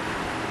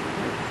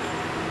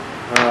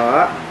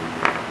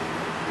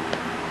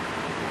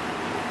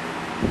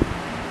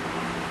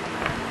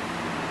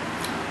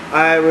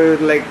 I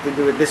would like to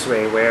do it this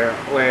way,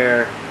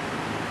 where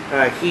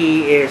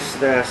he is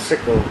the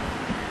circle,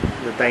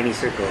 the tiny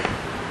circle.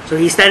 So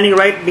he's standing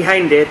right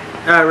behind it,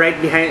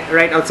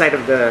 right outside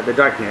of the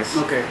darkness.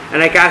 Okay.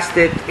 And I cast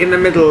it in the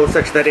middle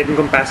such that it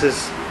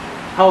encompasses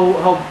How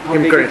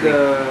Him big is currently.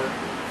 the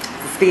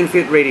 15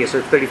 feet radius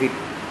or 30 feet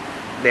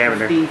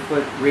diameter.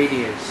 15-foot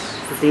radius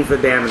 15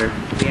 foot diameter.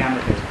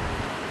 diameter?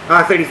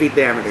 30 feet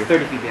diameter.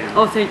 30 feet diameter.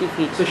 Oh, 30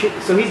 feet.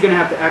 So he's gonna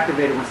have to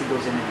activate it once he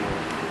goes in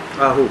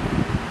anyway. Who?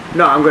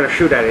 No, I'm gonna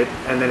shoot at it,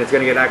 and then it's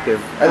gonna get active.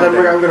 and then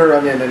I'm gonna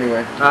run in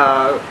anyway.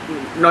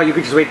 No, you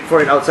could just wait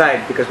for it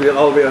outside because we'll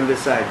all be on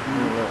this side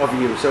of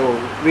you. So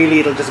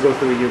really, it'll just go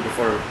through you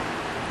before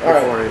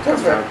Alright, it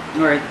sounds comes fair. out.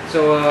 All right.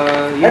 So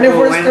you And if go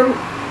worst when? comes,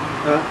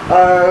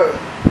 Huh?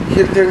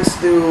 he turns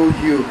to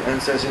you and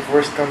says, if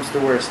worst comes to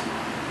worst,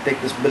 take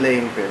this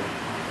belaying pin.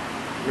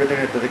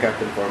 Return it to the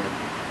captain foreman.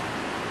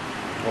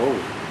 Oh,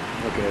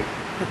 okay.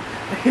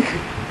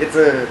 It's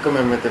a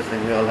commemorative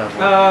thing, we all have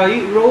one.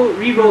 You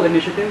re-roll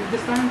initiative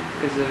this time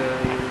because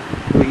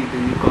you're going into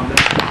new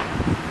combat.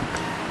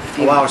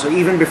 Oh, wow. So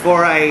even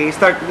before I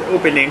start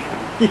opening,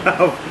 you have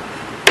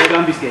Hold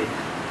on, Biscay.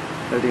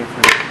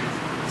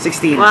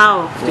 16.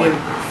 Wow.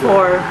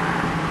 4.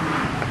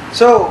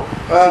 So,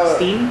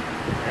 16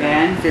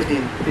 and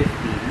 15.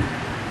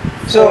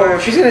 15. So,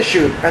 she's gonna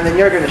shoot, and then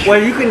you're gonna shoot.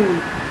 Well, you can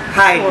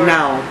hide Four.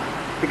 now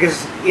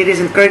because it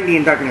isn't currently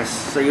in darkness,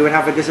 so you would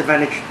have a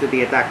disadvantage to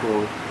the attack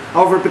roll.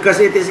 However, because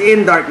it is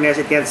in darkness,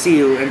 it can't see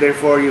you, and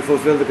therefore you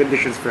fulfill the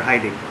conditions for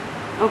hiding.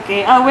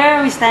 Okay. Where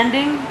are we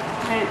standing?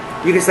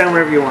 You can stand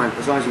wherever you want,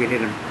 as long as you can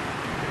hit him.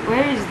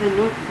 Where is the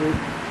notebook?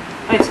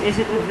 Oh, is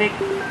it with Vic?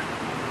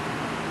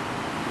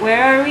 Where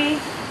are we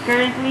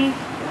currently?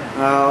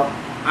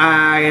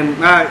 I am.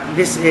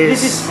 This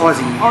is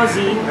Ozzy.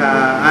 Ozzy.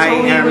 I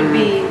So we am. would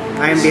be-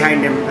 I am behind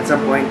him at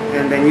some point,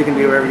 and then you can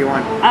be wherever you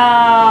want.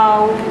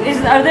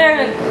 Are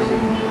there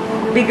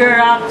bigger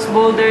rocks,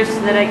 boulders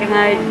that I can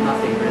hide?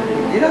 Nothing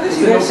really. You know this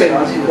You is guys said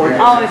open. Ozzy was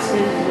Oh, it's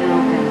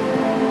open.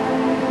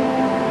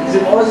 He's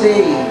an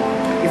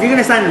Aussie. If you're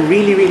gonna stand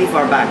really, really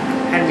far back,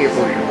 hand me your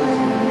potion.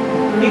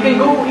 You can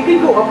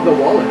go up the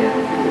wall again.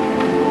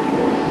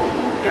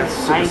 That's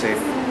super I-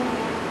 safe.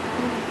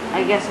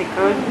 I guess I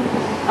could.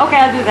 Okay,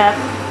 I'll do that.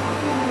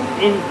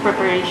 In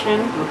preparation.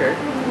 Okay.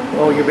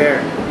 Oh, you're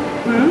bare.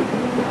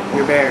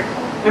 You're bare.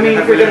 I mean,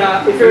 if you're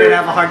gonna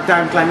have a hard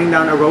time climbing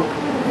down a rope.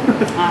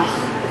 Ah.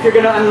 if you're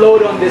gonna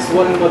unload on this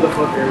one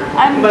motherfucker,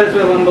 I'm- you might as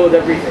well unload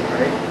everything,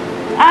 right?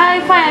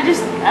 Fine. I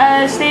just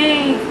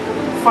stay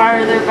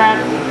farther back,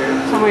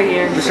 somewhere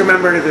here. Just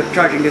remember the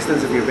charging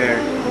distance of your bear.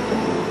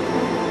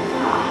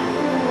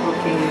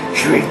 Okay.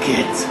 Shrink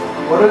it.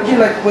 Why don't you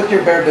like put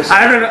your bear beside?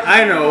 I don't know.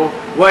 I know.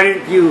 Why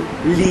didn't you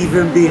leave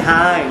him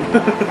behind?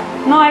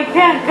 No, I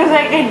can't, because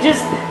I can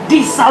just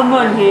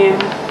desummon him.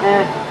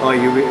 Oh,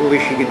 you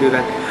wish you could do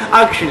that.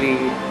 Actually,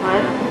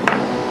 What?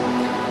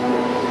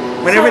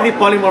 whenever So- they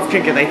polymorph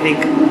Trinket, I think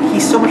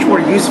he's so much more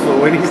useful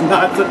when he's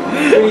not.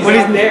 he's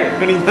not there.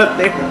 When he's not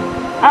there.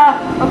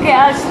 Okay,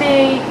 I'll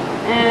stay.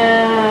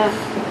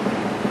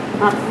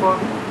 Not 4.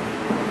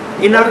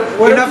 Enough.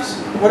 What if- enough.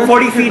 what if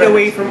 40 you feet do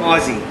away that? from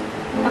Ozzy.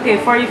 Okay,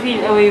 40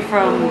 feet away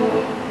from.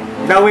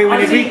 That way, when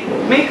it Honestly,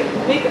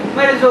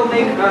 might as well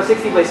make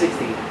 60 by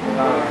 60.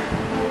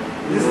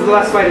 This is the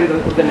last fight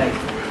of the night.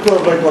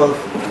 12 by 12.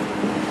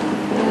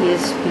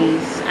 Yes,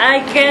 please. I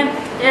can't.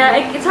 Yeah,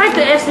 it's hard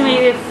to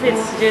estimate if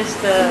it's just.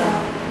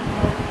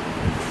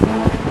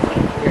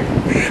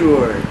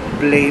 sure.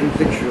 Blame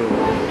the drawer.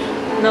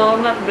 No,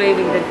 I'm not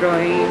blaming the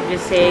drawing. I'm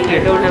just saying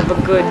I don't have a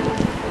good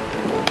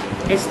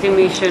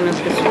estimation of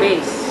the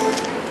space.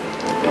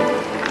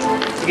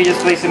 You can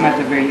just place them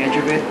at the very edge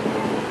of it,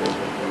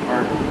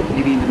 or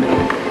maybe in the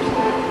middle.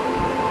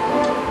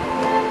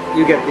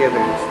 You get the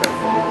other stuff.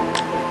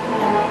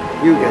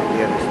 You get the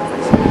other stuff, I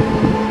see.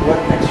 What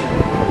extra?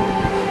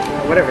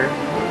 Whatever.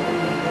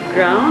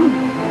 Ground?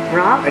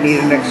 Rock? I need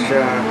an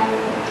extra...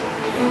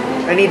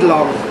 I need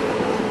logs.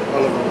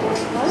 All of them.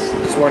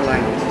 Just one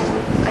line.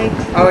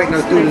 Oh wait,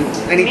 no, two.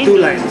 I need two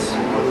lines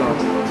of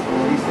logs.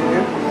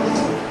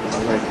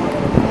 Right.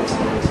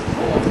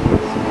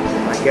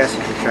 I guess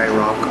you should try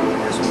rock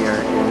because we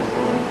are in...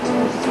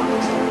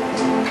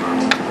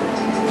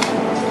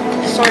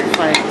 Sword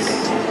fights.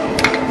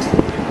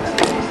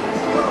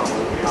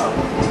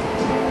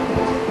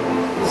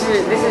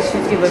 This is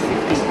 50 by 50.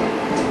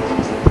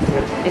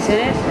 Isn't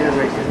it? Yeah,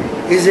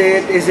 right. Is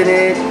it? Isn't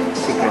it?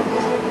 Secret.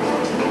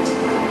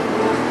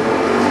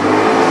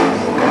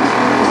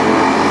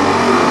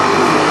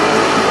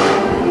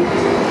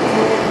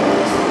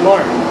 More.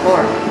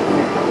 Water.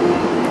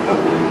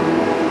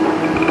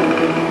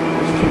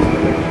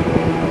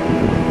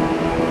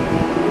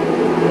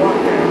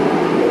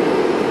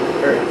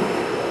 Earth.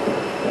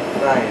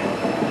 Fire.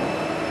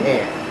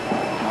 Air.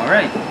 All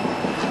right.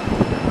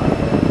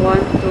 1,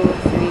 2,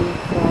 3,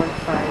 4,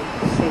 5,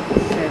 6,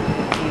 7,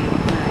 8,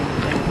 9,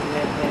 10,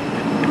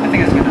 11. I think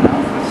it's good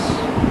enough.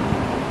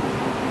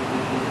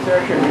 These are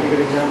actually really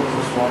good examples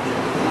of swatches.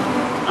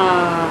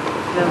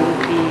 That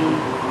would be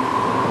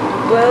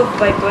 12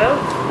 by 12?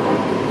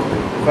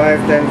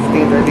 5, 10,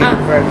 15, 13, Ah.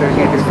 5,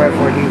 13, 25,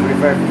 40,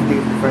 45, 50,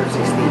 55,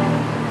 60.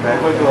 5,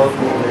 12,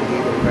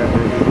 13, 25,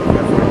 30, 35,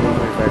 40,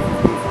 45,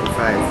 50,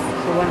 55.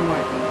 So one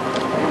more.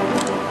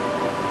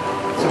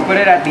 So put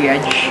it at the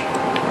edge.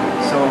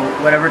 So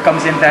whatever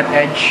comes in that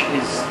edge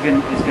is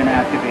gonna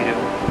activate it.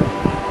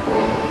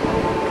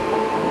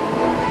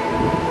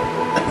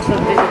 So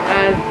this,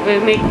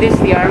 we'll make this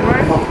the armor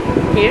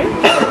here?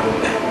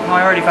 No,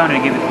 I already found it.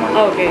 I gave it more.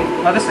 Oh, okay.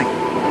 Oh, this thing.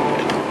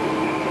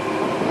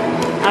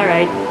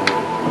 Alright.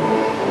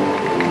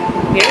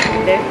 Here?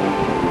 There?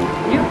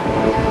 Yeah.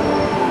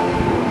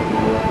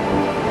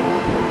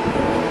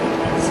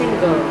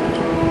 Single.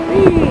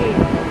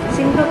 Whee!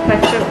 Single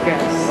patch of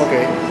grass.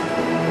 Okay.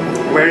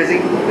 Where is he?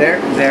 There?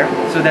 There.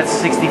 So that's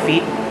 60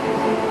 feet.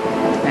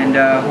 And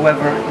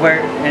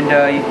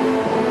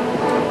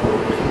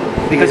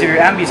because of your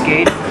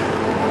ambuscade,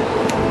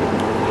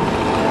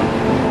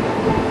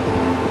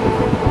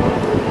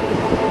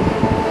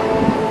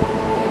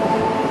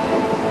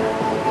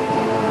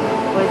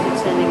 Why is it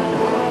sending on a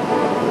coin?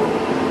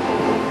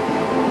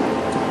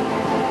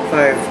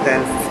 5,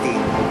 10,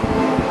 15.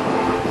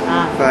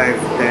 Ah. 5,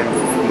 10,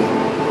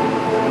 15.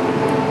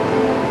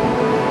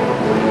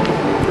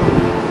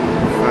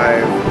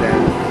 5, 10.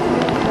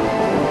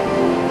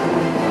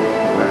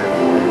 5,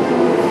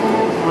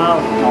 10. Wow.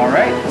 all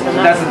right. So So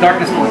that's the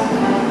darkness point.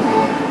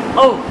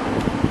 Oh!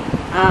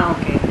 Ah,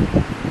 okay.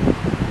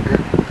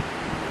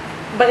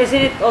 But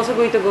isn't it also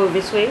going to go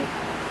this way?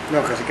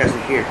 No, because he cast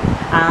it here.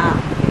 Ah.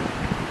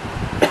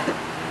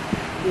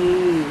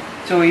 Mm.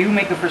 So you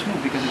make the first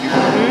move because of your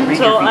ranger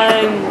So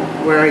feature.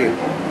 Where are you?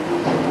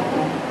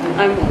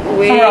 I'm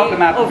way Somewhere off the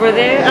map. over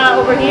there.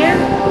 Over here.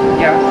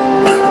 Yeah.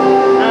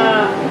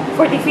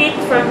 40 feet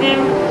from him.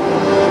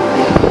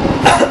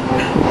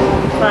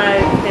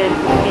 5, 10,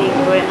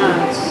 15, going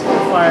it's too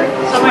far.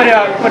 Just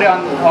Somewhere put it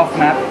on off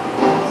map.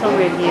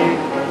 somewhere here.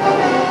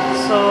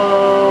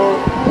 So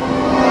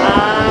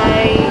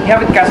You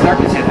haven't cast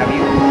darkness yet, have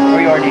you? Or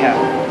you already have?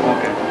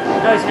 Okay.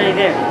 oh, it's right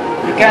there.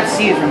 You can't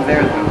see it from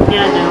there though.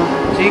 Yeah, no.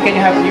 So you're gonna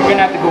have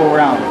to go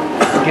around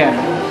again.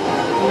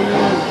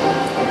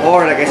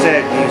 Or, like I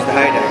said, use the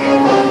hide action.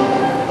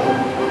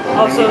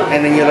 Also, And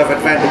then you'll have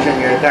advantage on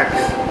your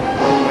attacks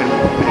when it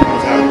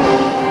comes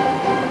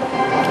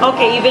out.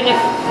 okay, even if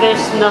there's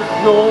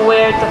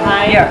nowhere to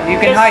hide. Yeah, you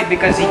can just- hide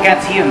because he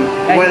can't see him.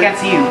 And Well- he can't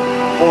see you.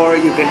 Or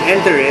you can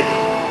enter it.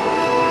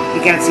 He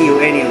can't see you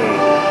anyway,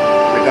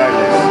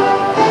 regardless.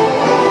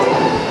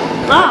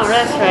 Oh,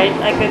 that's right.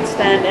 I could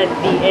stand at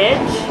the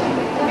edge.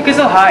 You can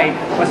still hide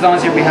as long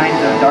as you're behind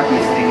the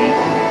darkness thingy.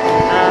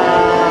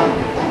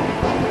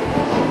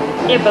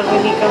 Yeah, but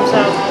when he comes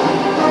out.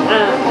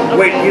 Okay.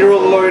 Wait, you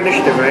roll lower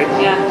initiative, right?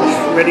 Yeah.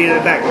 Ready to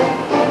attack.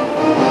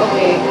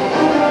 Okay.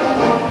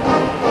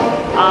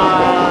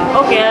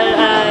 Okay,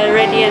 I'll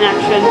ready an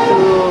action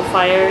to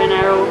fire an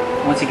arrow.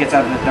 Once he gets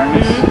out of the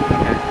darkness.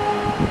 Okay.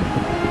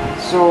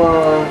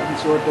 So,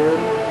 it's your turn.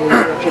 It's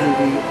actually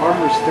the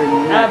armor's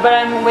turn. But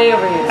I'm way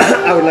over here.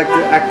 I would like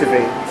to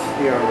activate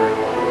the armor.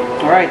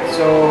 Alright,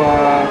 so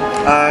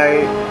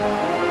I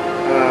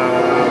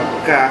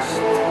cast.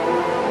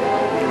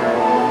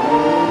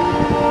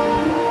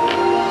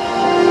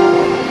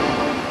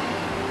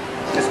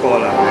 Just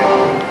call out,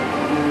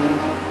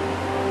 right?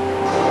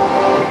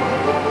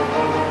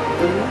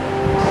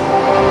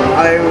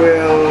 I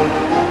will.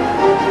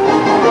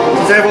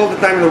 Since I have all the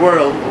time in the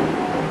world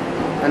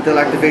until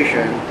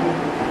activation,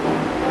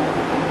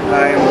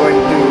 I am going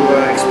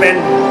to expend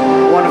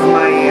one of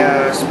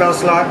my spell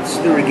slots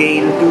to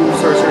regain 2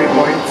 sorcery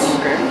points.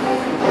 Okay.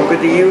 I'm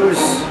going to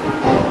use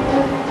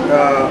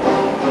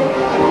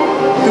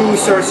 2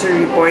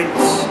 sorcery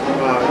points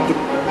to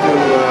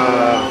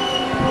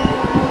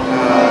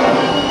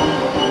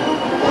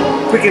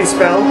quicken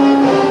spell,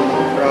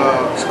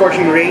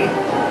 scorching ray,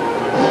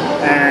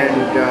 and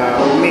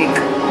make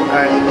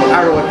an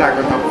arrow attack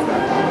on top of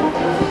that.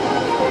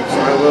 So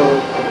I will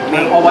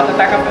make What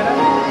attack after that?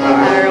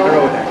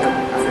 arrow attack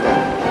after that.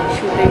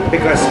 Shooting.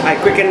 Because I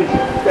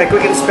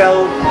quicken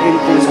spell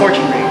into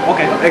Scorching ray.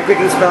 Okay. I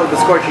quicken spell the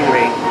scorching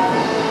ray.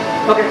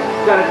 Okay,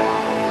 got it.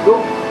 Go.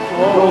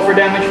 Roll for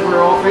damage for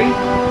all 3.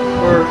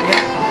 Or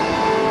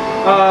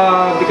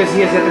yeah. Because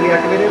he has yet to be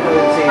activated, I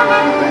would say there's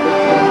no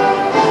advantage.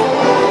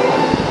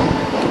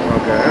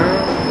 Okay.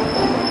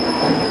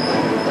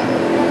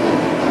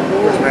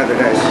 Where's my other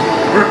dice?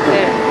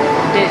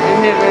 I've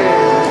never.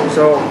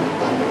 So,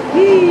 do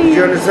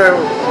you understand?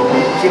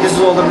 See, this is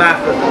all the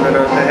math that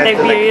I had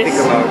to like, think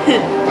about.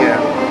 Yeah.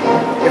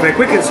 If I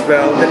quicken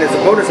spell, then it's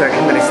a bonus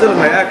action, then I still have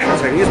my action,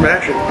 so I can use my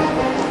action.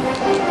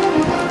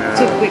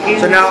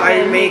 So now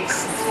I make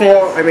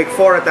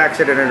 4 attacks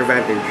at an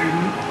advantage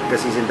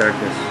because he's in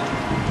darkness.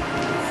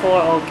 4,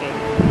 okay.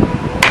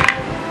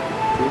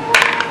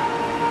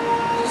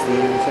 16,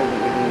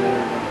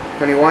 17,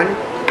 21.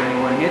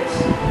 21 hits.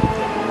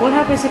 What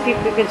happens if you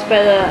can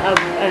spell a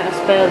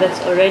spell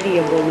that's already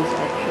a bonus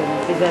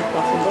action? Is that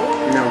possible?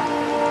 No.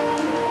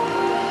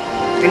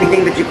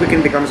 Anything that you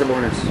quicken becomes a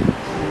bonus.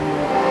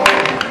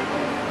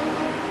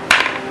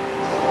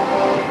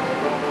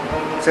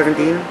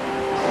 $17.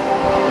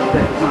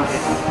 That does not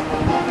hit.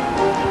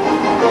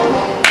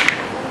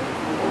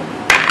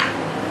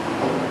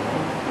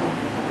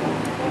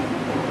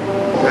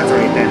 That's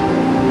only 10.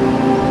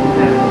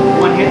 And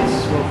 1 hits.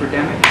 Roll for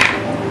damage.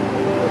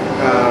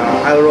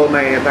 I'll roll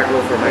my attack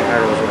roll for my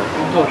arrow as well.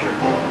 Oh, sure.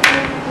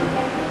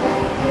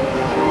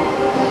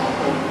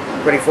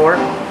 24.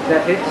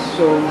 That hits,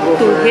 so roll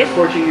Two for hit?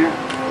 scorching air.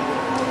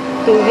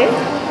 2 hit?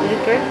 Is it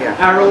correct? Yeah.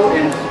 Arrow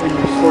and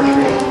scorch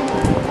ray.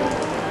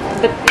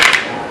 But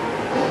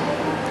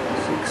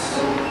 6,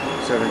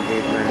 7,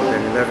 8, 9,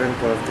 10, 11,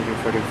 12, 13,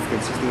 14,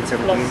 15, 16,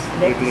 17, Plus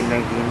dex. 18,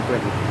 19,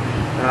 20.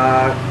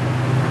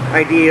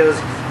 Ideals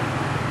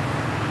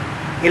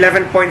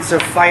 11 points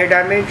of fire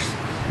damage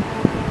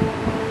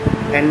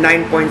and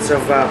 9 points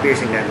of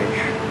piercing damage.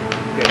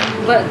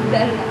 but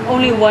then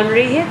only 1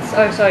 ray hits?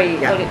 Or sorry,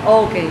 Yeah. only,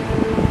 oh, okay.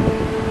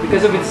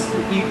 Because of its,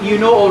 you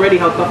know already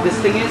how tough this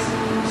thing is,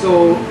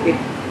 so it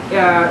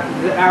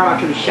the arrow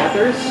actually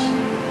shatters.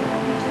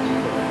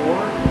 4,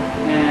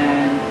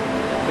 and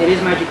it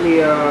is magically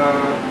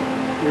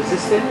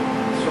resistant.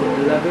 So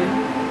 11,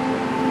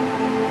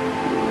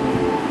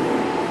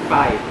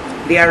 5.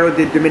 The arrow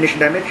did diminish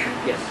damage.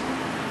 Yes.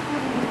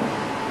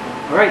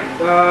 All right.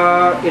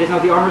 It is now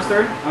the armor's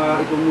turn.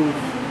 It will move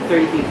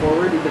 30 feet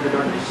forward into the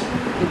darkness,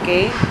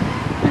 Okay.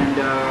 and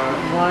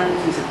 1,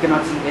 since it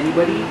cannot see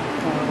anybody,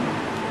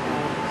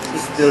 It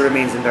still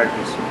remains in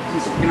darkness.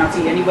 since it cannot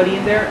see anybody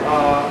in there,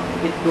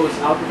 it goes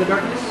out of the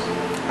darkness.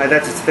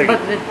 That's its 30. But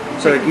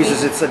So it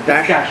uses its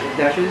dash It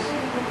dashes.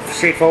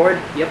 straight forward.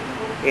 Yep.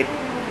 It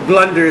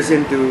blunders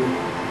into.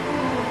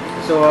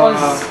 So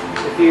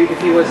if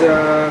he was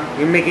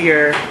You make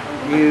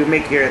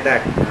your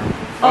attack.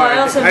 Oh, I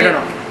also I don't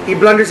make- know. He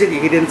blunders into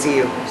you. He didn't see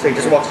you, so he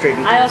just walks straight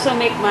into you. I also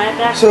make my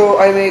attack. So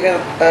I make an.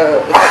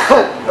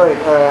 Alright,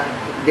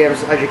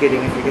 DM's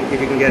educating if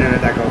you can get an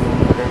attack off.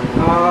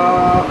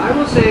 I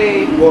will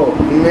say Whoa,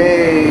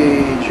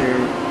 major.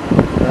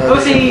 I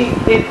would say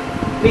it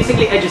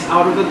basically edges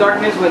out of the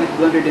darkness when it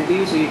blundered into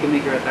you, so you can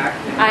make your attack.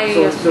 I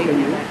so, also so make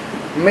can my you. attack.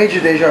 Major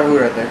deja vu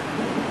right there.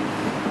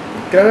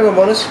 Can I make a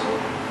bonus?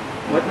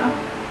 What now?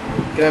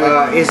 Can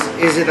I make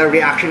Is it a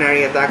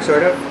reactionary attack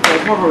sort of? Yeah,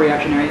 it's more of a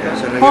reactionary Yeah,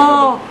 attack. so now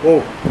Oh! oh,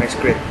 nice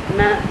crit. I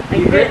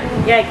You crit.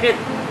 crit? Yeah, I crit.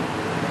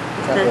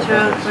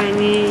 Natural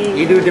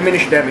You 20. do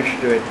diminished damage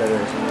to it.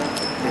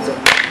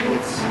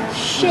 It's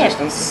Shit.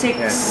 Resistance? 6,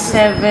 Yeah.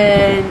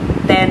 7,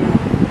 10.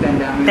 10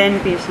 damage. 10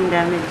 piercing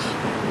damage.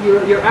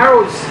 Your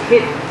arrows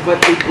hit,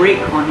 but they break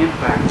on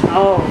impact.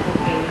 Oh,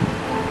 okay.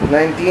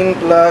 19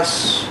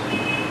 plus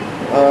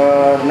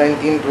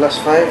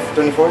 5,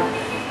 24.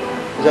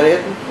 Is that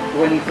it?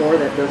 24,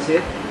 that does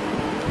hit.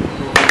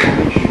 So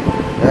damage.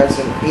 That's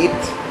an 8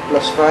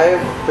 plus 5,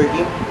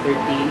 13.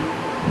 13.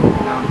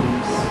 Down to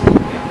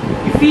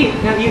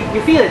yeah.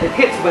 You feel it. It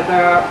hits, but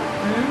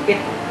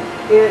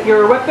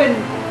your weapon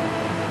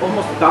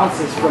almost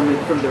bounces from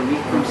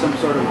some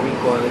sort of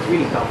recoil. It's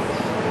really tough.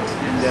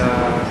 And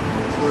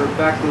we're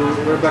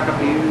back up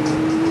to you,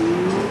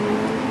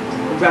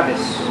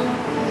 Gravis.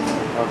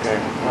 Okay.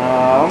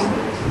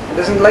 It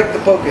doesn't like the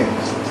poking.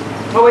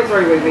 Oh wait,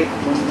 sorry, wait.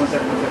 One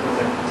second.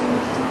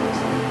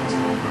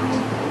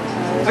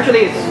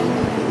 Actually, it's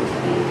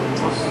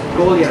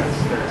Goliath's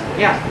turn.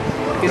 Yeah,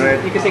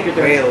 you can take your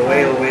turn.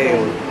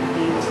 Whale.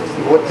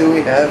 What do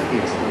we have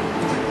here?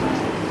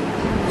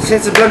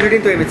 Since it blundered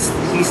into him,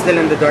 he's still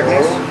in the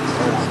darkness.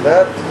 That's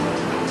that.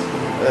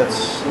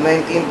 That's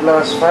 19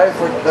 plus 5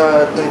 for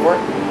 24.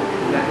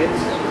 That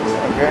hits.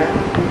 Okay.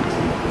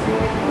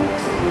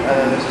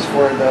 This is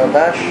for the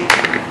bash.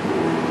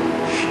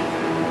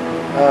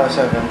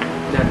 7.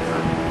 That's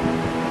fine.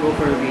 Go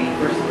for the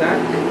first attack.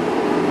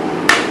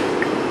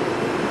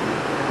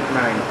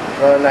 9.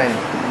 9.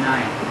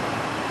 9.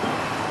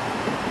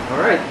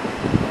 Alright.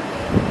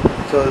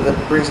 So that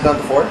brings it down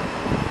to 4.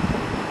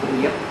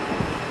 Yep.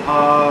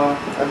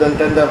 I've done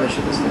 10 damage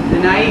to this thing.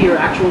 Deny your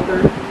actual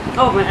turn.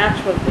 Oh, my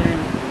actual turn.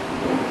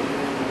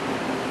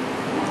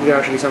 You can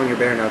actually summon your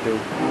bear now too.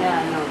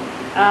 Yeah, no.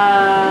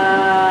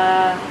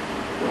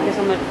 Guess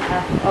I'm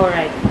gonna. Oh,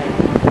 right.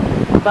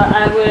 But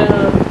I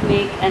will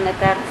make an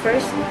attack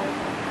first.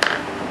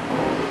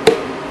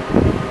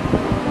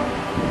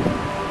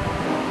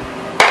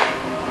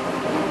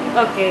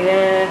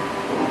 Okay,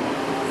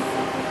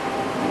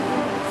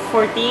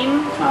 14.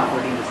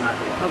 14 does not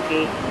hit.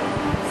 Okay,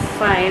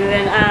 fine.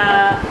 Then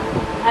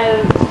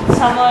I'll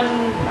summon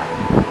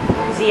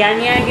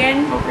Ziania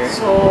again. Okay.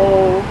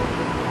 So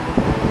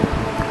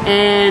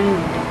and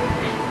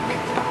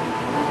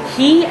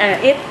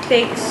it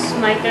takes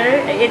my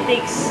turn. It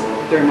takes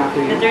Turn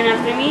after the you. turn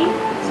after me.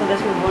 So that's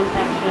my bonus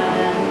action.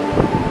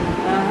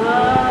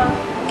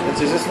 It's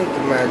resistant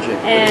to magic.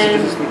 And-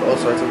 It's resistant to all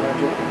sorts of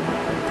magic.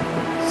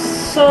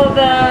 So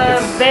the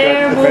It's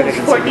bear got moves advantage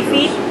in 40 saving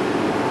feet. throws.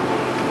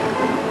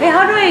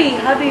 Hey,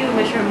 how do you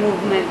measure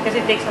movement? Because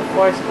it takes up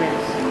 4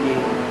 squares. You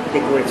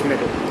take where it's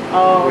middle.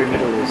 Oh, Where okay.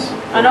 middle is.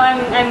 No, I'm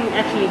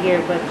actually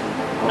here, but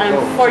I'm Oh,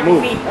 so 40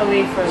 move. feet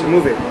away from. So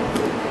move it.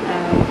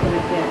 Put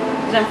it there.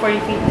 Because I'm 40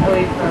 feet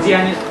away from.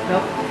 Ziania's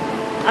help.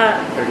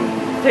 30.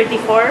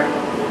 34,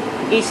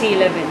 AC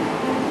 11.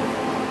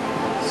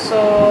 So.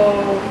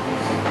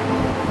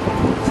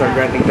 Start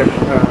granting touch.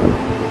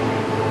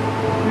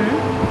 Hmm?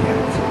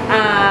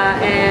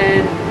 Yeah.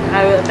 And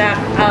I will attack.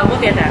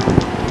 Multi-attack.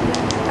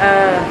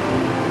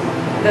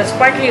 The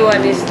sparkly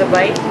one is the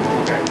bite.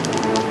 Okay.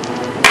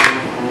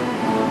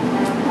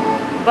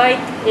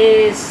 Bite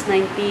is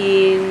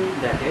 19.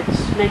 That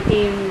hits.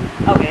 19.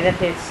 Okay, that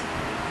hits.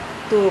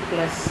 2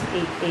 plus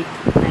 8, 8,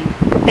 9.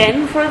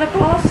 10 for the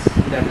claws.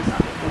 That does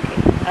not hit. Okay.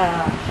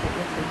 Shit,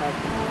 what's the bite?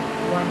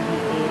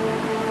 1d8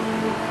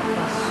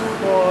 plus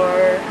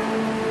 4.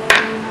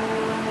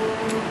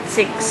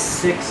 6.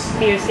 6.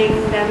 Piercing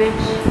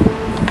damage.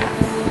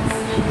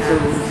 So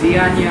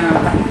Ziania.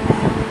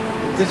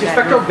 Does your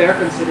spectral bear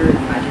consider it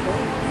magical?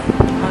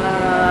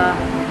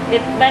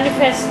 It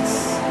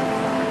manifests.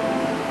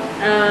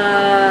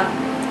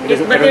 It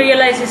doesn't-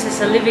 materializes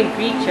as a living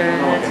creature.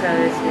 Oh, That's okay. how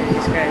it's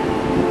described.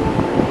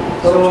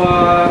 So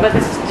But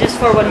this is just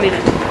for 1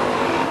 minute.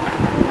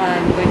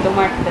 I'm going to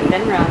mark the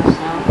 10 rounds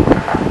now.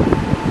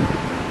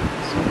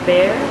 So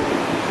bear.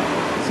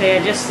 So yeah,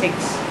 just 6.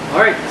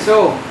 alright,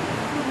 so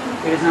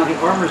it is now the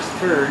armor's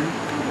turn.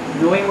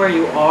 Knowing where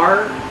you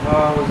are,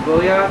 with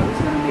Goliath,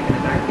 it's gonna make an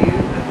attack to you,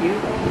 at you.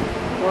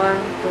 1,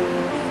 2,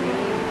 3,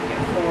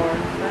 4,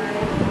 5,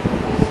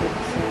 6,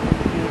 7,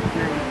 8,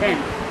 9, 10.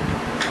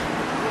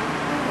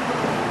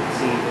 Let's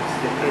see, what's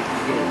the hit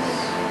is.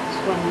 It's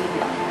 1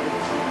 minute.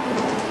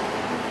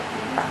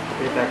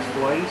 It attacks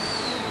twice.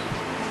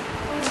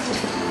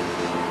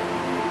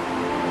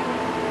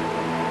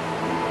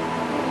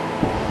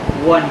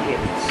 One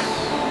hits.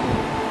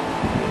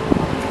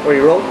 Or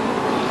you roll?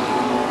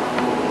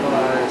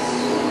 Plus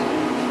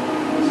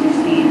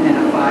 16 and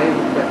a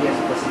 5, but yes,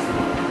 plus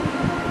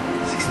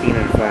 16. 16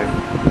 and 5.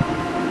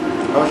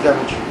 How much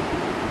damage?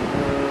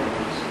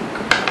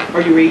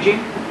 Are you raging?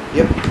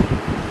 Yep.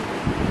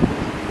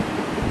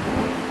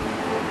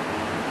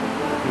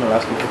 No,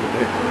 last one for the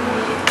day.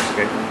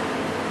 Okay.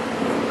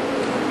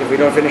 If we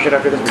don't finish it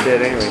after this, we're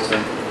dead anyway, so.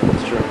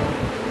 That's true.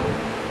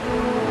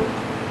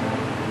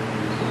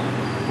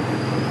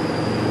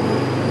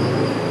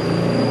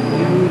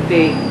 You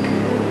take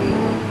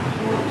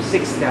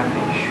 6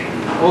 damage.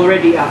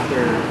 Already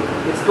after.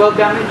 It's 12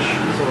 damage,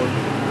 so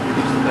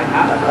reduced it by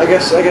half. I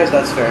guess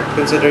that's fair,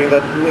 considering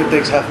that it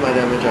takes half my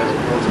damage, I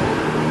suppose.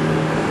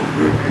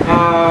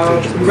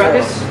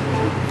 Radis,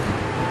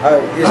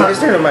 His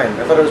turn or mine?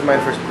 I thought it was mine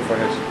first before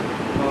his.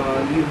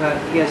 you have,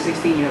 he has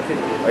 16, you have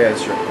 15. Oh yeah,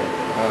 that's true.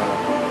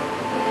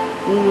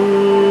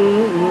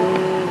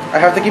 I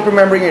have to keep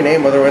remembering your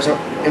name, otherwise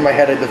in my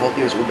head I default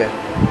you as Ube.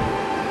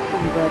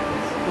 But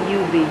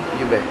UB.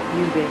 Ube.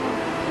 UB.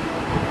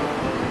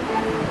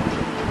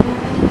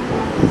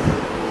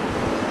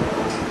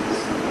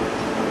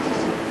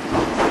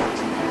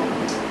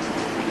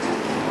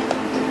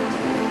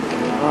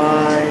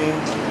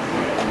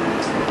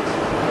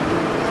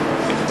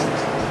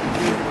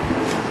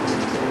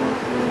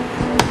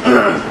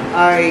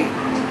 I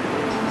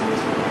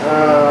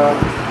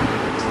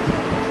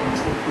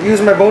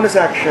use my bonus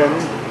action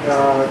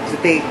to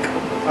take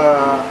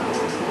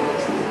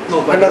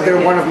No, but another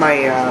wait, one of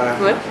my.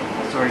 What?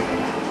 Sorry,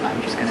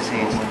 I'm just gonna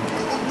say it's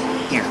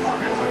here.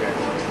 Okay.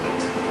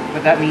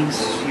 But that means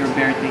your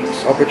bear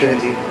takes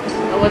Opportunity.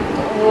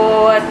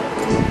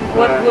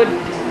 What would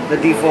The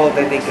default,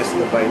 I think, is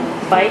the bite.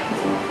 bite?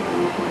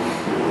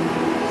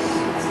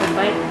 It's the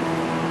bite.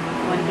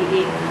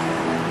 1d8.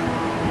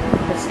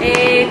 That's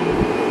 8.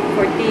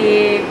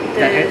 40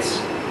 That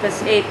hits.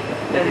 plus 8.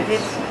 That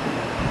hits.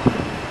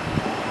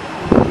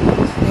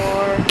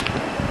 4,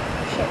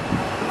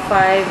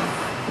 5,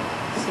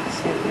 6,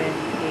 7,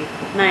 8,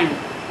 9.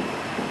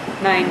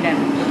 9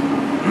 damage.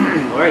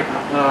 Alright,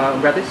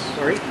 Bratis,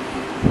 sorry.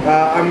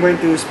 I'm going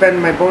to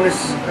spend my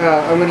bonus.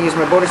 I'm going to use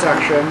my bonus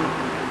action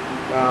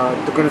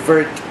to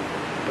convert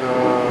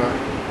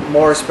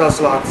more spell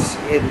slots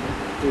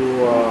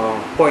into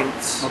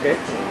points. Okay.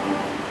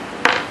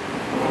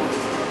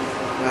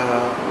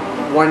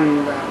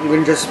 I'm going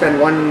to just spend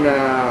one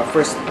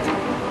first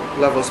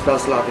level spell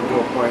slot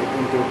into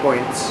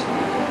points,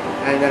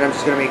 and then I'm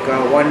just going to make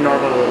one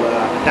normal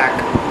attack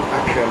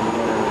action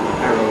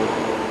arrow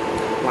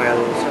while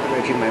sort of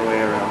edging my way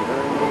around.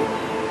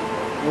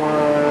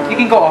 One. You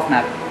can go off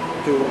map.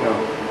 2, no,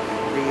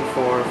 3,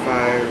 4,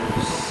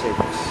 5, 6.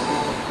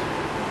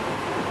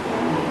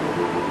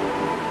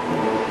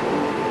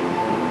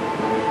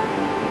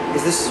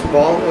 Is this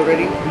ball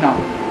already? No.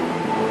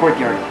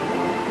 Courtyard.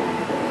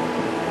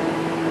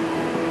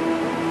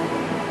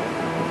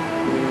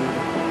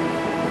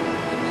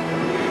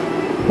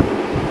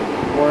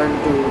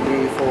 1, 2,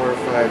 3, 4,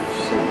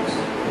 5, 6.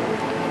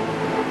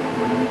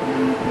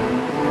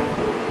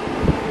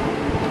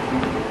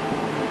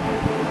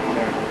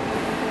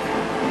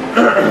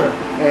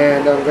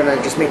 And I'm gonna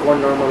just make one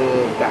normal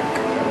attack.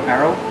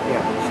 Arrow?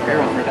 Yeah.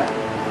 Arrow for that.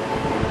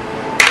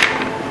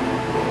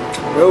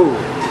 Oh,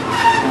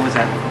 What was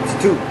that? it's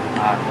 2.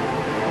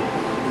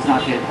 Does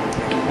not hit.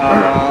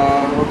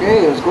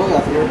 Okay, let's go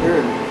after your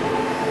turn.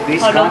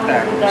 Base How long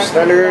contact. does that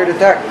Standard last?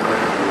 attack.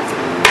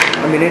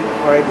 A minute.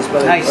 Alright, this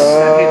spell. Nice.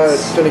 That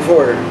hits.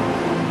 24.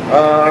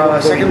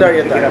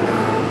 Secondary Pick it up.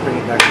 attack. Bring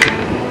it back.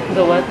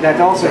 The what?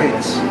 That also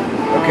hits.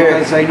 Okay.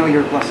 Because I know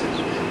your pluses.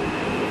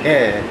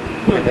 Yeah.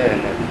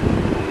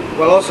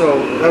 Well, also,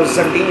 that was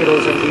 17. You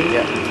rolled 17.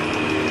 Yeah.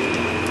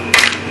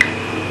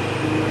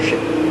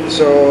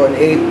 So an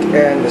 8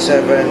 and a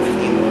 7,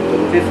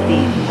 15.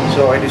 15.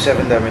 So I do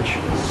 7 damage.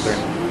 Turn.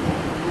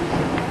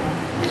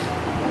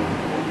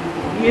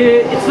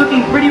 Yeah, it's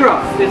looking pretty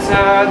rough. It's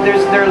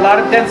there are a lot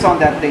of dents on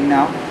that thing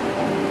now,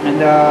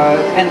 and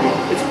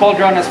its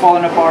pauldron has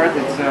fallen apart.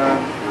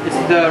 It's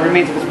the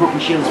remains of its broken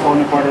shield has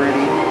fallen apart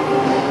already.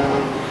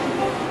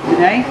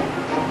 Deny?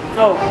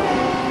 Oh.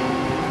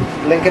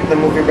 Blink it, then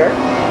move your bear. The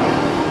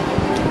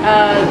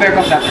bear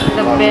comes after.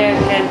 The bear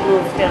can't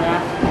move till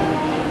after.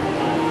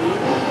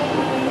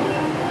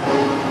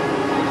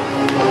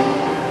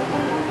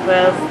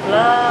 12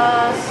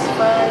 plus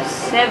 5,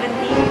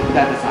 17.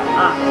 That is not.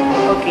 Ah,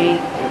 okay.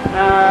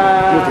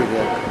 Move your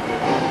deck.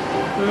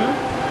 Hmm?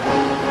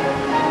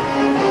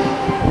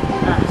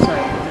 Ah,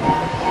 sorry.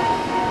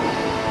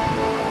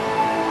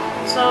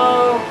 So,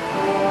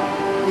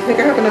 You think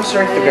I have enough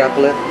strength to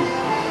grapple it?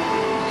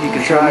 You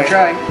can try.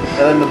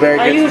 And then the bear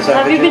have gets the you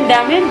savage. been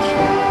damaged?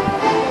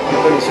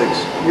 26.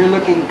 You're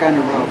looking kind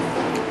of rough.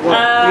 Well,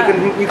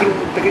 you can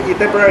your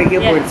temporary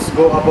hit Yeah. points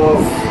go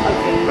above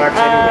Okay. max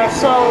anyway.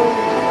 So,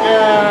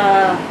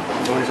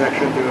 Bonus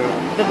action to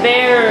the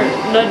bear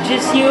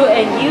nudges you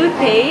and you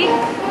take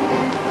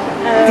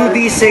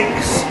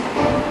 2d6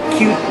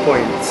 cute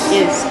points.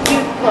 Yes,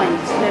 cute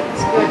points.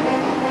 That's good.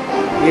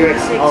 You're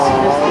 6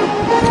 oh.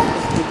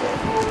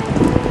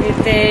 You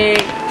take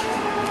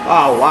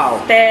Oh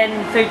wow. 10,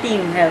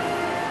 13 health.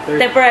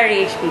 30.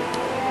 Temporary HP.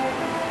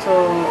 So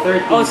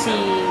 13.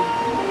 Aussie.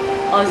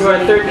 You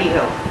are 30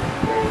 health.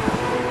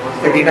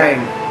 39.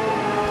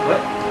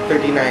 What?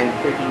 39.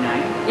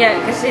 39. Yeah,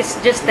 because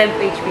it's just temp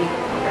HP.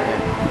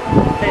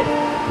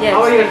 Yeah,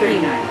 How are it's you at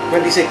 13. 39?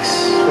 26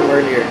 from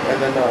earlier, and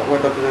then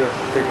went up to the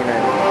 39.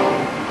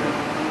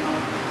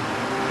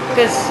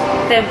 Because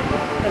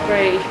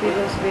temporary HP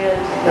goes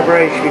beyond.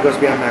 Temporary HP goes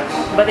beyond max,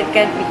 But it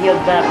can't be healed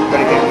back. but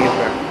it can be hit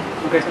back.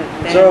 Okay.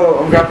 10,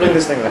 So I'm grappling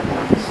this thing then.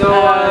 So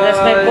that's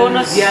my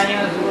bonus.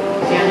 Zianya's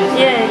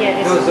Yeah,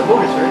 yeah. That was the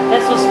bonus, right?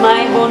 That was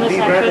my bonus Do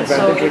you grant action, so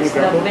advantage when you it's the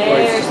grapple, or it's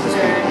bear's just the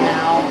turn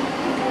now.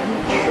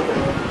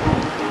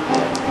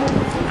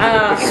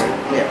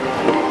 Yeah.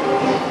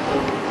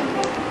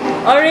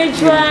 Orange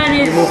one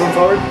is. You move him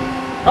forward.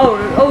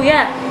 Oh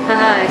yeah.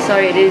 Haha,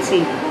 sorry, I didn't see.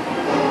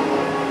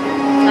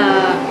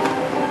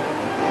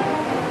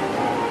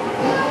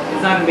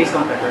 It's not in base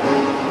contact, right?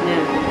 Yeah.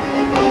 You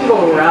can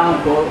go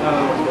around, go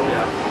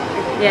yeah.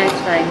 Yeah,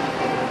 it's fine.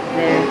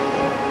 There.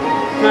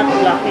 Not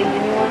blocking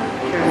anyone.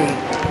 Sure.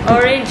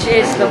 Orange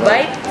is the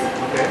bite.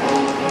 Okay.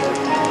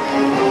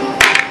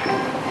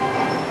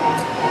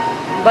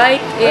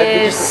 Bite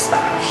it is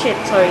shit.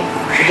 Sorry.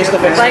 It just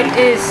affects me. Bite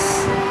is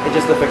It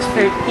just affects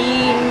me.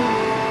 13,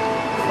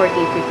 14,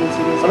 15,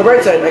 16. On the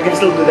bright side, I can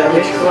still do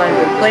damage.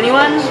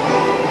 21.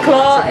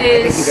 Claw I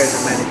think you guys is.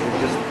 are managing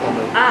just on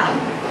the.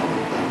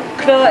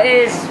 Claw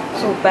is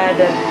so bad.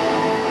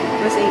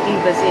 Plus 18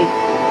 plus 8.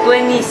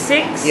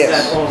 26. Yes.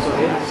 That also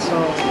hits. So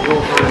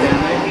Go for the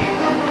damage.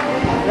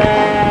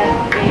 that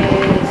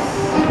is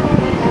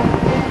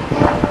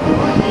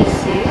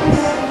 26.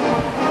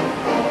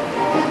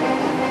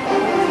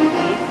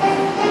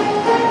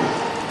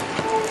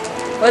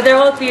 Well, they're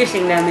all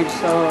piercing damage,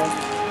 so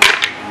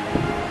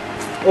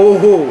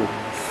Oh,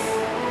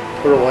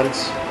 For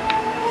once.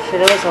 So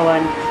that was a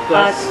 1.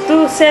 Plus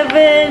 2,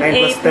 7, 9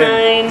 plus 8,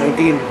 10,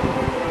 9.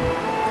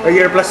 19.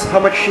 Your plus, how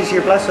much is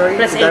your plus, sorry?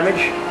 Plus The 8.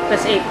 damage?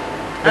 Plus 8.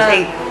 Plus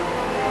 8.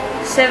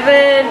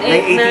 7, 8,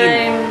 18.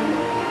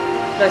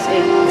 9. Plus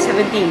 8.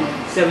 17.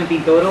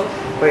 17 total.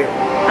 Wait.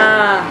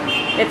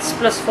 It's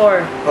plus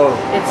 4. Oh,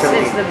 It's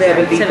 17. the bear.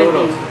 17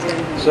 total.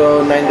 17.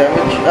 So 9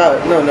 damage. No.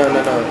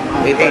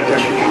 8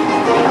 damage.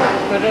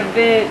 Could have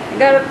been.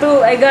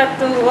 I got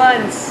 2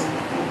 ones.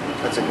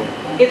 That's okay.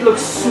 It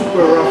looks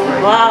super rough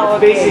right Wow,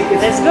 now. It's okay.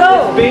 basic. Let's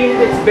go.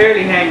 It's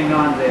barely hanging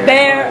on there.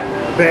 Bear.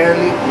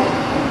 Barely.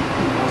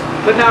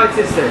 But now it's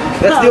his turn.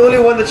 That's the only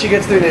one that she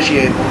gets to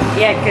initiate.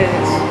 Yeah,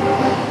 cause.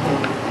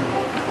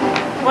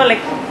 Well,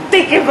 like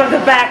take him from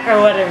the back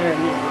or whatever.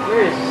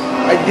 Where is?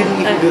 I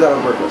didn't even do that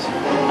on purpose.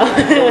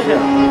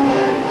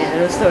 Yeah,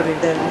 no story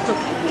then.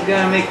 He's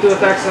gonna make 2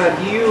 attacks at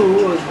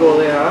you,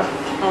 Goliath.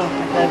 Oh,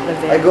 I love the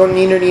bear. I go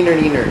neener.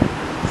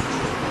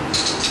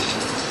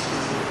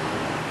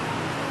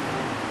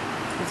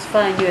 It's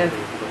fine. You have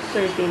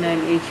 39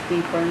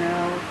 HP for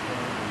now.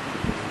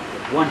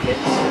 1 hit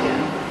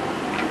again.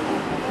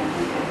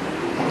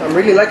 I'm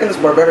really liking this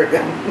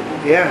barbarian.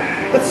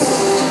 Yeah, it's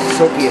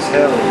soapy as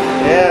hell.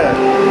 Yeah.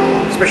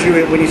 Especially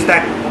when you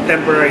stack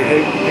temporary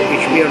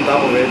HP on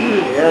top of it.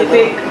 Yeah. You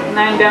take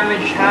 9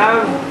 damage,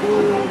 half to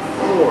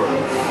 4.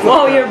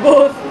 Whoa, you're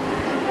both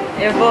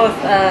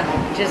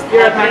just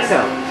You're at max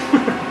happy,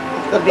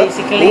 health.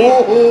 basically.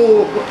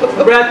 Ooh.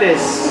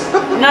 Bratis.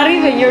 Not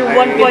even. You're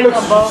 1 It point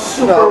looks above.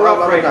 super No, rough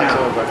I'm right not now.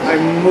 so bad.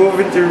 I move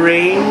into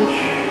range.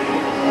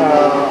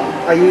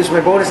 I use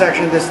my bonus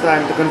action this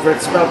time to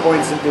convert spell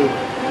points into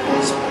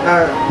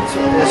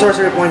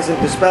sorcery points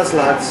into spell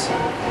slots.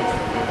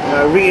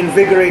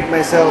 Reinvigorate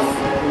myself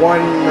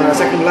 1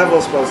 second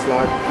level spell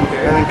slot,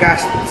 Okay. and then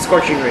cast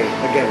Scorching Ray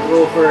again.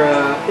 Roll for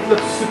it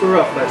looks super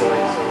rough by the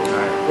way. So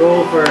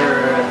roll for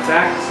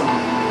attacks.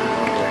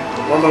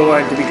 One by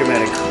one to be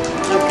dramatic.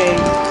 Okay.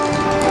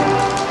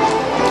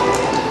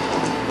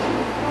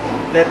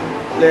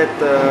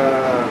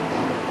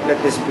 Let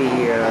this be.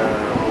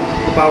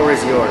 The power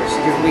is yours.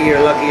 Give me your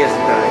luckiest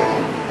die.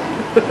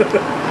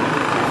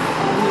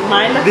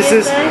 My lucky This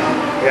is die?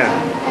 yeah.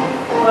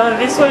 Well,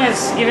 this one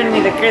has given me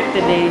the crit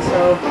today,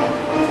 so.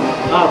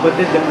 But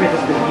then the crit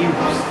has been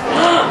used.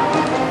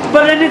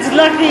 But then it's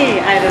lucky.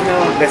 I don't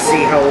know. Let's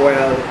see how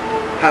well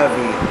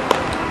Javi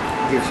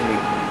gives me.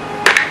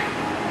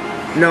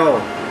 No.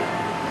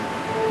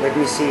 Let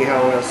me see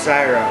how well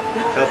Syra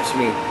helps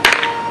me.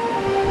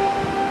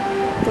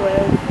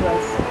 12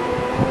 plus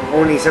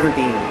Only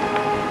 17.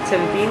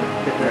 17.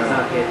 That's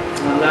not it.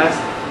 One last.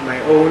 My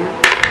own.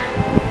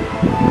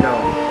 No.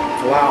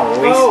 Wow.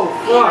 Waste. Oh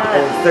fuck!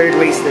 Third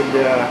wasted.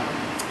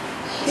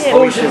 Shit.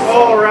 Potions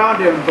all around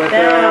him, but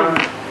Damn.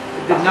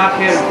 it did not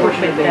hit Stupid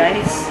unfortunately.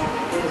 dice.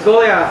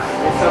 Goliath,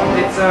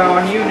 it's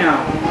on you now.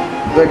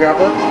 The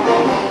grappler?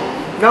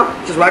 No.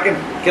 Just whack him.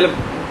 Kill him.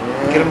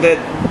 Kill him dead.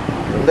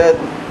 I'm dead.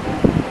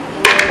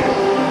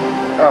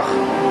 Ugh.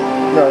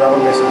 No, that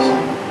one misses.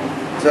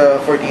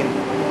 It's 14.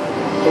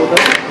 Total?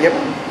 Yep.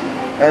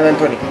 And then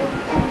 20.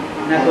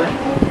 Not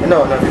 20?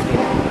 No, not 15.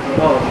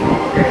 Oh,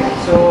 okay.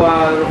 So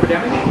roll for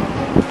damage?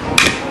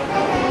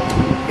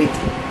 8.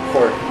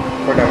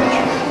 4 damage.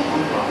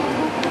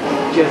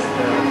 Just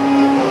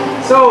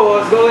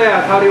So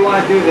Goliath, how do you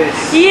want to do this?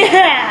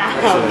 Yeah!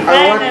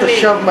 I want to Finally.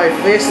 shove my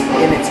fist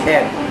in its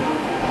head.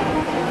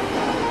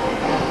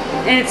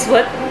 And it's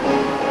what?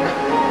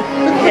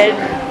 Head.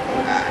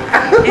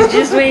 It's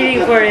just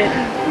waiting for it.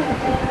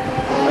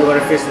 I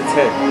want to fist its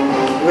head.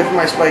 With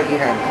my spiky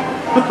hand.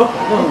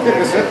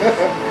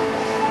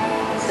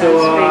 So,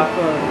 Sounds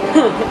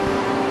painful.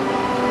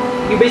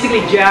 You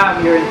basically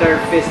jam your entire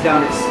fist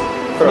down its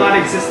Throat.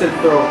 non-existent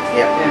throat.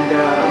 Yeah. And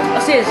Oh,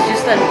 so it's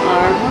just an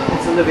arm?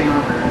 it's a living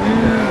armor.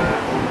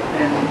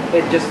 And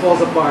it just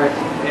falls apart.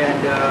 And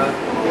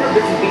there are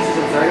bits and pieces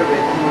inside of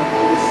it. You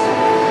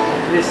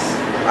know, this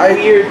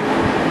weird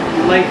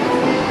light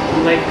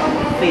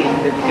thing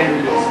that you can't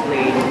really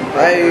explain.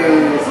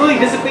 It's slowly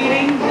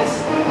dissipating.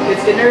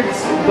 Its innards,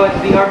 but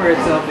the armor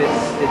itself it's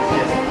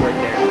just right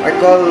there. I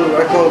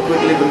call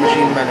quickly the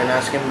machine man and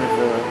ask him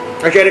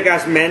if I try to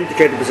cast Mend to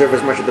try to preserve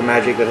as much of the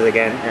magic as I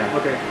can. yeah.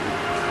 Okay.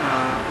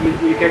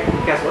 You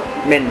cast what?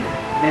 Mend.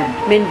 Mend.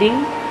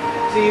 Mending?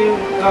 So you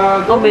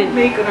go mend.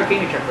 make an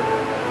arcana check for that.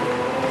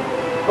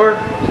 Or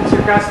since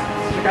your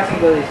casting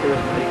ability is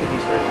charisma, you could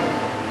use that.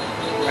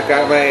 I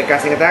got my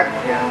casting attack.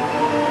 Yeah.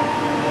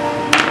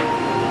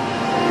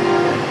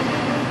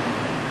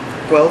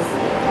 12.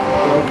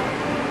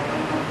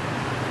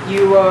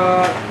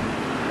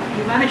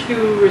 You managed to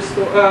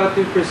restore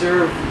to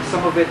preserve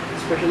some of it,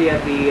 especially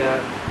at the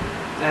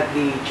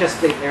chest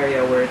plate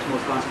area where it's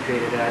most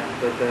concentrated at,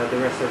 but the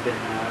rest of the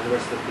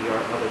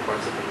other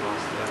parts have been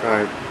lost.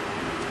 Alright.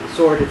 The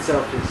sword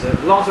itself is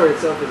longsword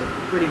itself is a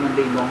pretty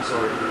mundane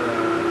longsword.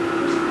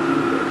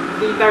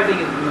 The entire thing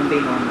is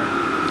mundane armor,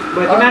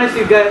 but you managed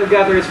to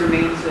gather its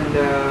remains and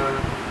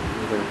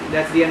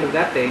that's the end of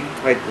that thing.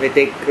 I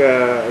take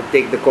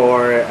the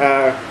core.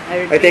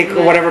 I take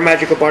retrieve whatever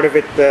magical part of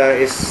it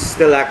is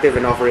still active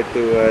and offer it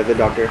to the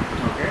doctor.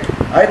 Okay.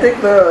 I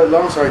take the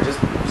longsword just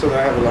so that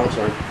I have a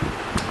longsword.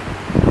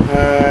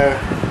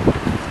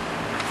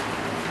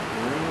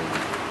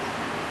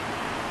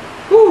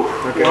 Whew,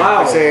 Okay.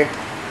 wow. I say,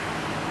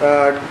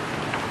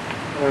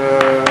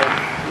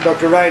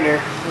 Dr. Reiner,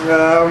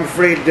 I'm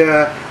afraid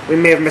we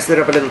may have messed it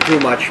up a little too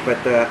much, but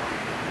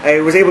I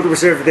was able to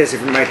reserve this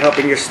if it might help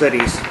in your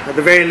studies. At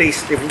the very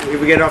least, if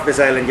we get off this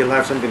island, you'll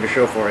have something to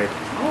show for it.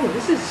 Oh,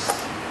 this is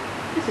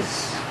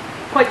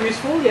quite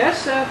useful.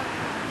 Yes.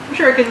 I'm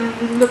sure I can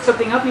look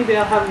something up. Maybe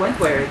I'll have Went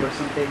wear it or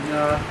something.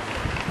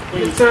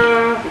 It's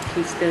If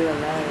he's still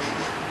alive.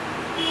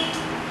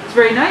 it's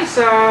very nice.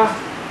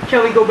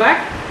 Shall we go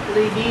back,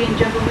 lady and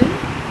gentlemen?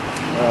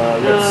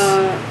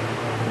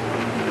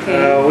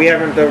 Okay. We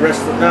haven't the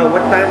rest.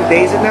 What time of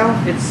day is it now?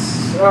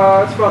 It's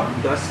about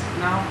dusk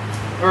now,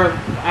 or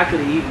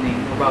actually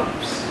evening, about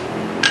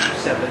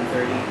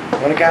 7:30.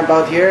 Want to camp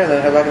out here and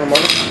then head back in the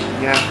morning?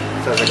 Yeah,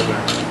 sounds like a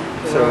plan.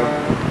 So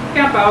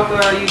camp out.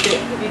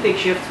 You take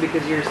shifts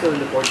because you're still in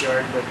the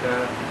courtyard, but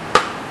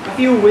a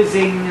few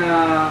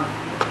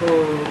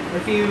a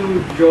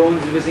few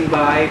drones whizzing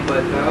by,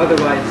 but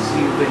otherwise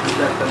you've been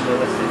left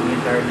unmolested the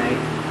entire night.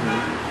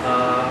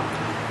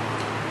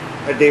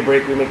 At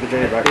daybreak, we make the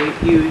journey back.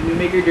 You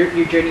make your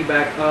journey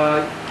back.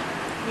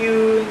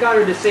 You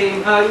encounter you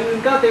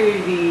encounter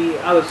the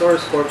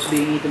Allosaurus corpse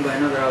being eaten by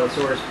another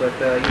Allosaurus, but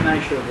you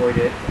managed to avoid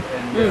it.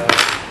 And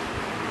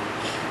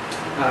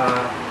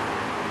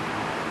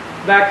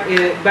back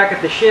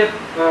at the ship,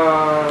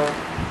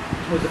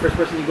 who's the first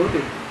person you go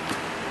to?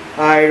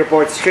 I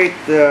report straight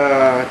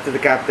to the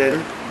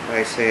captain.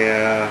 I say,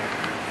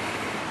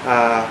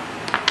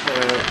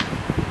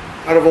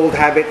 out of old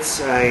habits,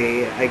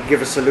 I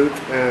give a salute,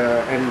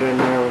 and then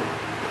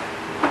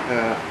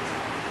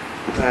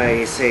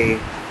I say,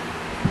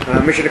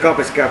 mission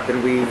accomplished,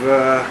 Captain.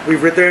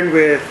 We've returned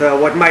with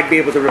what might be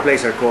able to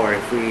replace our core.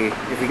 If we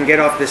can get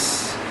off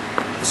this,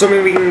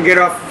 assuming we can get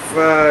off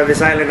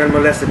this island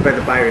unmolested by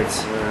the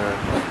pirates,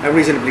 I'm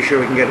reasonably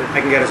sure I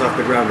can get us off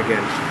the ground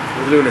again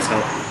with Luna's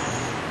help.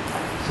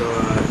 So,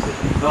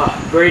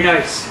 very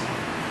nice.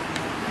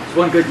 There's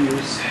one good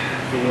news.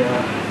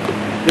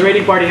 The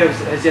raiding party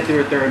has yet to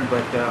return,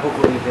 but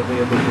hopefully they'll be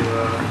able to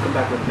come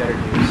back with better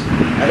news.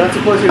 I don't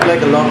suppose you'd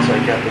like a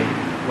longsword, Captain.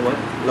 What?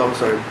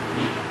 Longsword.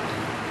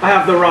 I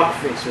have the rock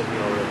face with me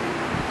already.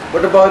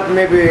 What about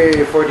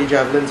maybe 40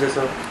 javelins or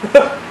so?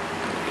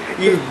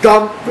 You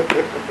dump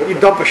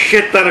a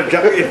shit ton of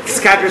it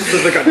scatters to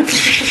the gun.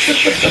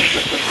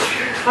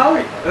 How?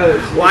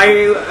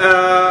 Why?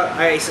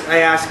 I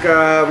ask.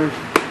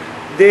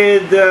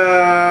 Did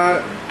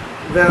the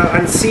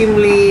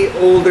unseemly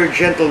older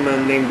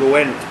gentleman named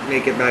Gwent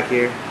make it back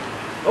here?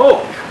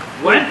 Oh,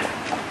 Went?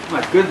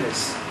 My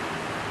goodness.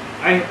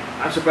 I'm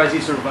surprised he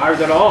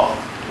survived at all.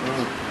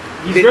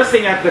 He's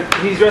resting at the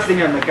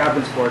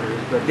captain's quarters.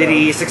 But Did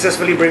he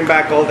successfully bring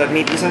back all that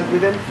meat he sent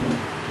with him?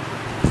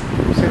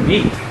 Some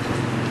meat.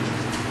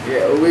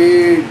 Yeah,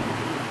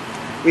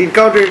 We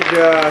encountered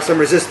some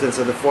resistance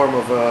in the form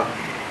of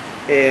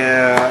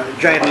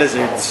giant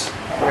lizards.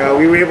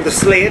 We were able to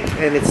slay it,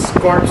 and its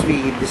corpse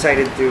we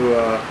decided to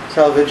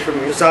salvage from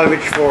you.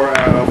 salvage for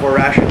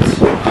rations.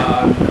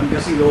 I'm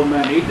guessing the old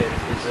man ate it.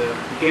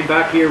 He came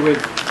back here with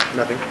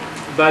Nothing.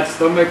 bad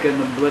stomach and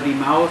a bloody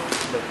mouth,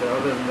 but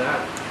other than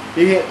that.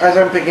 As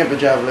I'm picking up the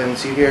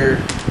javelins, you hear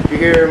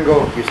him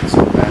go, useless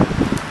old man.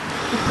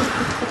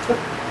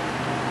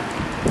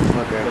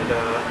 Okay. But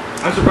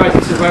I'm surprised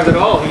he survived at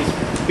all. He's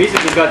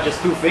basically got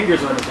just 2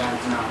 fingers on his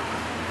hands now.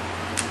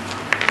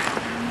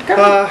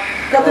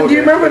 Captain, do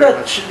you remember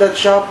that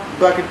shop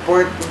back at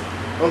port?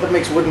 One that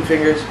makes wooden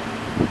fingers?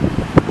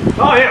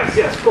 Oh yes,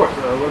 of course.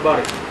 What about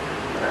it? Do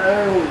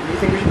you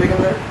think we should take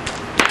him there?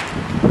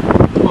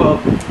 Well,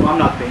 I'm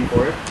not paying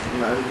for it.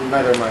 No,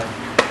 neither am I.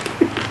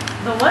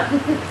 The what?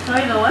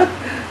 Sorry, the what?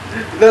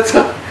 That's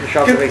how. The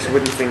shop that makes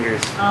wooden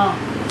fingers. Oh.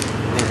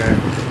 Okay.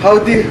 How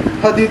do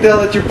you tell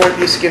that your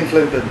party is skin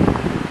flinted?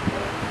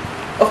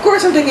 Of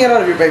course, I'm taking it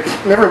out of your bag.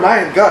 Never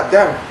mind. God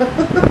damn.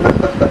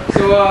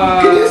 So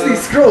You can use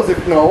these scrolls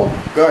if no.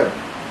 God.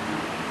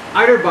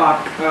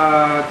 Eiderbach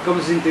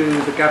comes into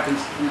the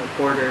captain's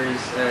quarters,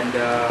 and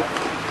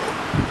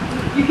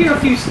you hear a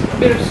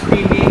bit of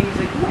screaming. He's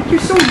like, "What? You're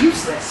so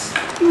useless!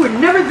 You were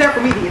never there for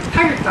me the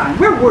entire time.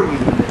 Where were you?"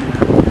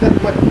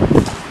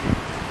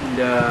 And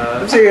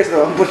I'm serious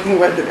though. I'm putting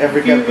Went in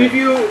every campaign.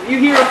 you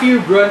hear a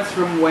few grunts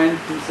from Went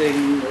and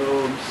saying,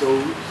 "Oh, I'm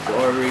so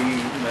sorry,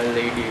 my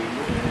lady,"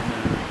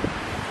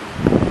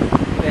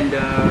 and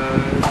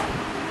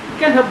you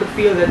can't help but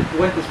feel that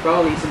Went is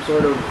probably some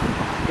sort of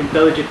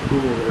intelligent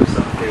fool or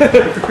something.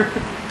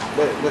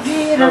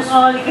 That's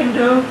all you can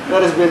do.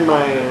 That has been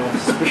my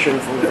suspicion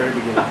from the very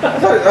beginning.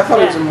 I thought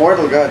it was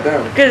immortal. God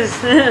damn. Because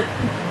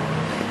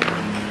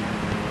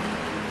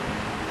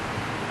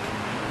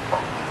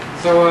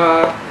So,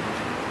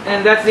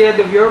 and that's the end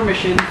of your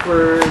mission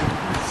for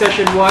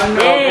session 1 of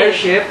Yay,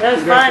 Airship. that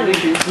was fun.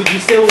 Congratulations. Would you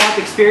still want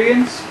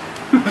experience?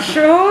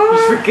 Sure.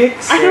 Just for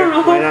kicks? I don't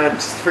know. Why not?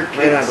 Just for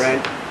Why not, kids. Brian?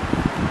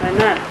 Why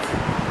not?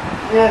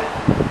 Yeah.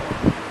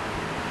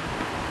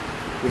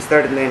 We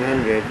start at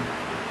 900.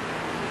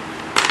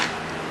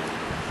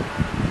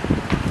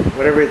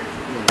 Whatever.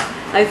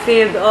 I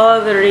failed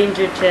all the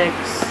ranger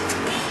checks.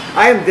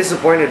 I am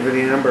disappointed with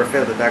the number of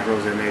failed attack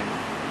rolls I made.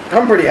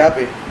 I'm pretty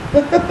happy.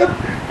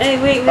 Hey,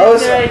 wait, I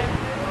was- right.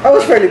 I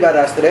was fairly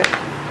badass today.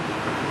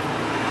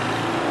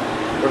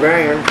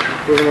 Barbarian,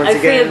 proving once I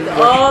again. failed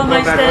all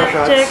my bad stat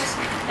shots. checks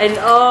and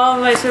all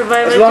my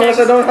survival As long checks.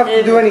 as I don't have to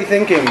and- do any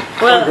thinking.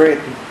 Well- I'm great.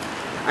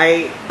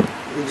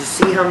 Did you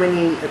see how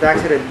many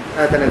attacks at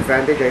an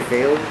advantage I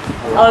failed?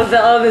 All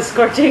the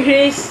scorching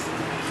rays.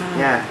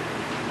 Yeah.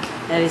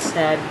 That is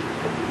sad.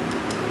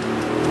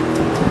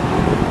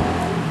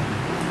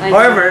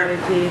 However-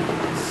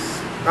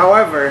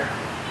 However,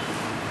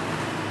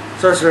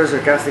 sorcerers are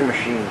casting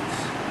machines.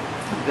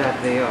 That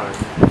they are.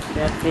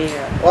 that they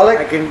are. Well,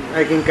 I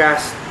can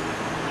cast.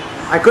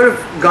 I could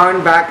have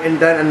gone back and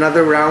done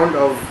another round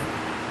of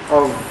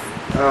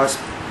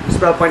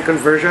spell point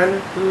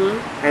conversion,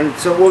 and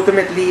so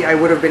ultimately I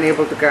would have been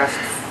able to cast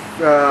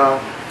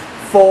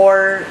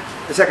 4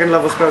 second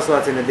level spell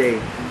slots in a day.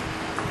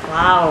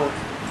 Wow.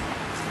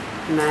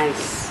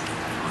 Nice.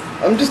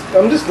 I'm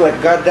just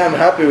like goddamn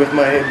happy with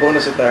my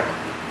bonus attack.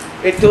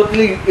 It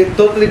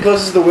totally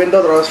closes the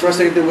window that I was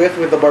frustrated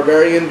with the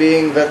barbarian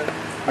being that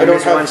I You don't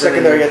miss have once and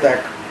secondary then-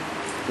 attack.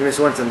 You miss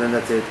once and then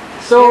that's it.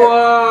 So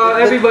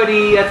Yeah,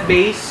 everybody at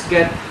base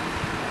get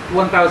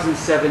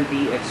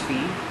 1070 XP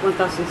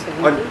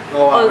 1070.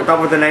 On top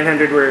of the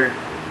 900 were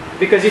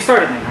because you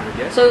started 900,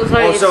 yes? So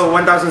sorry. also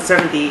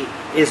 1070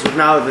 is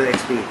now the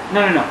XP.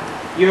 No.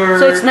 You're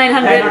So it's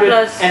 900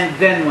 plus- and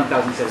then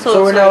 1070.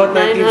 So we're now at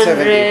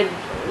 1970.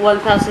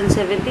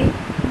 1070.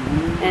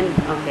 And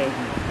okay,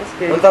 that's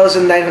good.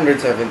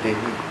 1970.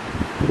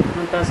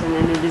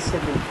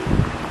 1970.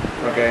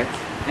 Okay.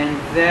 And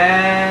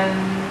then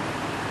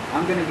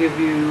I'm gonna give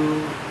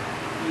you.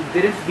 You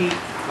didn't beat.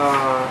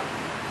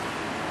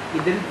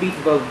 You didn't beat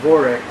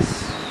Valvorex,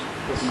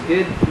 but you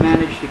did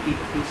manage to keep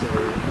a piece of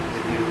her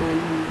with you.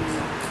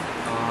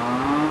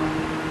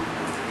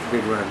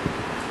 Big run.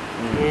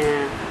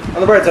 Yeah. On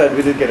the bright side,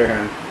 we did get her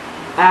hand.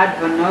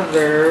 Add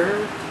another.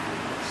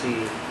 Let's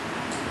see.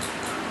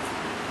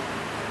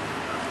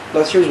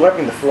 Plus, she was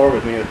wiping the floor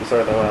with me at the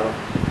start of the while.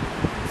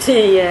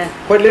 Yeah.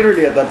 Quite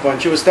literally at that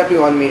point, she was stepping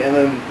on me and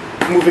then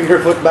moving her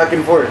foot back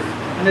and forth.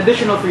 An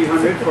additional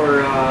 300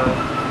 for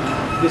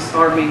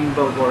disarming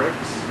Valvorex.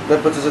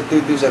 That puts us at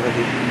 270.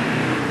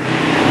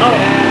 Oh,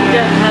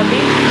 yeah,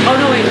 happy? Oh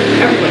no, wait.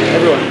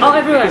 Everyone. Oh,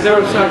 everyone. Because there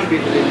was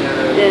contributed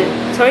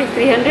in Sorry,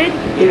 300?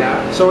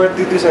 yeah. So we're at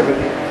 270.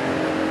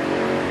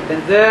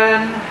 And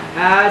then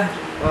add.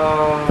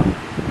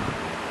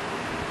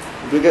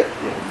 Do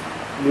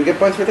we get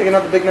points for taking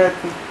out the big knife?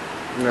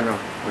 No.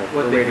 What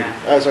We're big waiting.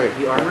 man? Sorry.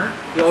 The armor?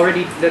 You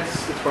already.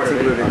 It's part It's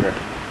of it. included.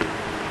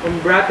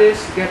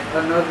 Umbratis get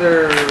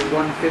another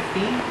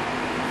 150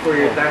 for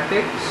your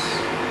tactics.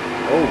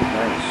 Oh,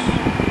 nice.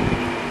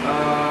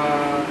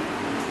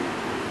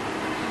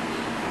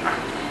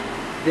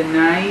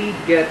 Deny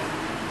get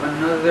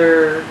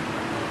another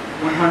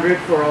 100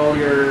 for all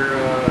your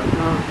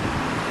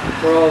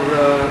for all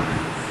the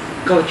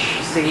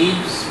clutch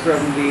saves from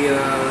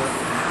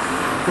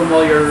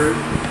all your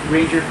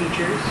ranger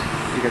features.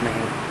 You can make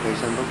a play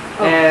symbol.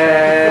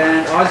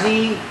 And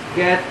Ozzy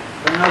get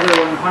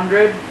another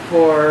 100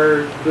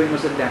 for doing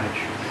most of the damage.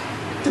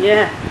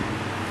 Yeah.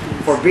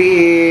 For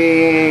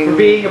being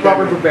A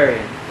proper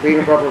barbarian. Being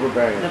a proper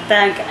barbarian. The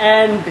tank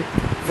and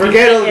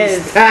Forget all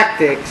Yes. these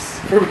tactics.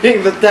 For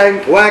being the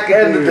tank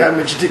Wackadoo. and the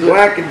damage dealer.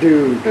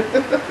 Wackadoo.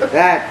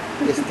 That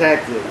is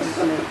tactics.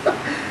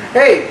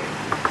 Hey!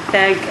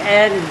 tank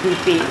and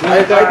DP. One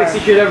of the tactics you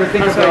should ever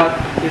think Oh, sorry.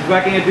 about is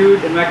whacking a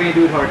dude and whacking a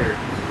dude harder.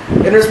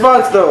 In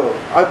response though,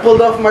 I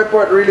pulled off my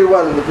part really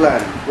well in the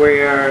plan.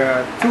 We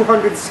are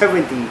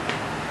 270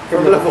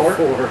 from level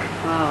 4.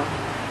 Wow.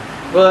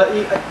 Well,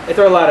 I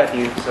throw a lot at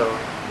you, so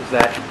is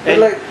that.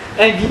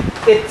 And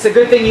it's a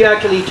good thing you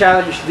actually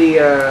challenged the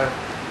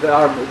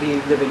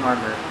living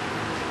armor,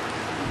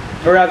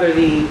 or rather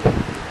the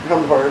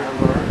Helm horror.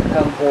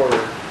 helm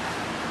horror.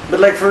 But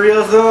like for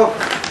real though,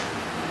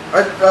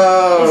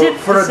 Is it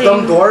for the a dumb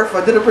same- dwarf,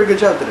 I did a pretty good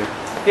job today.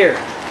 Here,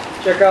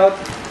 check out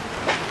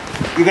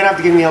You're gonna have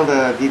to give me all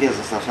the details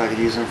and stuff so I can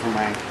use them for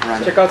my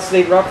run.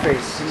 Slate Rock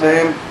Face.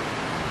 Same.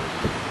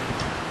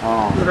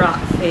 Oh. Rock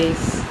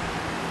face.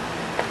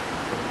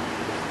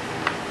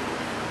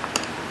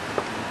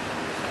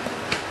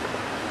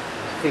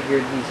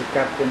 Figured he's a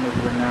captain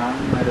of renown.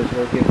 Might as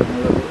well give him a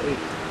level 8.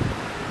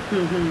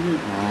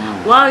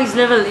 Oh. Wow, he's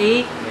level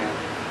 8.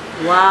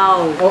 Yeah.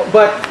 Wow. Oh,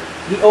 but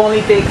he only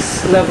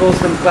takes levels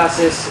from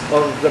classes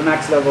of the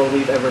max level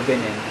we've ever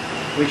been in,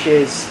 which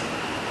is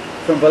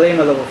from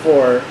Valema level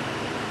 4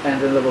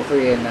 and then level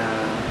 3 in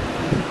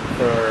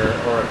for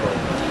Oracle.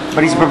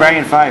 But he's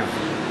Barbarian 5.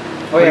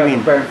 Oh What do yeah, you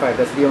mean? Baron 5.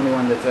 That's the only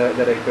one that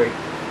I break.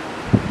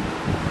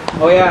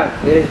 Oh yeah,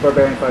 it is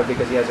Barbarian 5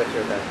 because he has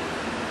extra attack.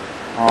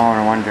 Oh,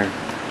 no wonder.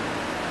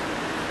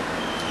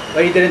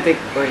 But he didn't take.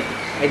 Or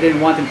I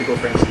didn't want him to go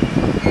Frenzy.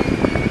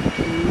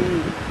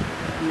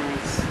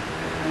 Nice.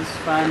 That's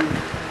fun.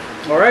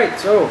 All right,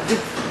 so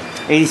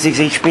 86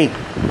 HP.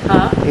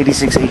 Huh?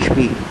 86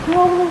 HP.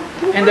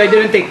 and I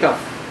didn't take tough.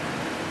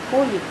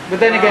 Holy. But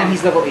then again, Wow.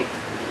 he's level 8,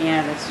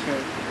 Yeah, that's true.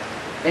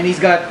 and he's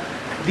got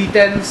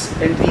D10s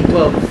and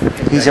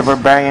D12. He's a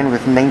barbarian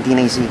with 19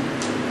 AC.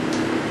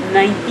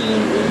 19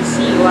 AC.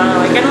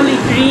 Wow, I can only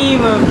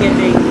dream of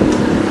getting.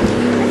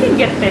 I can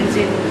get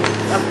Tenzin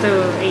up to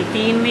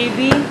 18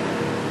 maybe,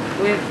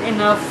 with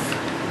enough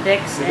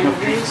decks With and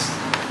enough drinks.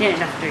 Yeah,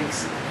 enough drinks.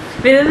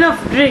 With enough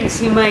drinks,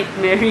 he might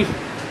marry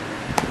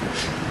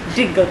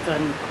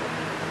Jiggleton.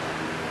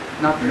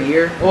 Not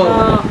Mir.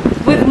 Well,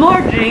 With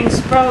more drinks,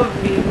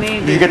 probably,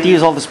 maybe. Did you get to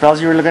use all the spells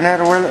you were looking at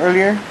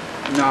earlier?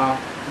 no,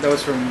 that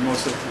was from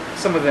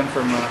some of them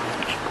from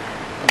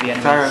the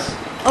enemies. Tara.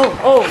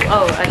 Oh,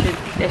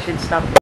 I should stop.